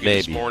karaoke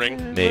this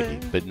morning. Maybe,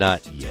 but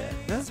not yet.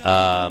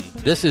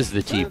 This is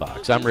the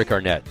TeeBox. I'm Rick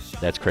Arnett.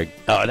 That's Craig.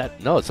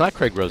 No, it's not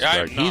Craig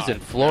Rosengard. He's in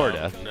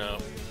Florida. No.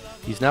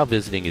 He's now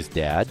visiting his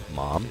dad,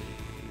 mom.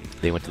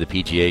 They went to the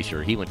PGA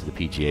show. He went to the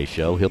PGA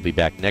show. He'll be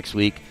back next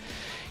week.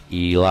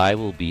 Eli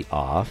will be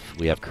off.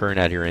 We have Kern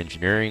out here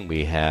engineering.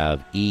 We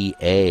have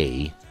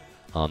EA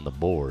on the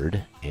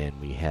board, and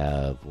we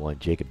have one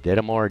Jacob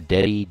Dedamore,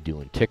 Deddy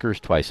doing tickers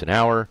twice an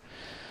hour.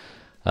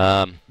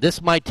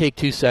 This might take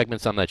 2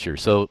 segments, I'm not sure.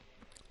 So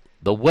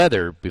the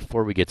weather,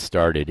 before we get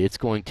started, it's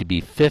going to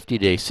be 50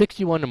 days,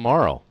 61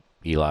 tomorrow,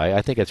 Eli.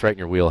 I think that's right in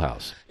your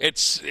wheelhouse.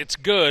 It's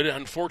good.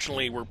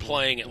 Unfortunately, we're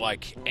playing at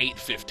like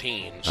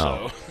 8:15,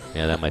 so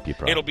yeah, that might be a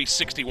problem. It'll be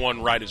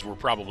 61 right as we're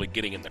probably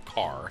getting in the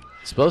car.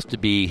 It's supposed to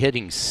be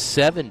hitting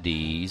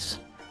 70s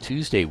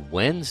Tuesday,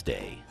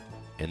 Wednesday,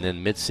 and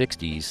then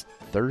mid-60s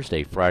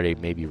Thursday, Friday,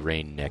 maybe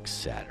rain next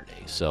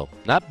Saturday. So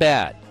not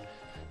bad.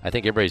 I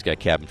think everybody's got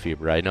cabin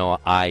fever. I know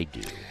I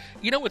do.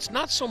 It's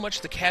not so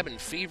much the cabin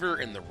fever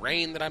and the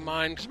rain that I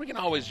mind, because we can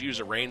always use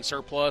a rain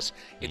surplus.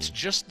 It's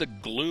just the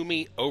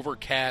gloomy,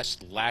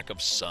 overcast lack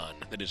of sun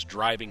that is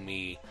driving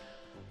me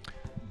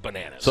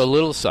bananas. So a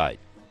little aside.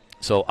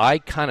 So I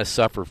kind of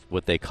suffer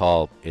what they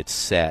call,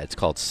 it's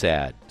called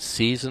SAD,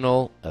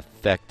 seasonal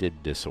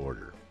affective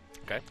disorder.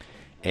 Okay.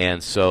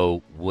 And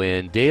so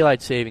when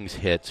daylight savings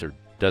hits or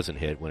doesn't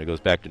hit, when it goes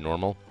back to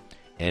normal,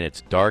 and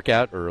it's dark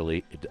out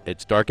early,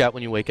 it's dark out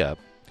when you wake up,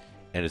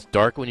 and it's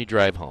dark when you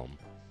drive home,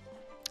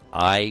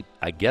 I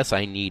guess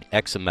I need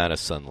X amount of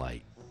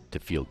sunlight to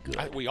feel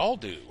good. We all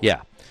do.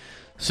 Yeah.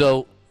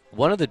 So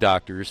one of the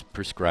doctors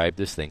prescribed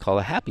this thing called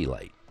a Happy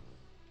Light,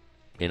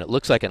 and it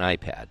looks like an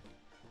iPad,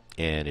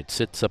 and it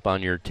sits up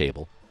on your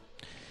table,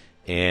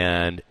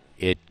 and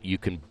you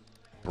can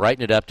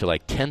brighten it up to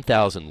like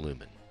 10,000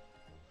 lumen.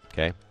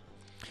 Okay.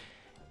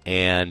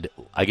 And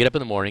I get up in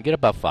the morning, get up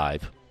about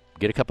 5,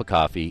 get a cup of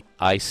coffee.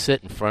 I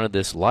sit in front of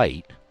this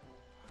light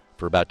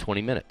for about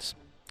 20 minutes.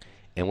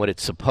 And what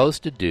it's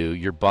supposed to do,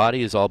 your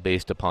body is all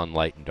based upon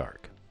light and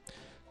dark.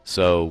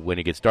 So when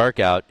it gets dark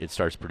out, it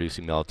starts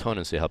producing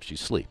melatonin, so it helps you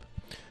sleep.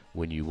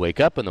 When you wake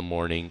up in the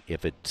morning,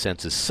 if it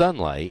senses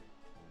sunlight,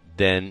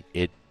 then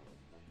it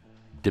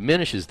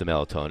diminishes the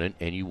melatonin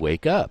and you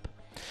wake up.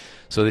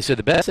 So they said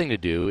the best thing to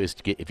do is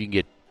if you can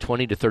get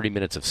 20 to 30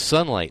 minutes of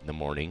sunlight in the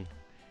morning,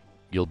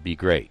 you'll be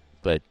great.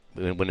 But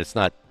when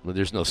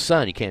there's no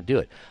sun, you can't do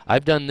it.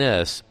 I've done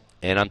this,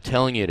 and I'm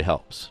telling you it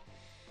helps.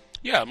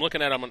 Yeah, I'm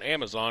looking at them on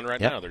Amazon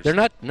right now. They're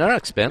not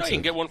expensive. No, you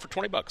can get one for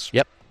 $20.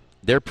 Yep,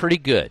 they're pretty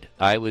good.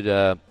 I would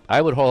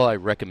wholly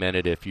recommend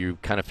it if you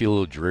kind of feel a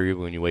little dreary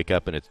when you wake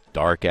up and it's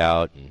dark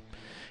out,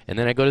 and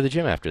then I go to the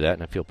gym after that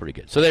and I feel pretty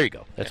good. So there you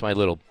go. That's my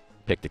little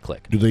pick to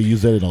click. Do they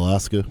use that in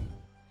Alaska?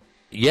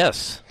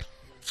 Yes.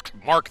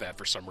 Mark that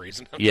for some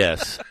reason.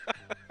 Yes.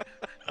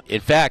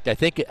 In fact, I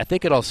think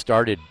it all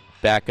started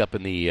back up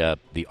in the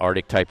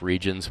Arctic type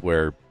regions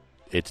where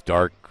it's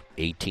dark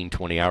 18,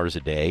 20 hours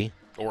a day.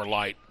 Or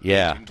light.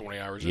 Yeah. 18, 20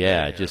 hours a day.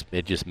 Yeah,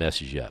 it just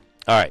messes you up.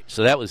 All right,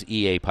 so that was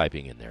EA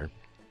piping in there.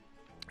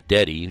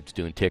 Deddy, who's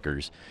doing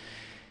tickers,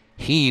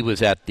 he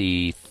was at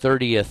the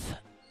 30th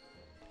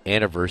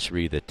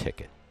anniversary of the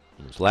ticket.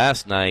 It was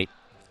last night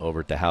over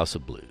at the House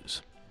of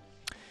Blues.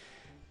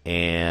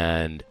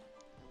 And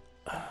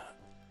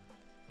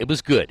it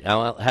was good.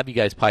 I'll have you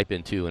guys pipe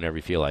in too whenever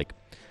you feel like.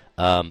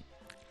 I'm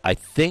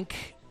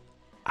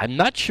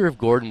not sure if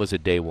Gordon was a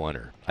day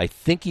oneer. I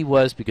think he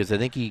was because I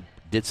think he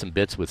did some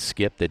bits with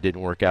Skip that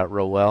didn't work out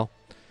real well.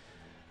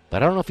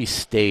 But I don't know if he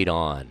stayed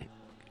on.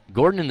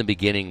 Gordon in the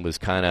beginning was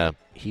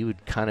he would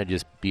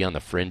just be on the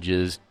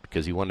fringes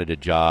because he wanted a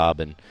job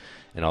and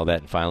all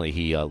that. And finally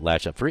he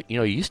latched up for it. He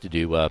used to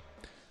do,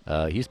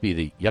 he used to be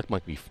the Yuck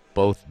Monkey,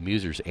 both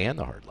Musers and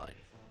the Hardline.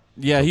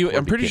 Yeah,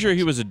 I'm pretty sure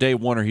he was a day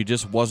oneer. He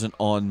just wasn't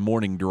on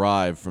morning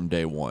drive from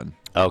day one.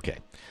 Okay.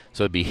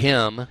 So it'd be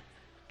him,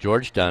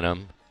 George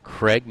Dunham,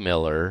 Craig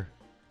Miller,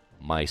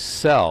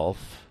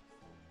 myself,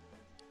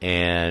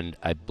 and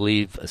I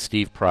believe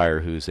Steve Pryor,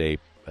 who's in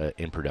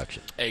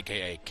production.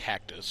 A.K.A.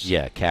 Cactus.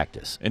 Yeah,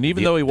 Cactus. And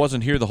even though he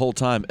wasn't here the whole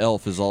time,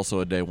 Elf is also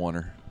a day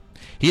oneer.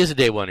 He is a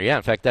day oneer, yeah.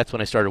 In fact, that's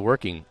when I started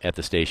working at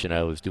the station.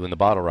 I was doing the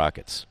Bottle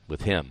Rockets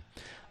with him.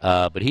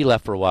 But he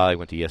left for a while. He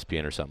went to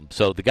ESPN or something.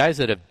 So the guys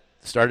that have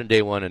started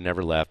day one and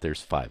never left,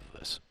 there's 5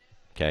 of us,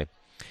 okay?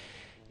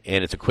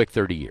 And it's a quick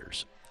 30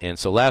 years. And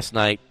so last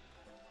night,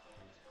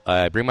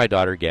 I bring my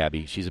daughter,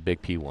 Gabby. She's a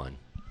big P1.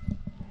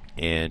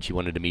 And she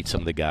wanted to meet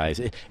some of the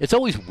guys. It's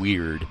always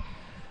weird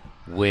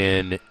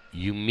when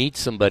you meet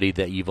somebody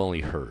that you've only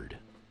heard.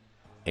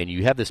 And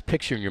you have this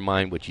picture in your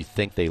mind what you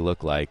think they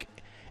look like.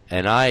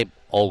 And I'm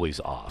always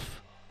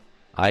off.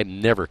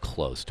 I'm never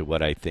close to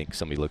what I think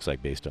somebody looks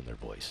like based on their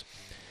voice.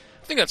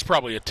 I think that's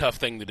probably a tough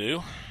thing to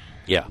do.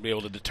 Yeah. To be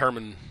able to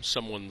determine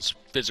someone's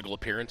physical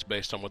appearance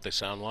based on what they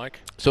sound like.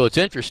 So it's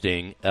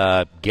interesting.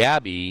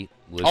 Gabby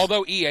was...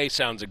 Although EA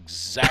sounds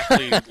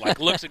exactly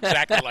looks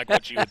exactly like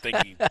what you would think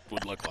he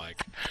would look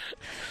like.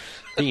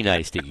 Be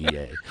nice to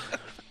EA.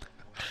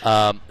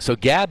 So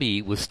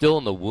Gabby was still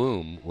in the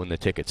womb when the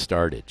ticket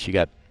started.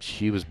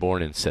 She was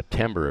born in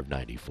September of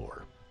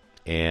 '94.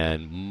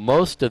 And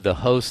most of the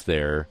hosts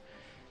there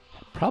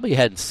probably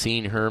hadn't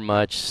seen her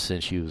much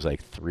since she was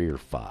like 3 or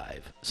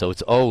 5. So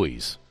it's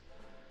always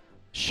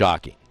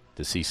shocking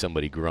to see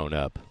somebody grown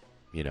up,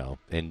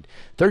 and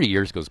 30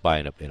 years goes by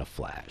in a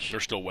flash. They're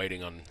still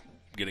waiting on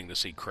getting to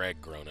see Craig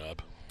grown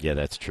up. Yeah,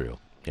 that's true.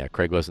 Yeah,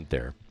 Craig wasn't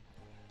there.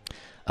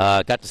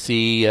 Got to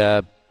see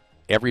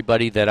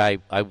everybody that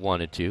I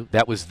wanted to.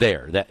 That was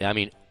there.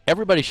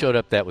 Everybody showed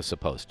up that was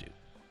supposed to,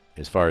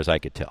 as far as I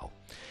could tell.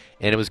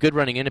 And it was good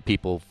running into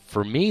people.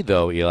 For me,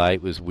 though, Eli,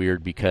 it was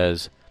weird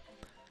because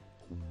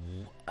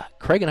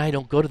Craig and I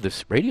don't go to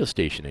this radio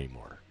station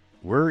anymore.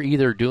 We're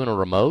either doing a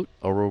remote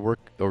or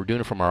we're doing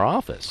it from our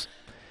office.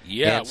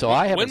 Yeah. And so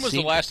I haven't when was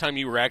the last time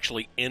you were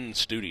actually in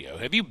studio?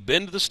 Have you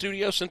been to the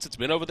studio since it's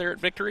been over there at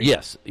Victory?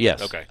 Yes.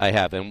 Okay. I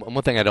have. And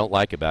one thing I don't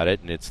like about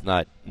it, and it's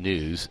not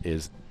news,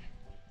 is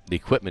the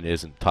equipment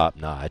isn't top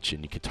notch,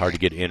 and it's hard to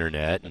get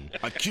internet. And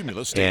a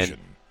Cumulus station.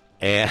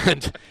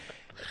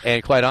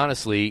 And quite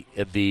honestly,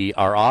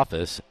 our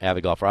office,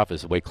 Avid Golf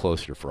office, is way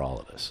closer for all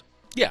of us.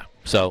 Yeah.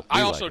 So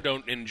I also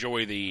don't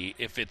enjoy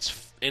if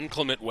it's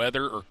inclement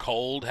weather or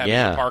cold, having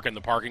to park in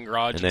the parking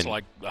garage. And it's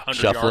like 100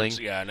 shuffling. yards,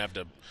 and have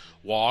to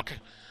walk.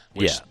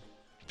 Which,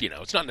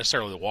 it's not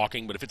necessarily the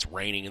walking, but if it's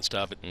raining and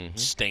stuff, it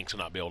stinks to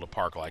not be able to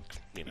park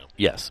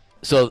Yes.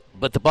 So,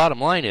 but the bottom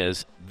line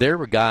is, there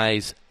were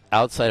guys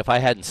outside. If I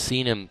hadn't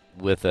seen him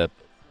with a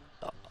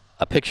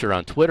picture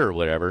on Twitter or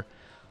whatever,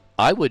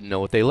 I wouldn't know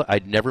what they look.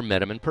 I'd never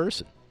met him in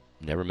person.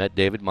 Never met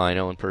David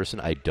Mino in person.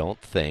 I don't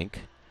think.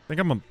 I think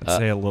I'm going to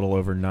say a little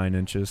over 9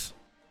 inches.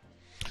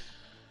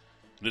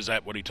 Is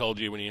that what he told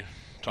you when you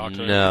talked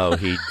to him? No,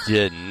 he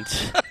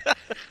didn't.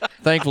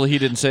 Thankfully, he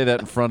didn't say that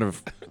in front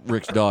of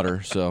Rick's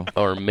daughter. So,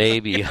 or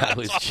maybe I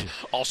was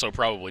also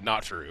probably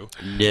not true.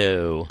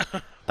 No.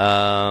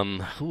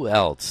 Who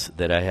else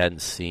that I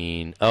hadn't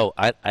seen? Oh,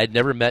 I'd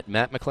never met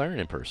Matt McLaren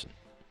in person.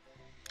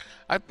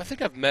 I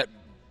think I've met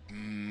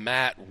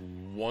Matt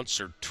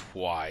once or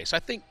twice. I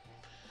think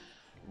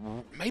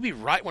maybe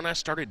right when I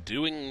started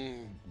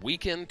doing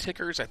weekend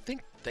tickers, I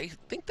think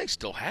they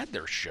still had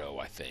their show,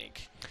 I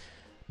think.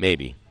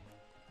 Maybe.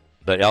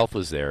 But Elf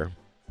was there.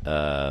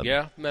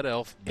 Yeah, met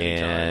Elf many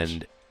times.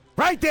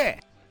 Right there.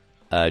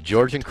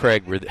 George and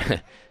Craig were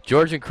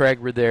George and Craig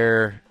were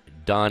there.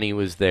 Donnie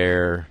was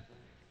there.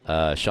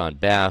 Sean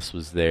Bass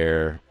was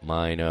there.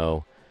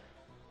 Mino.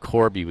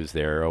 Corby was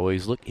there. Oh,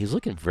 he's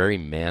looking very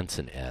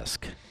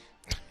Manson-esque.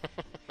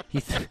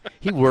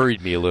 He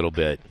worried me a little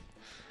bit.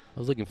 I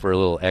was looking for a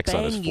little X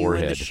on his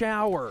forehead. You in the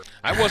shower.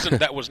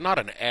 That was not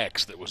an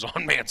X that was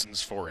on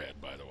Manson's forehead,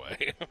 by the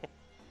way.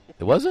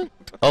 It wasn't?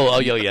 Oh,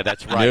 yeah,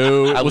 that's right.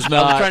 No, it was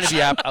not.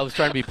 I was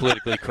trying to be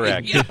politically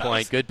correct.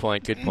 Yes. Good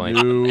point.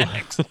 No.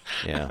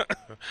 Yeah.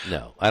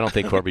 No, I don't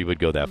think Corby would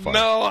go that far.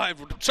 No, I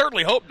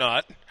certainly hope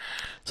not.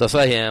 So I saw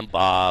him,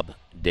 Bob,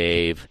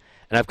 Dave,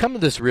 and I've come to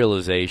this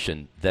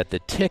realization that the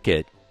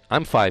ticket,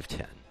 I'm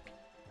 5'10",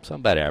 so I'm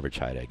about average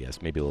height, I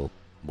guess, maybe a little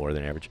more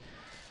than average.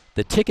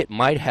 The ticket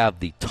might have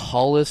the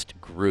tallest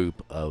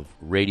group of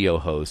radio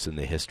hosts in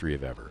the history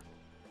of ever.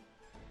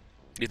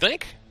 You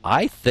think?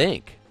 I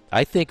think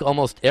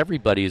almost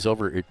everybody is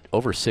over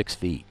 6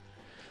 feet.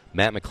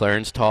 Matt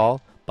McLaren's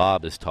tall.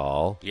 Bob is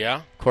tall.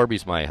 Yeah.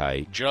 Corby's my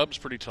height. Jubb's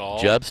pretty tall.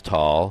 Jubb's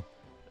tall.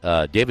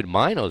 David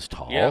Mino's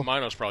tall. Yeah,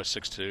 Mino's probably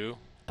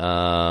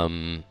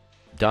 6'2".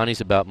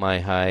 Donnie's about my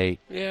height.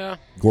 Yeah.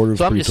 Gordo's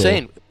so I'm pretty just tall.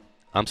 saying.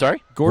 I'm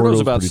sorry? Gordo's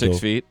about pretty 6 tall.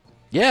 feet.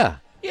 Yeah.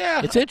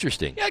 Yeah. It's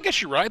interesting. Yeah, I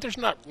guess you're right. There's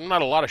not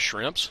a lot of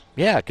shrimps.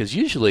 Yeah, because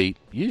usually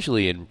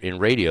in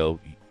radio,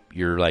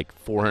 you're like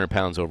 400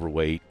 pounds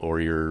overweight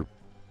or you're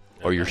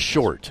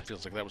short.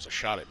 Feels like that was a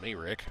shot at me,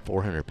 Rick.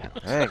 400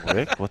 pounds. Hey,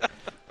 Rick. Look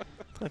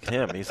at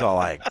him. He's all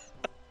like,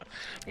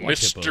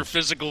 Mr.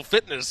 Physical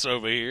Fitness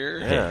over here.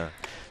 yeah.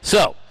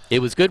 So it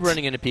was good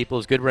running into people. It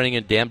was good running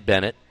into Dan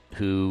Bennett,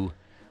 who's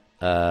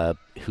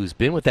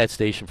been with that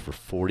station for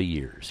 40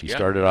 years. He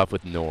started off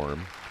with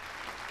Norm.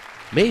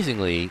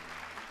 Amazingly,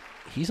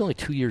 he's only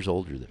 2 years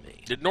older than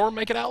me. Did Norm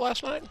make it out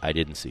last night? I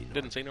didn't see Norm.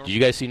 Didn't see Norm? Did you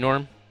guys see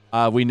Norm?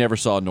 We never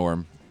saw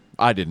Norm.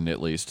 I didn't,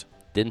 at least.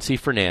 Didn't see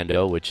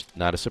Fernando, which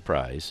not a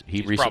surprise.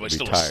 He's recently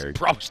retired.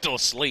 Probably still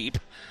asleep.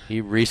 He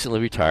recently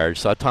retired.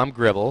 Saw Tom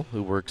Gribble,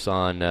 who works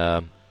on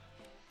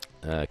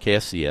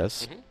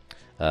KSCS.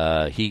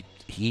 Mm-hmm.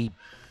 He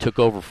took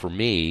over for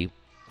me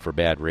for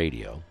Bad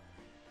Radio.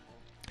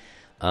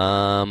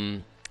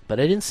 But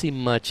I didn't see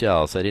much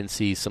else. I didn't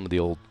see some of the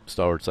old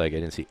stalwarts. Like I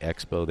didn't see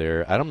Expo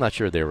there. I'm not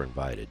sure they were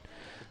invited,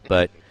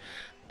 but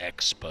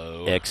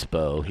Expo.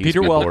 He's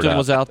Peter been bored Welton out.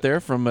 was out there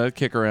from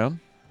Kick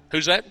Around.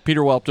 Who's that?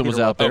 Peter Welton was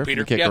out there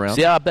Peter. from Kick Yeah. Around.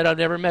 Yeah, I bet I've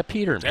never met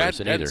Peter in I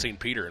person hadn't either. seen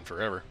Peter in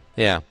forever.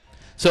 Yeah.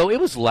 So it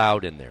was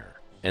loud in there,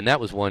 and that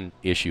was one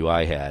issue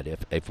I had.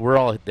 If we're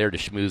all there to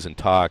schmooze and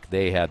talk,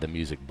 they had the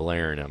music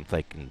blaring. I'm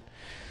thinking.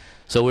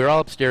 So we were all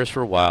upstairs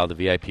for a while, the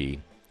VIP.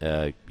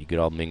 You could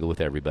all mingle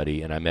with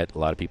everybody, and I met a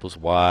lot of people's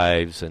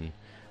wives and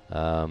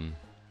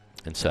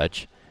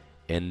such.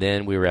 And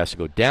then we were asked to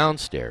go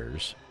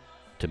downstairs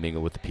to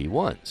mingle with the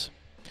P1s,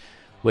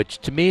 which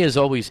to me is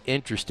always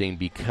interesting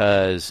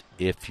because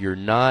if you're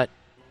not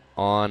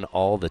on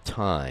all the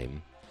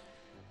time,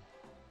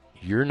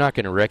 you're not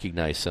going to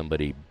recognize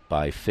somebody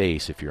by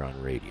face if you're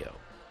on radio.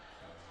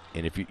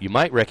 And if you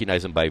might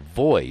recognize them by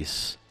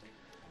voice,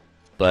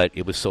 but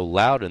it was so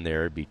loud in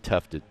there, it'd be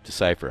tough to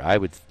decipher.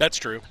 That's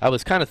true. I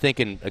was kind of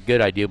thinking a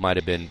good idea might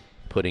have been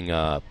putting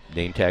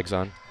name tags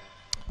on.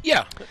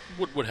 Yeah,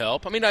 would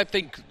help. I mean, I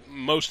think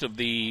most of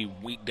the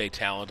weekday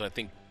talent, I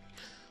think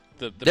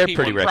They're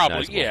people pretty probably,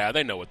 recognizable.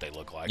 they know what they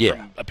look like. Yeah.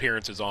 From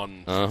appearances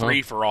on Uh-huh.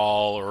 Free for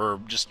All, or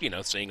just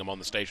seeing them on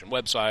the station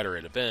website or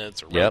at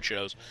events or road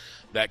shows,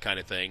 that kind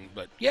of thing.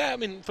 But yeah, I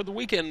mean, for the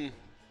weekend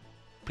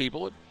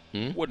people,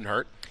 it wouldn't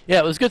hurt. Yeah,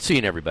 it was good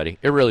seeing everybody.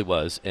 It really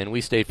was. And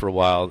we stayed for a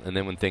while, and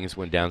then when things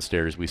went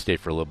downstairs, we stayed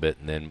for a little bit,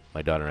 and then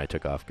my daughter and I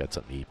took off, got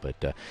something to eat. But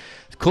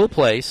it's a cool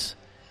place,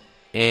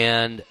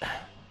 and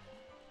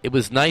it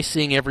was nice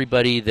seeing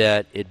everybody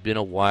that it'd been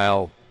a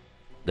while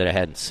that I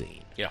hadn't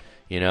seen. Yeah.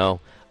 You know,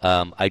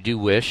 I do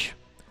wish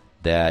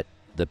that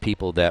the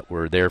people that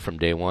were there from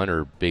day one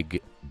are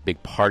big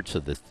parts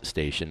of the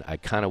station. I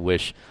kind of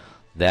wish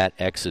that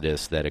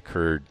exodus that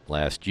occurred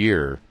last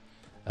year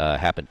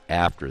happened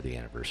after the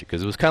anniversary,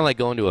 because it was kind of like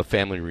going to a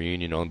family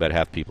reunion. Only about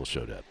half the people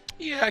showed up.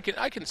 Yeah,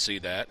 I can see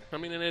that. I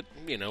mean, and it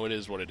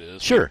is what it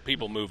is. Sure.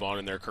 People move on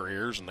in their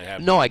careers and they have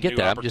No, I get new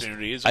that.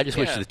 opportunities. I just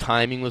wish the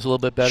timing was a little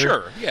bit better.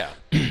 Sure, yeah.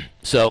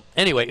 So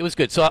anyway, it was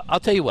good. So I'll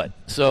tell you what.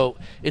 So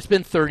it's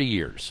been 30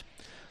 years.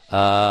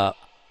 How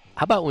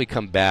how about when we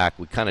come back,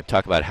 we kind of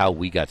talk about how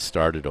we got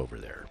started over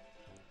there?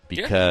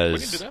 Because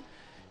we can do that.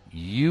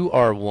 you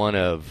are one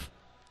of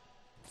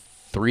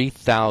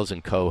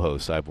 3,000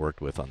 co-hosts I've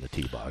worked with on the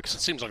TeeBox.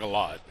 It seems like a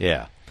lot.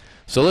 Yeah.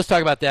 So let's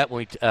talk about that when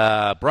we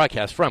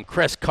broadcast from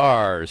Crest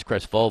Cars,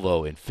 Crest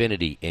Volvo,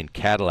 Infiniti, and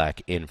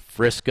Cadillac in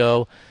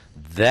Frisco.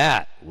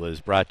 That was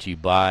brought to you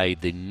by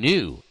the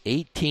new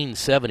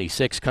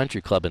 1876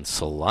 Country Club in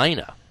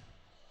Salina.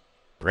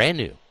 Brand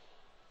new.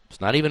 It's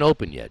not even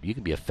open yet. You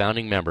can be a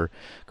founding member.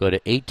 Go to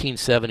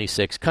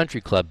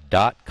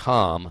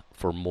 1876countryclub.com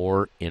for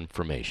more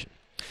information.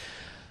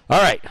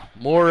 All right,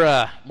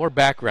 more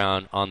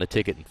background on the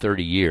ticket in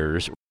 30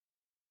 years.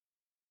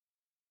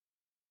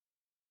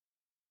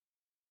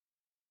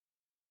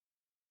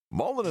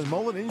 Mullen &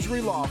 Mullen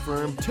Injury Law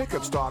Firm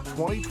Ticket Stock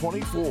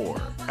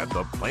 2024 at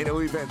the Plano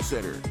Event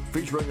Center,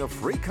 featuring a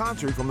free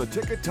concert from the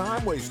Ticket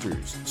Time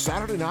Wasters,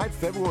 Saturday night,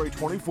 February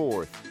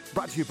 24th.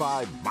 Brought to you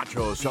by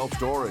Macho Self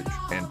Storage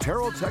and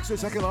Terrell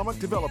Texas Economic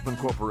Development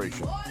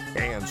Corporation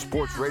and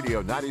Sports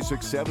Radio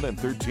 96.7 and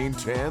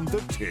 1310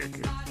 The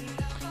Ticket.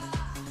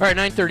 All right,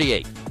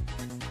 9:38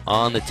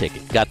 on the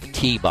ticket. Got the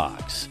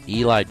TeeBox.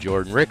 Eli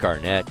Jordan, Rick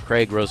Arnett,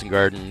 Craig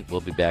Rosengarten will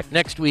be back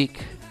next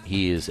week.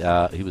 He was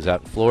out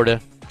in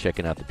Florida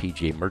checking out the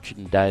PGA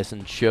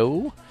Merchandising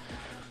Show.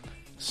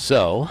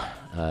 So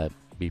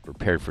be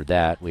prepared for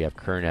that. We have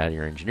Kern out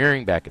here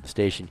engineering back at the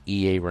station,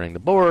 EA running the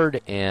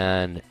board,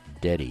 and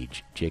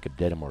Jacob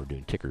Dedamore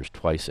doing tickers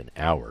twice an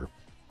hour.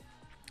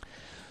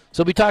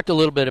 So we talked a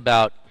little bit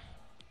about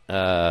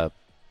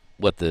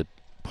what the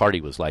party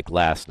was like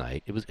last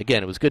night. It was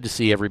good to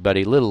see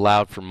everybody. A little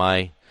loud for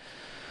my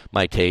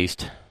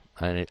taste.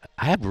 I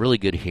have really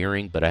good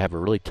hearing, but I have a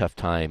really tough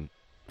time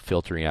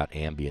filtering out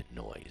ambient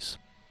noise.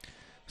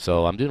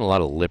 So I'm doing a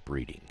lot of lip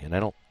reading, and I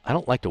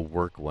don't like to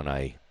work when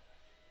I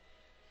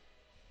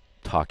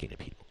talking to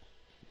people.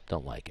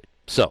 Don't like it.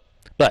 So,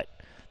 but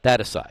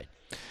that aside.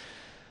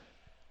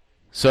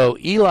 So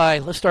Eli,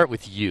 let's start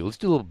with you. Let's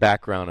do a little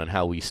background on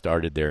how we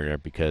started there,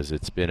 because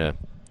it's been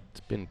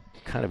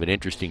kind of an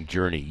interesting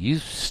journey. You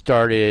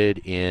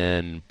started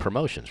in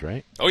promotions,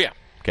 right? Oh, yeah.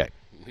 Okay.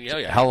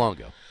 Yeah. How long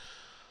ago?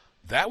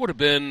 That would have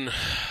been,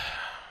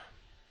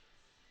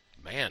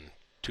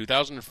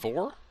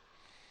 2004.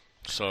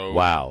 So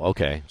wow.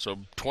 Okay. So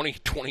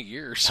 20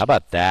 years. How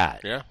about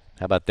that? Yeah.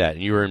 How about that?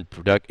 And you were in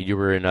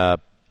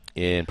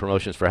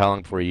promotions for how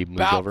long before you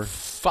moved over? About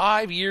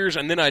 5 years,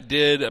 and then I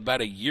did about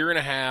a year and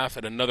a half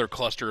at another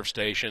cluster of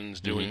stations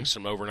doing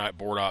some overnight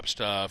board op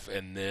stuff,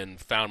 and then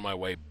found my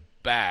way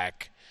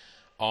back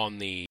on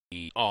the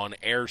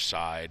on-air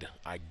side.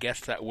 I guess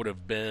that would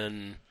have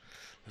been,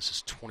 this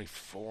is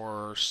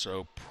 24,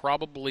 so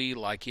probably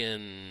like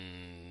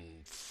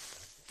in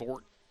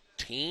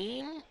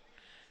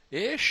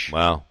 14-ish.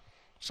 Wow.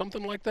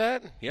 Something like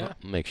that. Yeah. Well,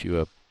 makes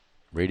you a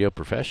radio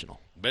professional.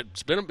 But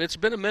it's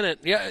been a minute.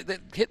 Yeah, that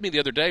hit me the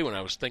other day when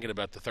I was thinking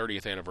about the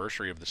 30th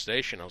anniversary of the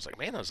station. I was like,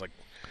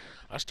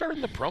 I started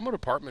in the promo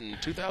department in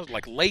 2000,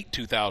 like late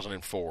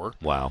 2004.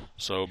 Wow.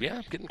 So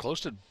yeah, getting close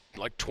to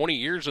like 20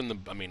 years in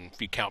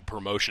if you count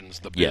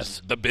promotions, the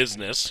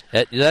business.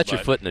 That's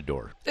your foot in the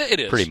door. It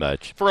is pretty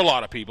much for a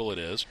lot of people. It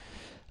is.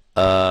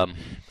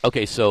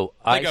 Okay, so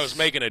I think I was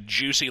making a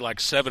juicy like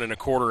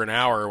 $7.25 an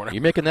hour when you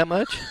making that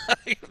much?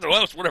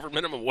 Well, it's whatever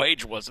minimum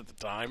wage was at the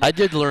time. I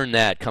did learn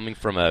that coming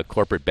from a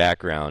corporate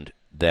background,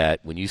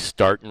 that when you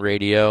start in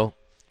radio,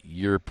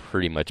 you're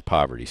pretty much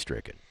poverty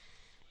stricken.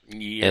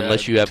 Yeah.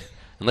 Unless you have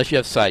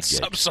side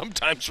gigs.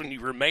 Sometimes when you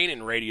remain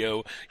in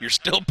radio, you're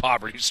still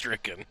poverty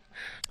stricken.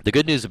 The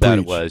good news about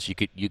it was you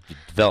could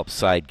develop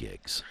side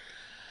gigs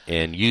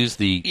and use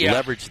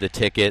leverage the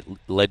ticket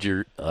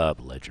leverage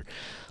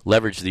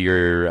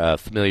your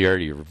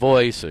familiarity of your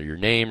voice or your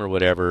name or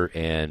whatever,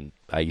 and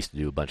I used to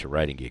do a bunch of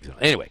writing gigs.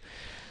 Anyway,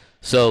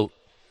 so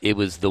it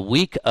was the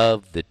week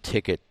of the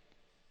ticket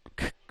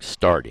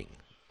starting,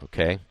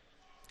 okay?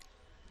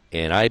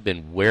 And I'd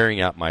been wearing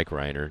out Mike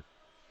Reiner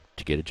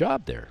to get a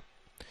job there.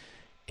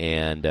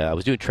 And I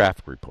was doing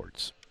traffic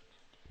reports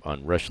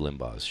on Rush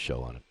Limbaugh's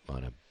show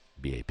on a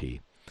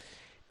BAP.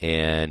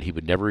 And he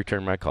would never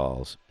return my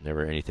calls,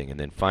 never anything. And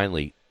then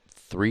finally,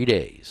 3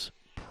 days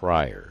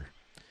prior,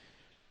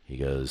 he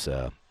goes,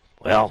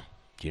 well,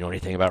 do you know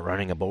anything about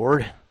running a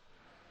board?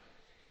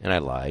 And I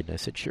lied, and I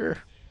said,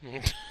 sure.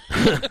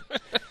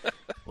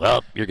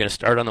 Well, you're going to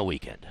start on the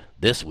weekend,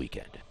 this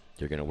weekend.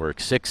 You're going to work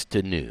 6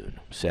 to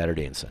noon,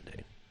 Saturday and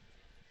Sunday.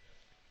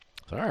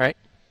 So, all right.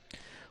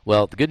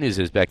 Well, the good news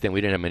is back then we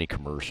didn't have many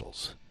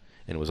commercials,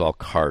 and it was all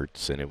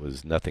carts, and it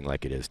was nothing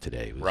like it is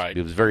today.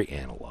 It was very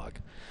analog.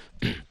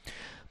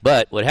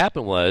 But what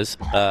happened was,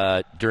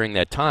 during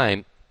that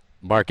time,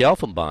 Mark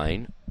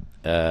Elfenbein,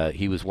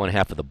 he was one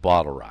half of the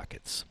Bottle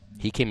Rockets.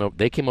 They came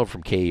over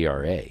from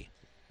KERA,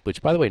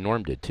 which, by the way,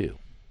 Norm did too.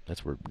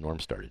 That's where Norm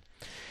started.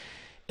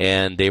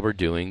 And they were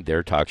doing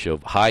their talk show,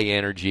 high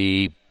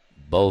energy,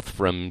 both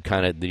from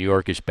kind of the New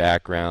Yorkish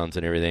backgrounds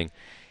and everything.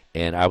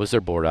 And I was their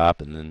board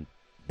op, and then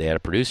they had a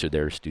producer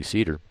there, Stu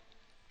Cedar,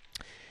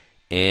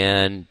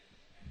 and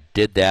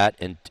did that.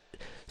 And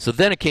so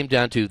then it came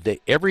down to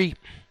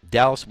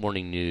Dallas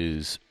Morning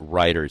News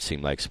writer, it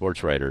seemed like,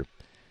 sports writer,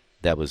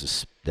 that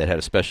had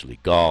a specialty: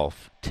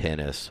 golf,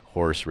 tennis,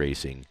 horse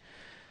racing,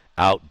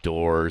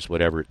 outdoors,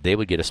 whatever. They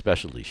would get a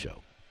specialty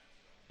show.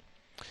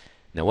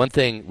 Now, one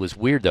thing was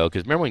weird, though,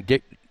 because remember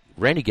when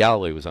Randy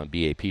Galloway was on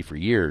BAP for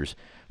years,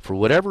 for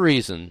whatever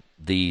reason,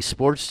 the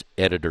sports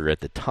editor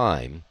at the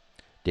time,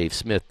 Dave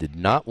Smith, did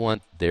not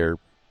want their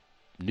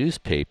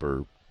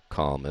newspaper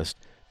columnist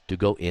to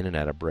go in and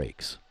out of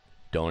breaks.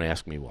 Don't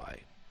ask me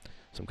why.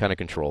 Some kind of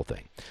control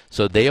thing.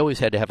 So they always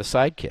had to have a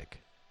sidekick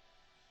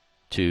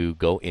to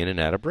go in and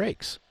out of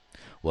breaks.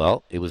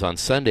 Well, it was on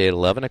Sunday at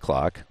 11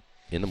 o'clock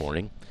in the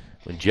morning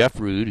when Jeff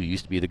Rood, who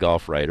used to be the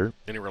golf writer.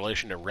 Any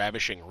relation to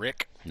Ravishing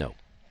Rick? No.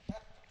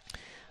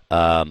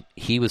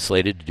 He was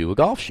slated to do a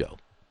golf show.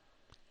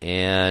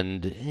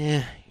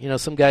 And,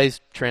 some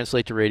guys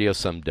translate to radio,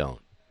 some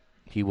don't.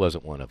 He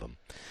wasn't one of them.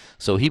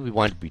 So he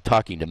wanted to be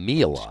talking to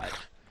me a lot.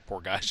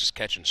 Poor guy's just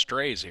catching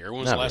strays here.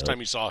 When was the last time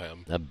you saw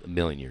him? A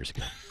million years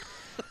ago.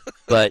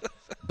 But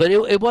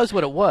it was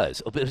what it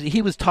was. But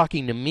he was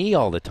talking to me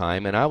all the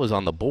time, and I was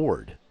on the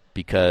board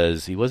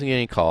because he wasn't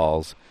getting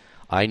calls.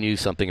 I knew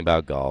something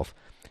about golf.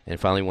 And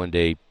finally one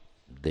day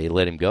they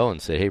let him go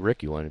and said, "Hey,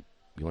 Rick, you want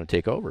to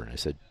take over?" And I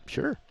said,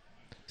 "Sure."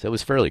 So it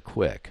was fairly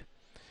quick.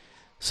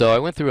 So I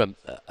went through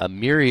a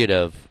myriad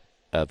of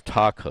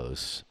talk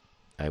hosts.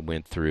 I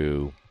went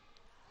through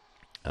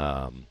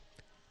Hank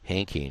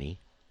Haney,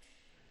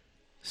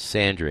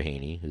 Sandra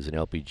Haney, who's an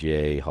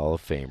LPGA Hall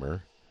of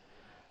Famer.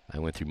 I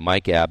went through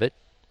Mike Abbott,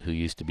 who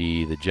used to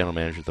be the general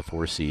manager of the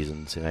Four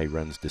Seasons, and now he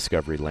runs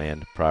Discovery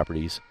Land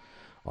properties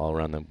all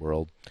around the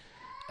world.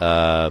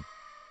 Art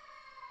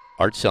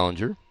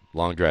Sellinger,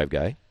 long drive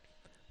guy.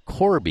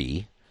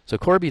 Corby. So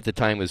Corby at the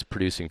time was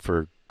producing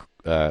for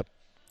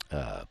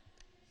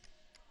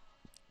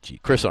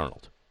Chris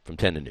Arnold from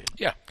 10 to noon.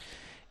 Yeah.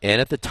 And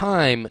at the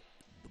time,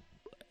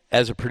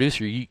 as a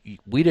producer,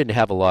 we didn't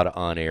have a lot of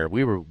on-air.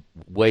 We were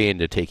way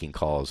into taking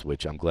calls,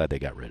 which I'm glad they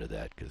got rid of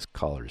that because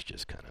callers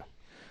just kind of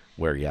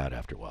wear you out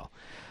after a while.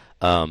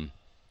 And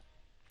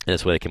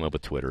that's why they came up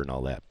with Twitter and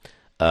all that.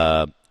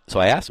 So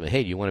I asked him,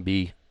 "Hey, would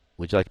you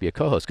like to be a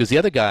co-host?" Because the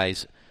other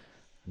guys,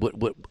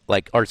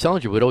 like Art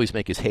Sellinger, would always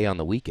make his hay on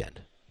the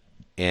weekend.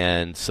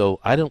 And so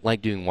I don't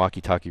like doing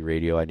walkie-talkie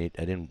radio. I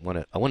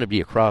want to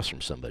be across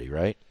from somebody,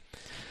 right?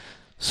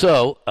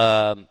 So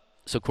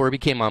Corby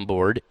came on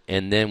board,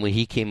 and then when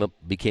he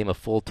became a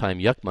full-time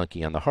Yuck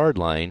Monkey on the hard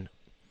line,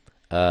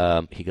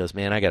 he goes,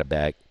 "Man, I got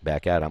to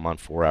back out. I'm on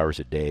 4 hours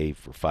a day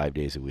for 5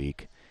 days a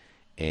week."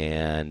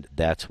 And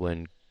that's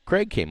when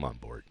Craig came on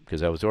board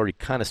because I was already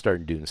kind of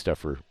starting doing stuff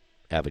for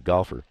Avid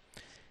Golfer.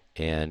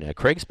 And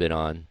Craig's been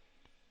on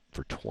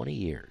for 20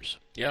 years.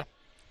 Yeah.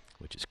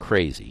 Which is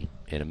crazy,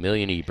 and a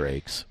million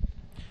e-breaks,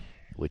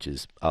 which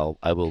is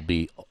I will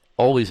be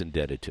always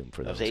indebted to him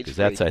for those because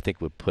that's, I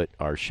think, would put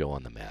our show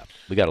on the map.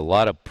 We got a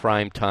lot of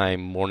primetime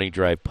morning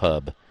drive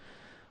pub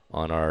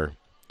on our.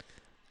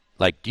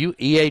 Like, do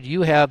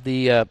you have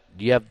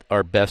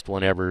our best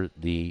one ever,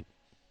 the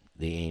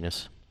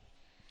anus?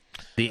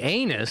 The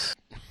anus?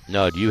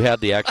 No, do you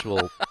have the actual?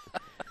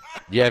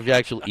 Do you have the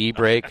actual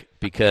e-break?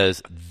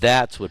 Because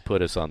that's what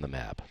put us on the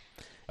map.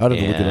 I'd have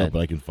to look it up, but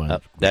I can find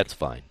it. That's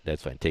fine.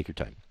 That's fine. Take your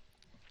time.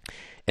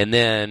 And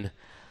then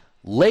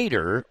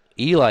later,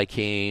 Eli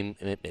came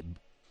and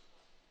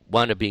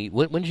wanted to be.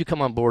 When did you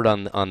come on board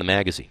on the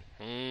magazine?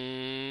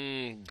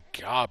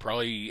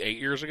 Probably 8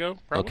 years ago.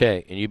 Probably.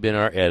 Okay, and you've been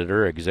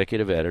our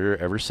executive editor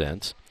ever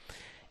since.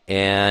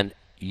 And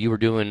you were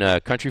doing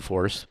Country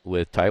Force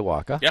with Ty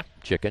Waka,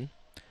 Chicken.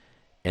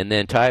 And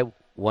then Ty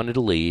wanted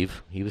to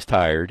leave. He was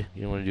tired. He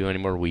didn't want to do any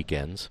more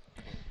weekends.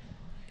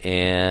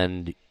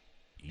 And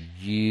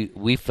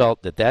we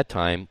felt at that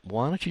time,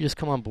 why don't you just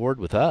come on board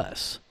with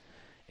us?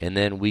 And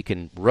then we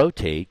can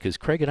rotate, because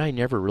Craig and I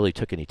never really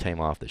took any time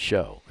off the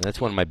show. And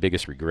that's one of my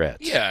biggest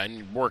regrets. Yeah, and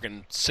you're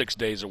working 6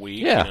 days a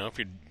week, if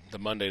you're the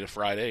Monday to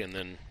Friday and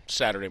then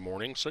Saturday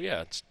morning. So,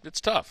 yeah,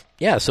 it's tough.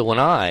 Yeah, so when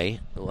I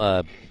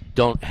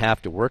don't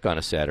have to work on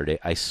a Saturday,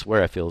 I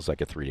swear it feels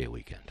like a 3-day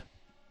weekend.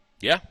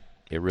 Yeah.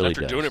 It really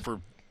After does. doing it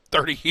for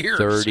 30 years.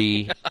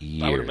 30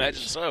 years. I would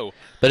imagine so.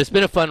 But it's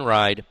been a fun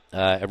ride.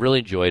 I really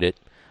enjoyed it.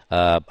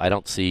 I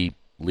don't see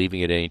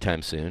leaving it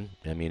anytime soon.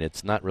 I mean,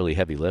 it's not really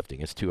heavy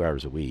lifting. It's 2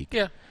 hours a week.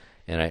 Yeah.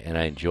 And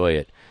I enjoy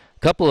it. A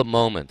couple of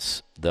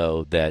moments,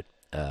 though, that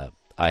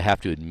I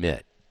have to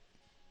admit.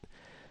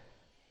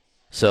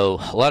 So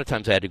a lot of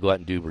times I had to go out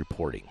and do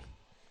reporting.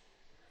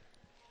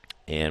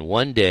 And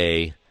one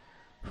day,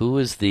 who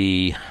was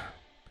the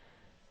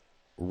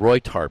Roy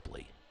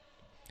Tarpley?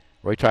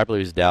 Roy Tarpley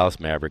was a Dallas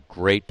Maverick,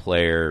 great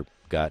player,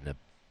 got in a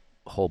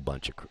whole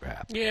bunch of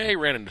crap. Yeah, he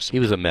ran into some he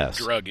was a mess.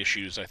 Drug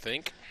issues, I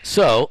think.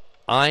 So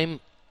I'm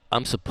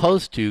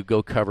supposed to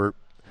go cover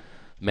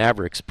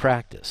Mavericks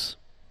practice.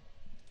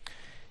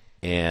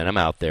 And I'm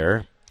out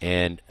there,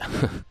 and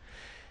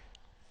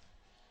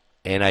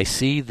and I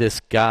see this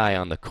guy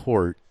on the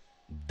court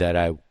that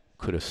I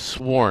could have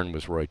sworn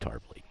was Roy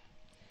Tarpley.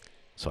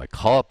 So I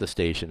call up the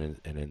station,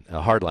 and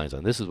Hardline's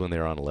on. This is when they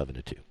were on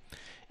 11-2.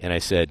 And I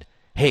said,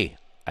 "Hey,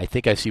 I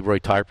think I see Roy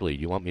Tarpley.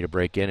 Do you want me to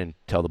break in and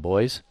tell the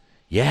boys?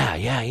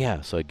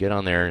 Yeah. So I get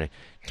on there and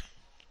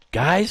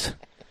guys,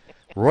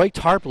 Roy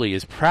Tarpley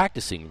is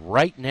practicing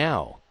right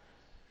now.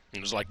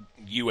 It was like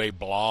UA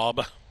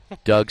Blob.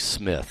 Doug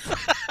Smith.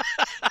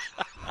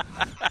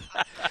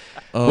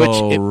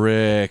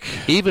 Rick.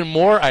 Even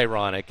more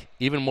ironic,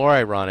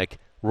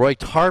 Roy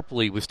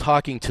Tarpley was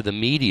talking to the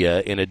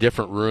media in a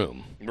different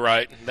room.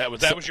 Right. That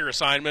was your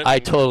assignment? I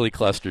totally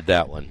clustered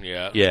that one.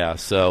 Yeah. Yeah,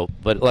 so,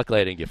 but luckily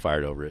I didn't get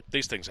fired over it.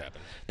 These things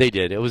happen. They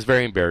did. It was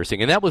very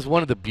embarrassing. And that was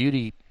one of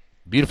the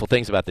beautiful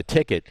things about the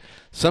ticket.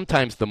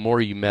 Sometimes the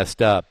more you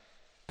messed up,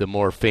 the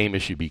more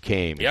famous you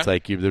became. Yeah. It's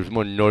like there's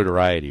more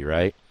notoriety,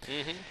 right?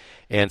 Mm-hmm.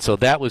 And so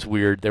that was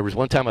weird. There was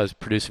one time I was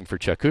producing for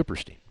Chuck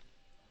Cooperstein.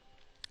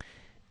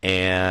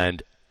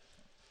 And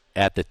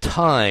at the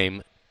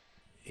time,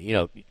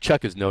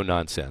 Chuck is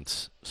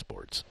no-nonsense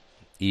sports.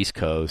 East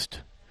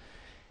Coast,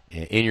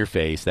 in your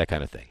face, that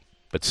kind of thing.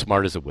 But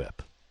smart as a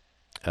whip.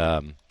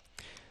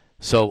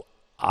 So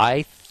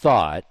I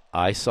thought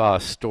I saw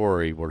a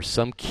story where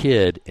some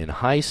kid in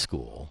high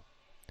school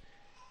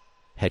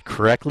had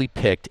correctly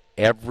picked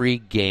every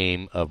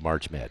game of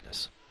March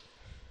Madness.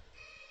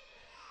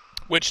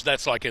 Which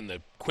that's like in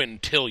the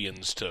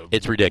quintillions to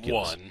it's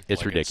ridiculous. one.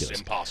 It's ridiculous.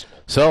 It's impossible.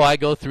 So I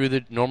go through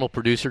the normal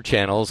producer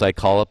channels. I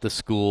call up the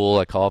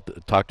school.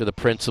 Talk to the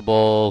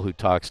principal, who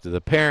talks to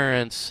the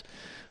parents,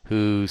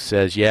 who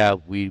says, "Yeah,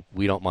 we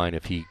don't mind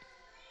if he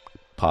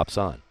pops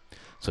on."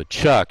 So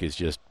Chuck is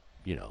just,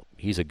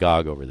 he's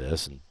agog over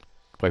this, and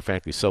quite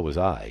frankly, so was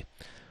I.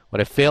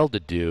 What I failed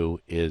to do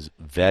is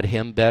vet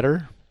him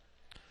better,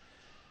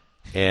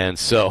 and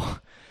so.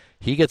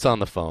 He gets on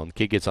the phone. The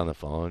kid gets on the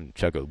phone. And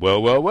Chuck goes,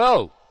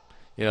 whoa.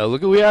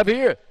 Look what we have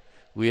here.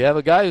 We have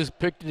a guy who's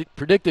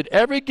predicted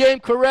every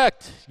game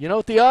correct. You know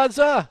what the odds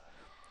are?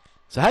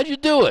 So how'd you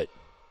do it?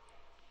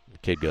 The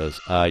kid goes,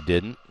 I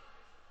didn't.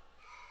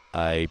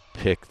 I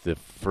picked the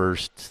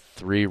first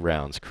 3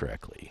 rounds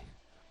correctly.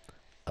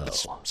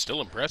 That's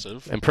still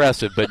impressive.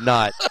 Impressive, but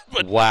not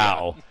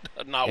wow.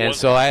 Not and once,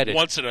 so I had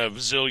once in a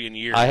zillion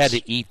years. I had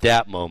to eat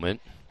that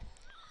moment.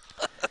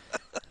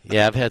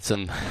 Yeah, I've had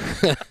some...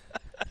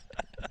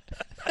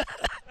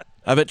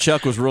 I bet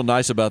Chuck was real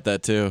nice about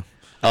that, too.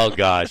 Oh,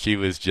 gosh, he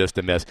was just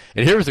a mess.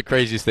 And here's the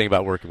craziest thing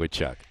about working with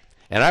Chuck.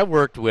 And I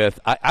worked with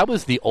 – I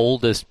was the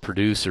oldest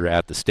producer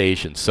at the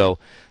station, so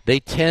they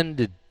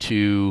tended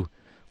to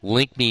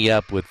link me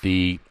up with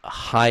the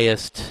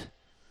highest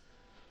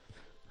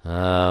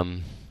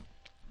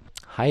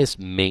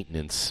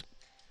maintenance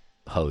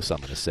hosts, I'm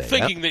going to say.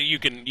 Thinking that you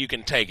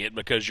can take it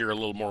because you're a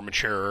little more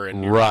mature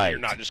and you're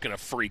not just going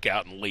to freak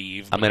out and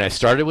leave. I mean, I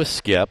started with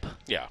Skip.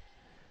 Yeah.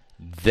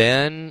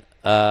 Then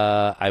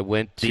I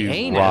went to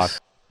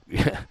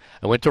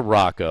I went to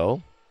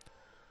Rocco,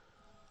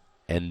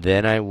 and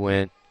then I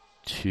went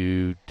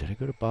to. Did I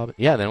go to Bob?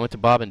 Yeah, then I went to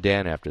Bob and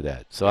Dan after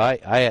that. So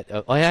I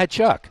had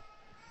Chuck,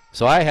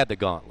 so I had the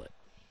gauntlet,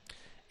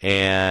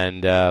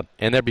 and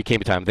there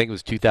became a time. I think it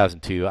was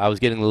 2002. I was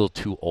getting a little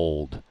too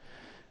old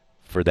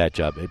for that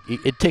job.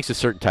 It takes a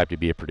certain type to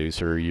be a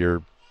producer.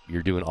 You're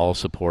doing all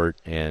support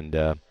and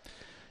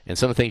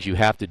some of the things you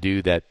have to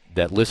do that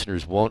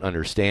listeners won't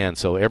understand.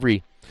 So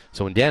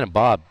when Dan and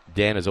Bob,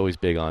 Dan is always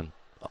big on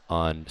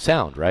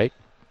sound, right?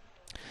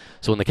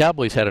 So when the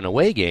Cowboys had an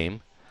away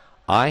game,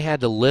 I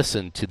had to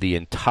listen to the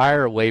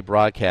entire away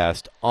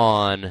broadcast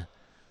on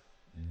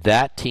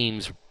that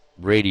team's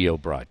radio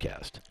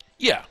broadcast.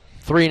 Yeah.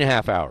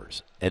 3.5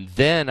 hours. And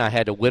then I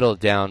had to whittle it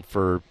down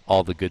for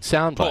all the good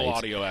sound bites. Pull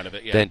audio out of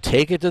it, yeah. Then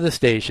take it to the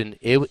station.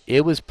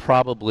 It was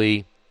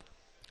probably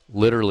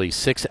literally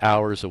 6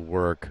 hours of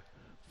work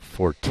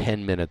for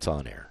 10 minutes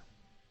on air.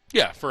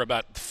 Yeah, for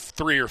about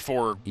 3 or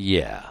 4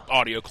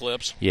 audio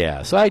clips.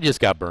 Yeah, so I just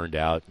got burned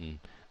out, and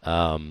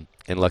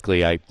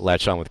luckily I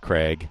latched on with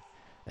Craig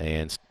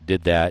and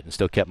did that and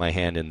still kept my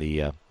hand in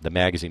the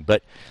magazine.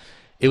 But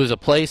it was a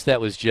place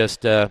that was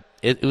just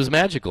it was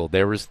magical.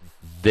 There were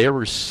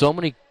so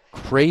many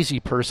crazy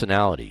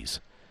personalities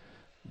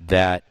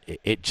that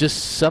it just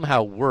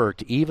somehow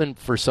worked, even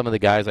for some of the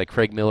guys like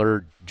Craig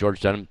Miller, George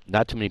Dunham.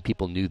 Not too many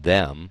people knew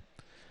them.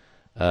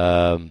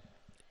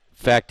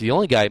 In fact, the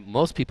only guy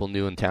most people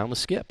knew in town was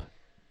Skip.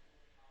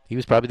 He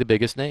was probably the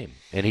biggest name,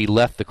 and he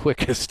left the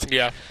quickest.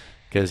 Yeah.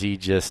 Because he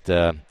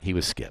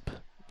was Skip.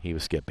 He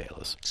was Skip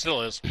Bayless.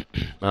 Still is.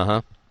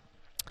 Uh-huh.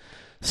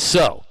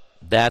 So,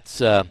 that's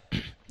there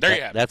you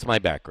have it. That's my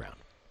background.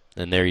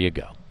 And there you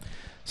go.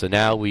 So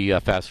now we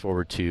fast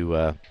forward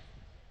to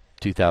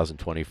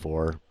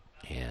 2024,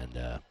 and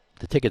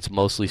the ticket's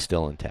mostly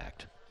still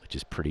intact, which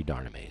is pretty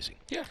darn amazing.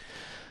 Yeah.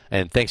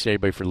 And thanks to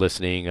everybody for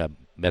listening.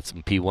 Met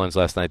some P1s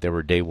last night. There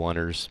were day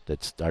oneers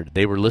that started.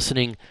 They were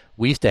listening.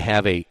 We used to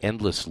have a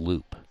endless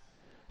loop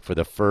for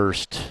the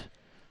first,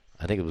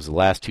 I think it was the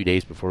last 2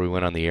 days before we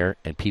went on the air,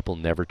 and people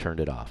never turned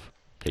it off.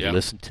 They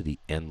listened to the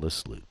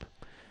endless loop.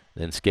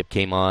 Then Skip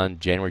came on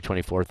January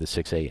 24th at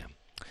 6 a.m.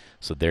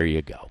 So there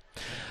you go.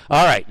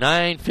 All right,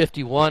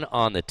 9:51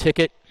 on the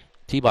ticket.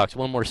 TeeBox,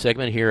 one more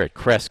segment here at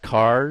Crest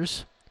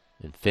Cars,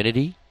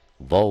 Infinity,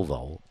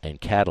 Volvo, and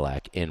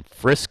Cadillac in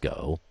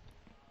Frisco.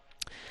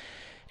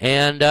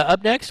 And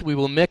up next, we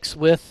will mix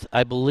with,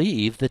 I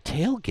believe, the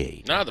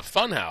tailgate. No, the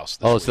Funhouse.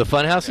 Oh, it's the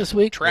Funhouse this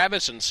week?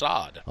 Travis and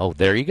Sod. Oh,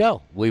 there you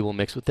go. We will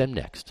mix with them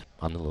next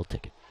on the Little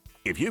Ticket.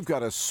 If you've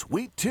got a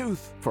sweet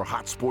tooth for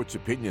hot sports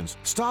opinions,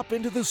 stop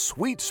into the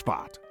Sweet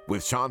Spot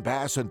with Sean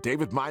Bass and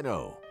David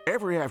Mino.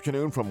 Every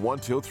afternoon from 1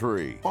 till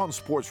 3 on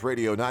Sports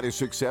Radio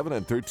 96.7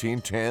 and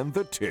 1310,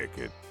 The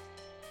Ticket.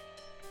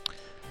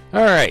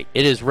 All right,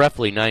 it is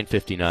roughly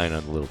 9:59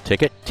 on the Little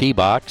Ticket.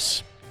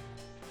 TeeBox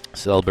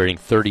celebrating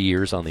 30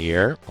 years on the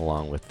air,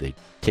 along with the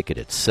ticket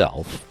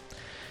itself.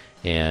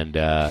 And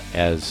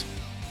as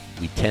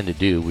we tend to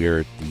do, we're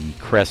at the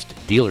Crest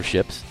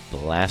dealerships the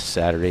last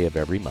Saturday of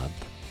every month.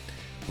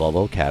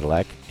 Volvo,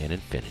 Cadillac, and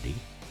Infiniti.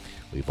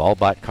 We've all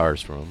bought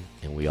cars from them,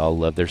 and we all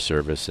love their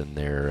service and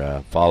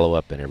their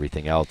follow-up and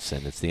everything else.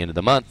 And it's the end of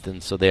the month,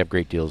 and so they have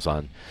great deals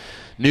on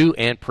new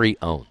and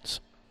pre-owns.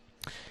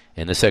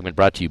 And this segment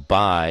brought to you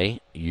by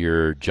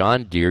your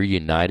John Deere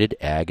United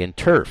Ag and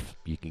Turf.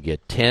 You can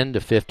get 10 to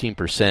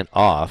 15%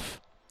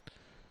 off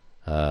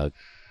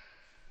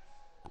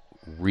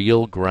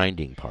real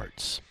grinding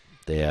parts.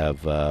 They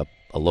have a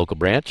local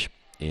branch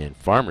in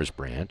Farmers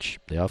Branch.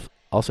 They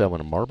also have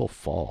one in Marble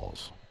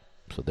Falls.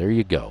 So there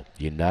you go.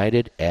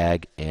 United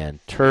Ag and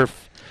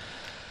Turf.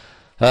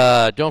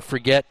 Don't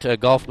forget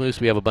Golf Moose.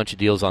 We have a bunch of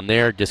deals on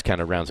there.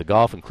 Discounted rounds of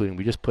golf, including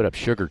we just put up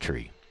Sugar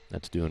Tree.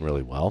 That's doing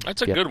really well.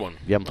 That's a good one.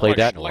 You haven't played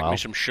that in a while. Like me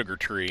some Sugar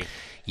Tree.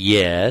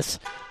 Yes.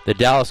 The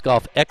Dallas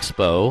Golf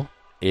Expo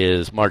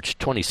is March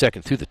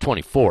 22nd through the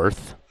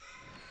 24th,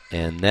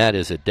 and that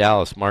is at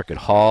Dallas Market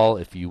Hall.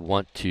 If you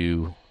want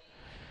to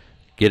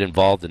get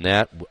involved in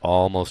that,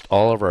 almost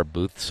all of our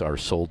booths are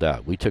sold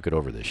out. We took it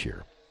over this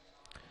year.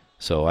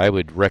 So I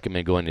would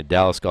recommend going to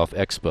Dallas Golf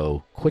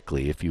Expo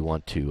quickly if you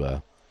want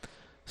to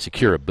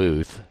secure a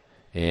booth.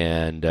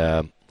 And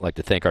I'd like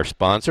to thank our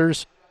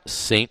sponsors,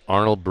 St.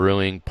 Arnold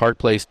Brewing, Park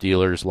Place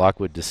Dealers,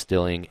 Lockwood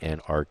Distilling, and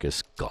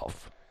Arcus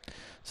Golf.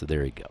 So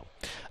there you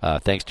go.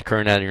 Thanks to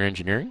Kern Out of Your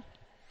Engineering.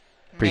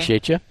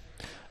 Appreciate you.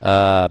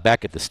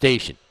 Back at the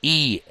station,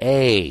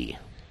 EA,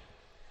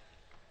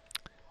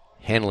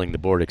 handling the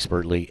board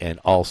expertly, and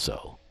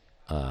also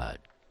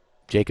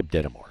Jacob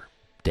Dedamore,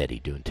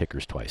 Deddy, doing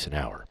tickers twice an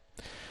hour.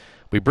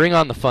 We bring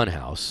on the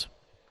Funhouse,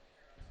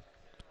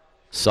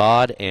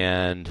 Sod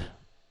and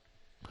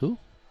who?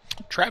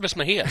 Travis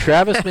Mejia.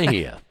 Travis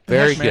Mejia.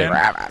 Very good.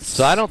 Travis.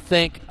 So I don't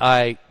think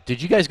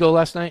did you guys go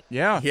last night?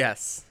 Yeah.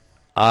 Yes.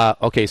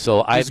 Okay,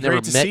 so I've never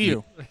great to met see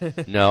you.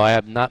 No, I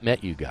have not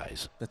met you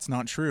guys. That's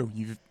not true.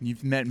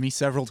 You've met me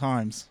several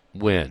times.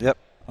 When? Yep.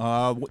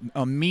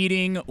 A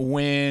meeting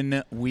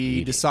when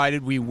we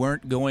decided we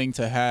weren't going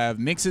to have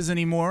mixes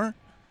anymore.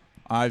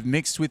 I've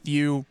mixed with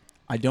you.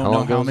 I don't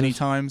know how many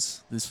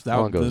times.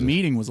 The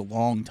meeting was a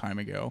long time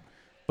ago.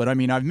 But, I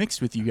mean, I've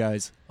mixed with you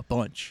guys a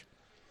bunch.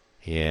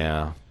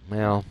 Yeah,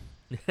 well,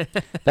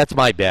 that's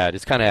my bad.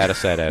 It's kind of out of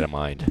sight, out of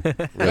mind.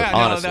 Yeah,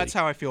 honestly. no, that's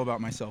how I feel about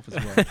myself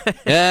as well.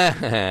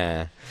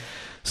 Yeah.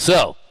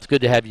 So, it's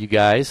good to have you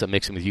guys. I'm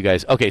mixing with you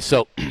guys. Okay,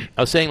 so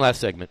I was saying last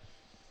segment,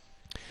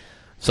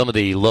 some of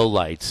the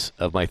lowlights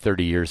of my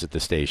 30 years at the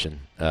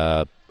station,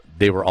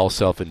 they were all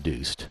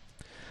self-induced.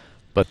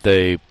 But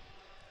the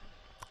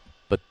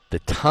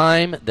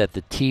time that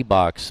the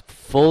TeeBox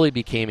fully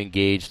became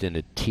engaged in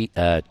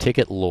the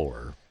ticket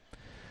lore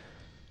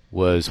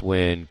was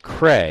when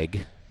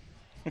Craig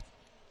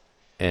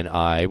and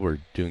I were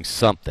doing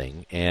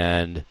something,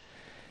 and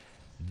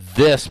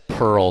this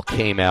pearl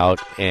came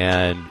out,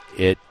 and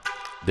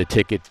the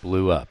ticket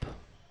blew up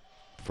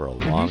for a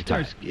long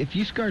time. If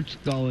you start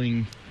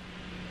sculling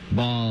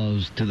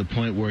balls to the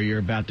point where you're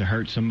about to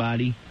hurt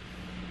somebody,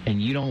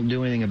 and you don't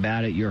do anything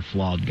about it, you're a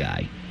flawed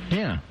guy.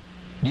 Yeah.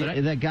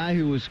 That guy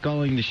who was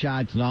sculling the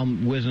shots and all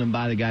whizzing them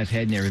by the guy's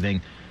head and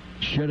everything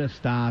should have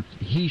stopped.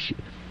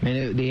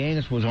 The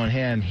anus was on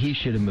him. He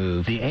should have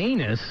moved. The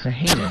anus? The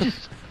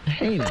heinous. The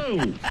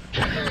heinous.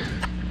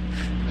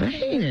 The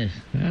heinous.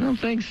 I don't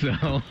think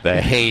so.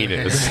 The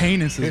heinous. The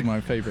heinous is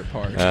my favorite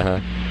part. Uh-huh.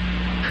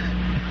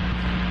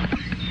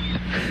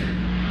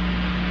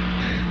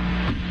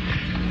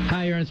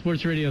 Hi, you're on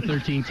Sports Radio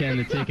 1310,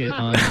 The Ticket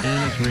on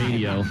Anus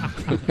Radio.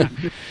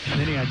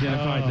 Then he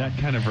identified that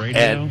kind of radio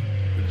And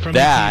from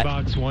that, the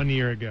TeeBox 1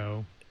 year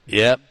ago.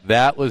 Yep,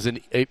 that was an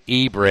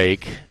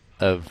e-brake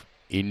of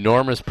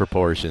enormous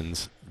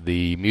proportions.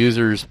 The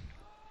Musers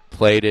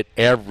played it.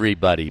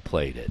 Everybody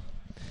played it.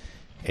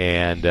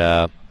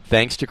 And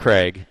thanks to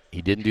Craig,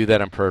 he didn't do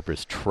that on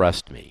purpose.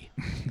 Trust me.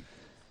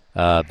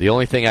 The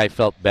only thing I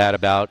felt bad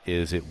about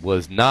is it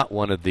was not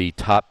one of the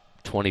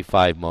top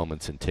 25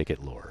 moments in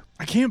ticket lore.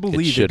 I can't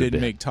believe it didn't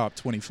make top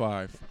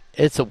 25.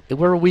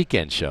 We're a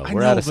weekend show.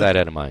 We're out of sight,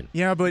 out of mind.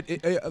 Yeah, but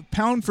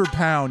pound for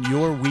pound,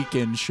 your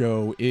weekend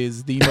show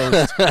is the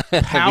most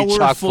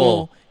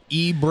powerful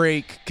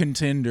e-brake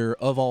contender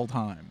of all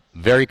time.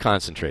 Very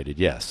concentrated,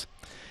 yes.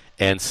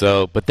 And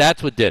so, but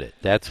that's what did it.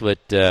 That's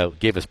what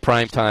gave us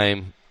prime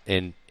time.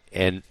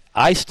 And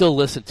I still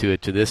listen to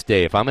it to this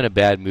day. If I'm in a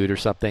bad mood or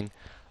something,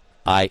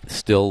 I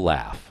still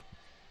laugh.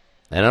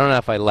 And I don't know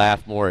if I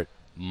laugh more at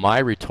my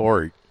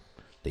retort,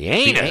 the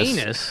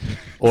anus,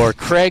 or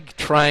Craig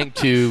trying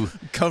to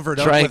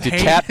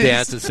tap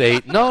dance and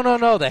say,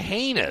 no, the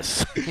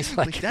heinous. He's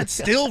like, that's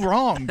still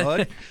wrong,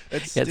 bud.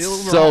 That's it's still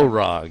so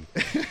wrong.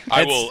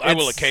 I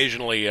will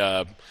occasionally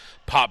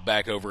pop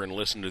back over and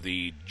listen to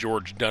the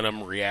George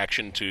Dunham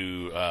reaction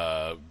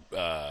to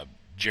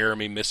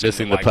Jeremy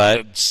missing the putt,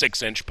 the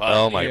 6-inch putt.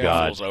 Oh my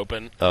God!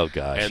 Open. Oh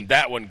gosh! And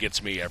that one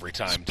gets me every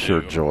time too.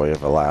 Pure joy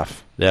of a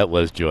laugh. That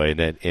was joy,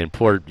 and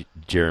poor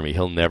Jeremy,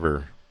 he'll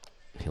never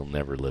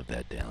live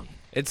that down.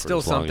 It's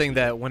still something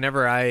that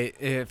whenever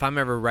if I'm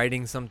ever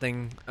writing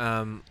something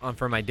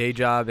for my day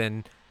job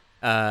and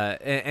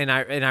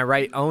I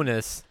write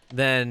onus,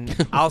 then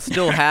I'll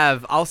still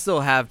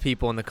have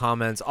people in the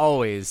comments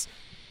always,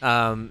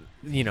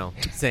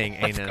 saying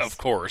anus. Of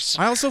course.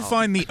 I also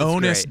find the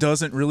onus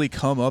doesn't really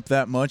come up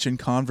that much in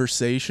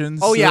conversations.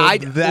 Oh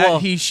yeah,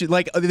 he should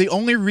the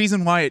only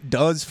reason why it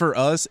does for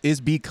us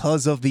is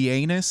because of the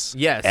anus.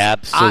 Yes,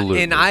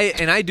 absolutely. And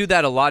I do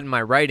that a lot in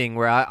my writing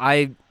where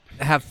I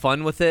have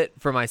fun with it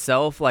for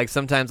myself. Like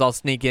sometimes I'll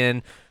sneak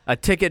in a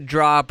ticket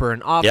drop or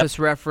an office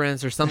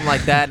reference or something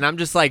like that, and I'm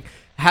just like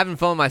having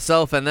fun with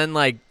myself, and then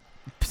like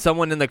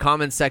someone in the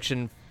comments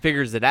section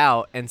figures it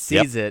out and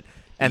sees it.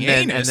 And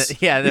then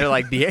they're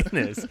like the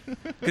anus.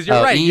 Because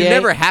you're right, you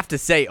never have to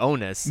say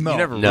onus. No. You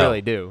never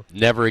really do.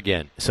 Never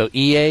again. So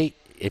EA,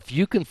 if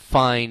you can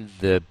find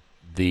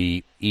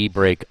the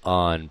e-brake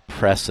on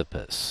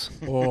precipice.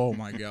 Oh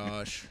my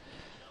gosh.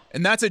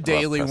 And that's a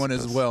daily one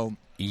as well.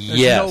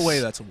 Yes. No way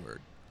that's a word.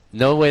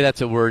 No way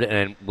that's a word.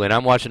 And when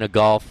I'm watching a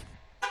golf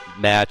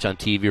match on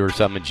TV or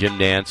something, Jim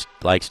Nance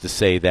likes to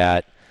say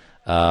that,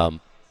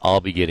 I'll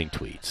be getting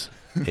tweets.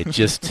 It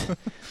just,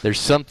 there's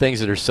some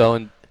things that are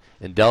so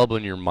indelible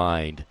in your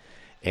mind,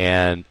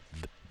 and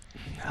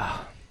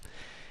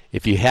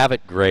if you have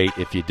it, great.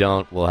 If you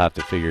don't, we'll have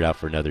to figure it out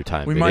for another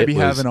time. We might be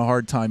having a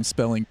hard time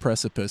spelling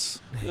precipice.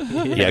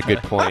 Yeah,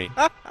 good point.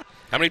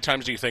 How many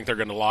times do you think they're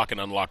going to lock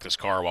and unlock this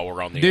car while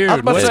we're on the Dude, air? I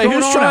was about to say,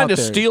 who's trying to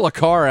steal a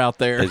car out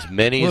there? As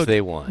many as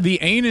they want.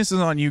 The anus is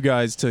on you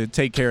guys to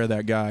take care of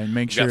that guy and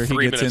make We've sure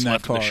got he gets in that 3 minutes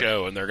left car. in the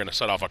show, and they're going to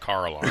set off a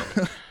car alarm.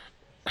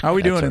 How are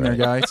we doing in there,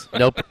 guys?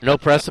 No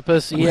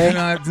precipice, EA?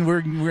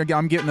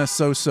 I'm getting a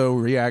so-so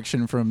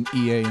reaction from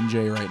EA and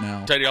Jay right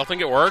now. Ted, y'all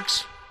think it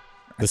works?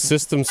 The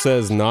system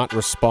says not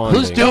responding.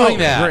 Who's doing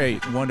that?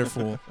 Great,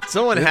 wonderful.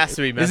 Someone has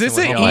to be messing Is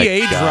this with an him.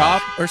 EA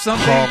drop or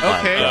something?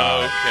 Okay. Okay.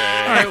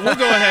 All right, we'll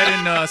go ahead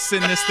and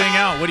send this thing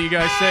out. What do you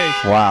guys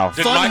say? Wow.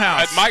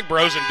 Funhouse. Mike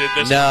Brosen did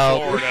this in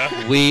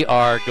Florida. We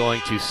are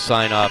going to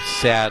sign off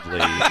sadly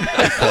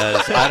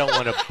because I don't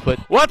want to put.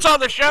 What's on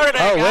the show today,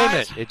 Oh, guys? wait a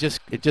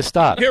minute! It just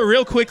stopped. Here,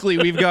 real quickly,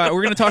 we're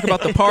going to talk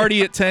about the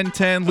party at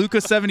 10:10,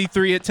 Luca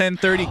 73 at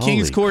 10:30,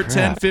 Kings Court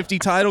 10:50,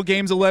 title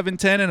games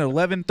 11:10 and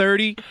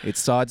 11:30. It's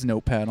Sod's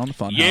Notepad on the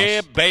Funhouse.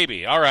 Yeah,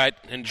 baby. All right.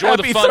 Enjoy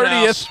Happy the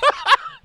Funhouse. 30th.